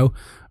Blink now.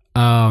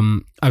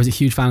 I was a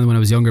huge fan of them when I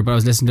was younger, but I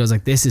was listening to it, I was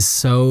like, this is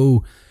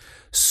so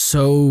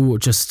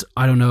just,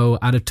 I don't know,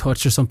 out of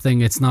touch or something.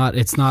 It's not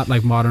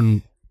like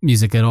modern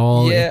music at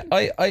all. Yeah,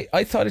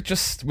 I thought it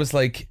just was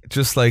like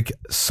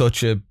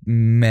such a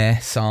meh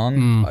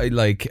song. I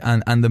like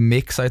and the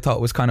mix I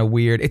thought was kind of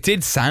weird. It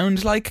did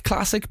sound like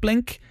classic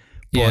Blink,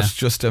 but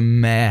just a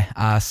meh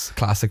ass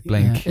classic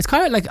Blink. Yeah. It's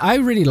kind of like, I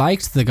really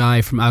liked the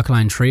guy from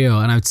Alkaline Trio,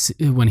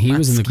 and when he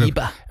was in the group,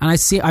 and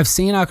I've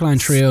seen Alkaline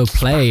Trio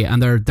play,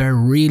 and they're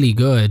really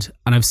good.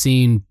 And I've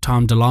seen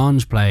Tom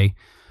DeLonge play,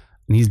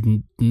 and he's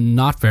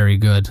not very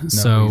good.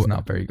 No, he's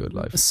not very good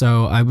live.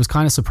 So I was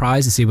kind of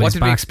surprised to see what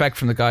did we expect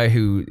from the guy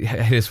who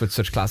hit us with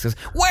such classics?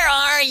 Where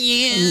are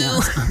you?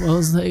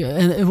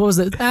 And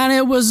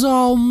it was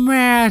all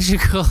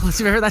magical. Do you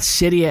remember that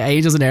shitty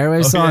Angels and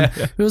Airwaves song?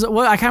 Yeah. It was,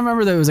 I can't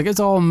remember that. It was like, it's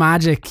all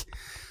magic.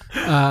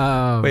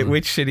 Wait,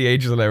 which shitty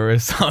Angels and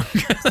Airwaves song?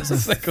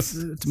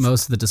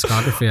 Most of the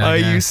discography, I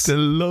guess. Used to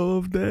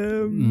love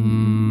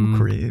them.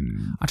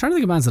 Cringe. I'm trying to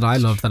think of bands that I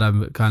love that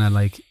I'm kind of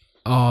like,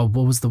 oh,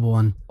 what was the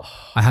one?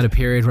 I had a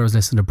period where I was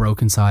listening to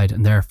Broken Side,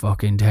 and they're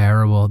fucking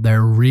terrible.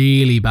 They're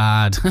really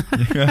bad.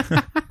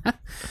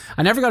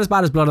 I never got as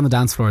bad as Blood on the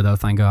Dance Floor, though,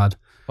 thank God.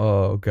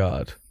 Oh,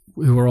 God.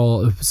 We were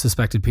all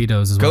suspected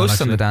pedos as well.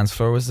 Ghost on the Dance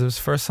Floor was his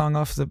first song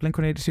off the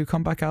Blink-182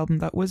 comeback album.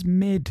 That was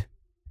mid.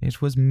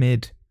 It was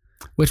mid.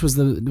 Which was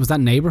that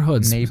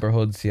Neighborhoods?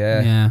 Neighborhoods,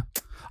 yeah. Yeah.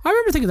 I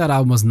remember thinking that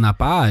album wasn't that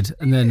bad,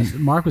 and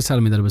then Mark was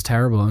telling me that it was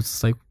terrible. I was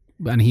just like,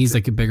 and he's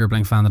like a bigger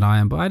Blink fan than I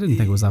am, but I didn't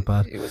think it was that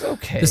bad. It was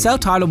okay. The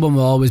self-titled one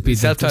will always be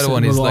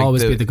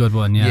the good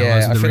one.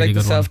 Yeah, I feel like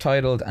the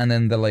self-titled, and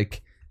then the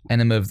like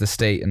Enema of the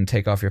State and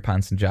Take Off Your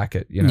Pants and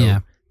Jacket. You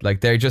know,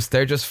 like they're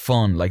just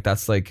fun. Like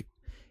that's like,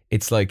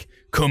 it's like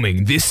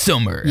coming this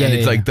summer, and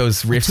it's like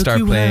those riffs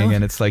start playing,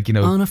 and it's like, you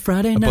know, on a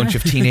Friday night, bunch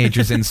of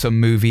teenagers in some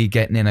movie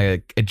getting in a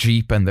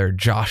Jeep, and they're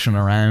joshing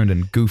around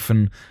and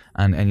goofing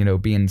and you know,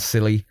 being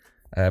silly.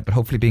 But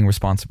hopefully being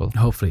responsible.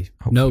 Hopefully.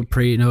 No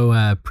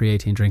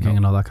pre-18 drinking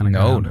and all that kind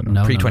of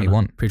no.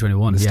 Pre-21.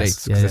 Pre-21 in the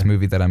States. Because this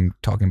movie that I'm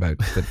talking about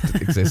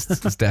that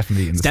exists is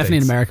definitely in the States. Definitely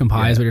in American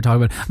Pie is what you're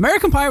talking about.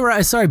 American Pie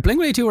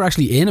Blink-182 were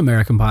actually in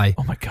American Pie.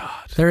 Oh my God.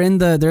 They're in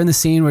the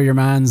scene where your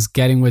man's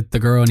getting with the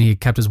girl and he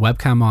kept his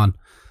webcam on.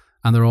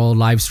 And they're all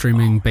live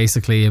streaming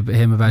basically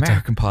him about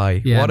American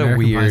Pie. Yeah, what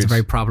American a weird. Pie is a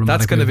very problematic.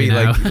 That's gonna be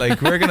now.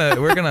 like we're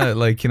gonna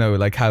like, you know,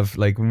 like have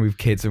like when we have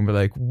kids and we're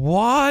like,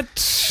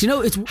 what? You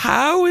know,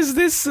 how is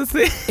this a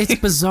thing? It's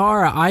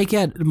bizarre. I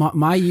get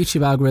my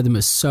YouTube algorithm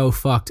is so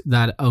fucked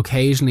that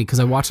occasionally, because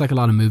I watch like a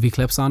lot of movie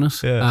clips on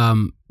it. Yeah.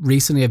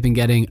 Recently I've been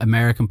getting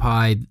American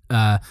Pie.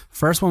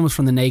 First one was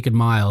from The Naked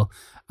Mile,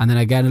 and then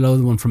I get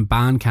another one from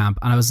Bandcamp,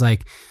 and I was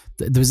like,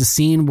 there was a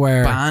scene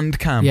where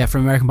Bandcamp,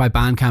 from American Pie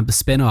Bandcamp, the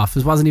spin-off.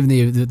 It wasn't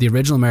even the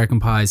original American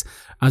Pies.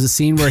 There was a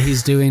scene where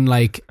he's doing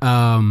like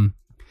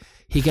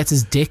he gets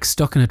his dick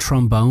stuck in a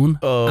trombone,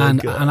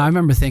 and I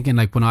remember thinking,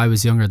 like, when I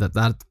was younger,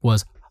 that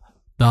was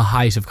the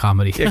height of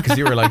comedy. Yeah, because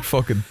you were like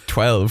fucking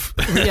 12.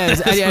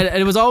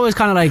 It was always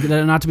kind of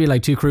like, not to be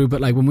like too crude,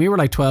 but like when we were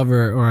like 12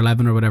 or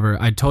 11 or whatever,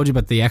 I told you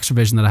about the extra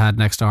vision that I had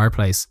next to our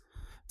place.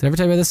 Did I ever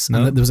tell you about this?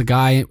 No. And there was a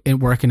guy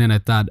working in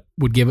it that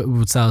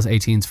would sell us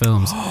 18's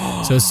films.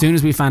 So as soon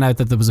as we found out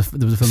that there was a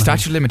film,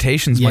 statute of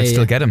limitations might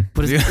still get him,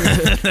 but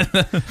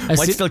might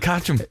still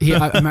catch him. He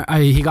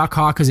got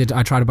caught because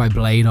I tried to buy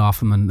Blade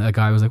off him, and a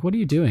guy was like, "What are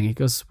you doing?" He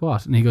goes,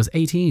 "What?" And he goes,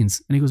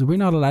 "18's," and he goes, "We're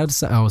not allowed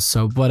to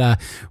sell." But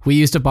we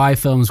used to buy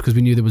films because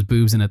we knew there was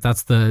boobs in it.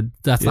 That's the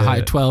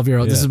high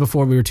 12-year-old. This is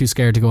before we were too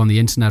scared to go on the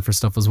internet for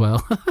stuff as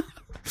well.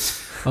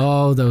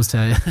 Oh, those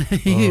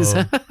days.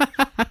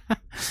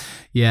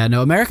 Yeah,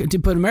 no, American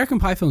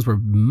Pie films were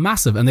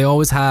massive, and they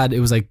always had, it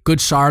was like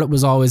Good Charlotte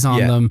was always on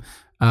them,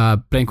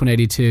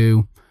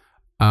 Blink-182,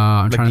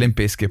 like Limp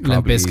Bizkit probably.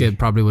 Limp Bizkit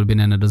probably would have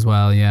been in it as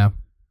well, yeah.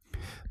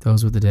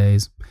 Those were the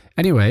days.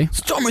 Anyway.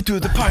 Storm me through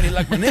the party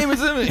like my name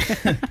is Emily.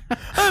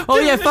 Oh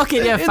yeah, fuck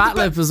it, yeah, Fat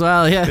Lip as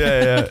well,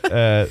 yeah.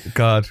 Yeah.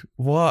 God,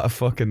 what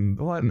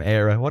an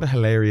era. What a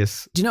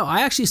hilarious. Do you know,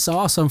 I actually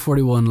saw Sum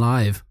 41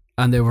 live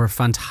and they were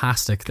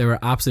fantastic. They were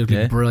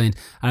absolutely brilliant.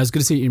 And I was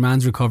going to see your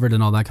man's recovered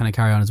and all that kind of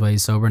carry on his way.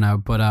 He's sober now.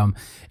 But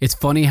it's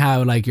funny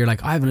how like you're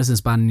like, I haven't listened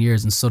to this band in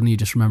years, and suddenly you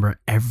just remember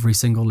every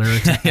single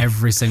lyric to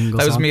every single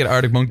That song. was me at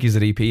Arctic Monkeys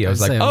at EP. I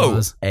was like,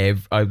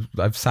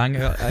 I've sang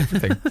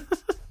everything.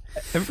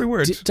 Every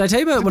word. Did I tell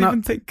you about when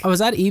I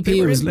was at EP,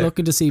 I was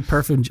looking to see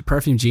Perfume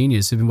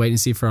Genius, who've been waiting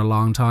to see for a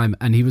long time,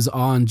 and he was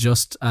on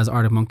just as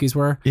Arctic Monkeys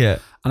were. Yeah.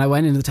 And I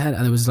went into the tent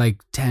and there was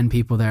like 10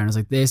 people there, and I was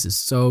like,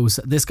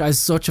 this guy's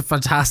such a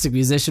fantastic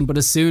musician. But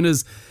as soon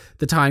as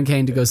the time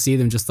came to go see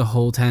them, just the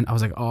whole tent, I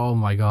was like, oh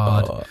my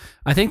God. Oh.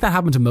 I think that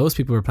happened to most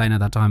people who were playing at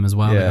that time as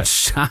well. They got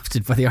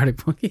shafted by the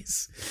Arctic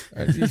Monkeys.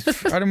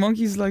 Arctic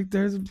Monkeys, like,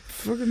 there's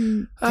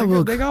fucking,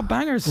 they got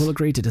bangers. We'll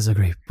agree to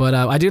disagree. But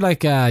I do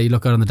like You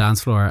Look Out on the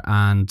Dance Floor,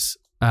 and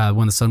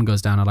When the Sun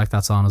Goes Down, I like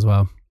that song as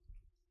well.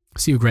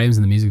 Sue Graham's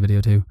in the music video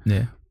too.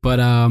 Yeah. But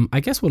I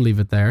guess we'll leave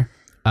it there.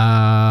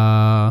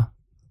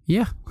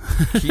 Yeah.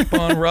 Keep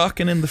on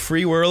rocking in the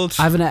free world.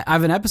 I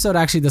have an episode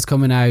actually that's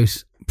coming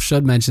out.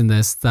 Should mention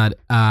this, that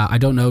I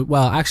don't know.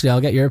 Well, actually,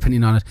 I'll get your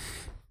opinion on it.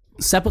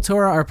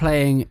 Sepultura are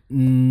playing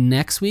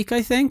next week,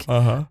 I think.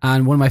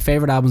 And one of my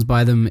favorite albums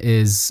by them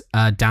is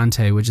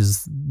Dante, which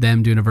is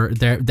them doing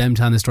them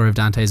telling the story of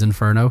Dante's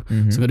Inferno. So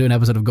I'm gonna do an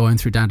episode of going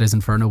through Dante's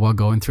Inferno while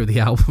going through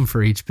the album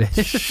for each bit.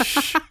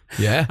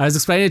 Yeah. I was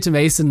explaining it to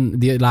Mason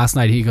last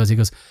night. He goes,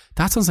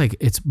 that sounds like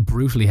it's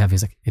brutally heavy.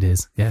 He's like, it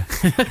is. Yeah.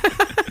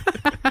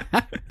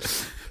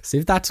 So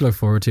you've that to look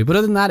forward to. But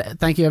other than that,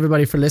 thank you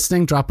everybody for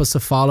listening. Drop us a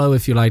follow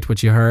if you liked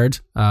what you heard.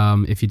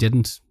 If you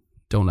didn't,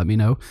 don't let me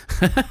know.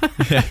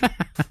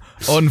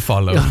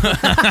 Unfollow.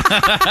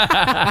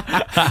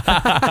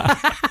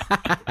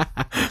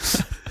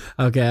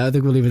 Okay, I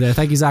think we'll leave it there.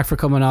 Thank you, Zach, for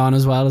coming on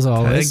as well as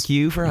always. Thank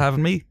you for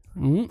having me.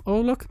 Oh,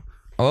 look.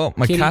 Oh,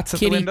 my cat's at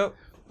the window.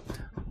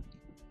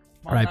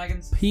 All right,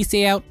 peace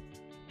out.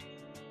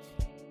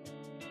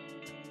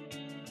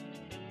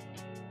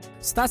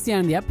 So that's the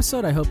end of the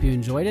episode. I hope you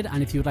enjoyed it.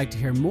 And if you would like to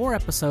hear more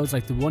episodes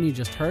like the one you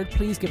just heard,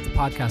 please give the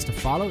podcast a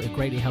follow. It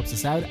greatly helps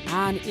us out.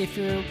 And if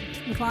you're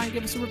inclined,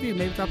 give us a review.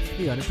 Maybe drop us a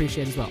review. I'd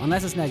appreciate it as well.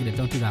 Unless it's negative,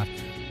 don't do that.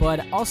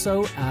 But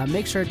also,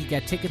 make sure to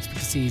get tickets to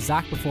see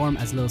Zach perform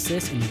as Lil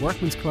Sis in the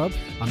Workman's Club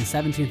on the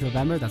 17th of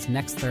November. That's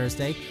next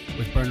Thursday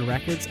with Burner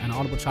Records, and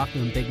Audible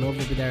Chocolate and Big Love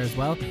will be there as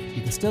well.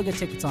 You can still get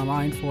tickets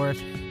online for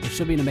it. It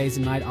should be an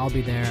amazing night. I'll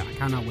be there. I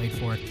cannot wait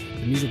for it.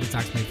 The music that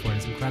Zach's made for it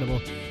is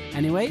incredible.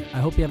 Anyway, I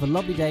hope you have a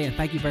lovely day, and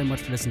thank you very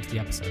much for listening to the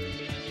episode.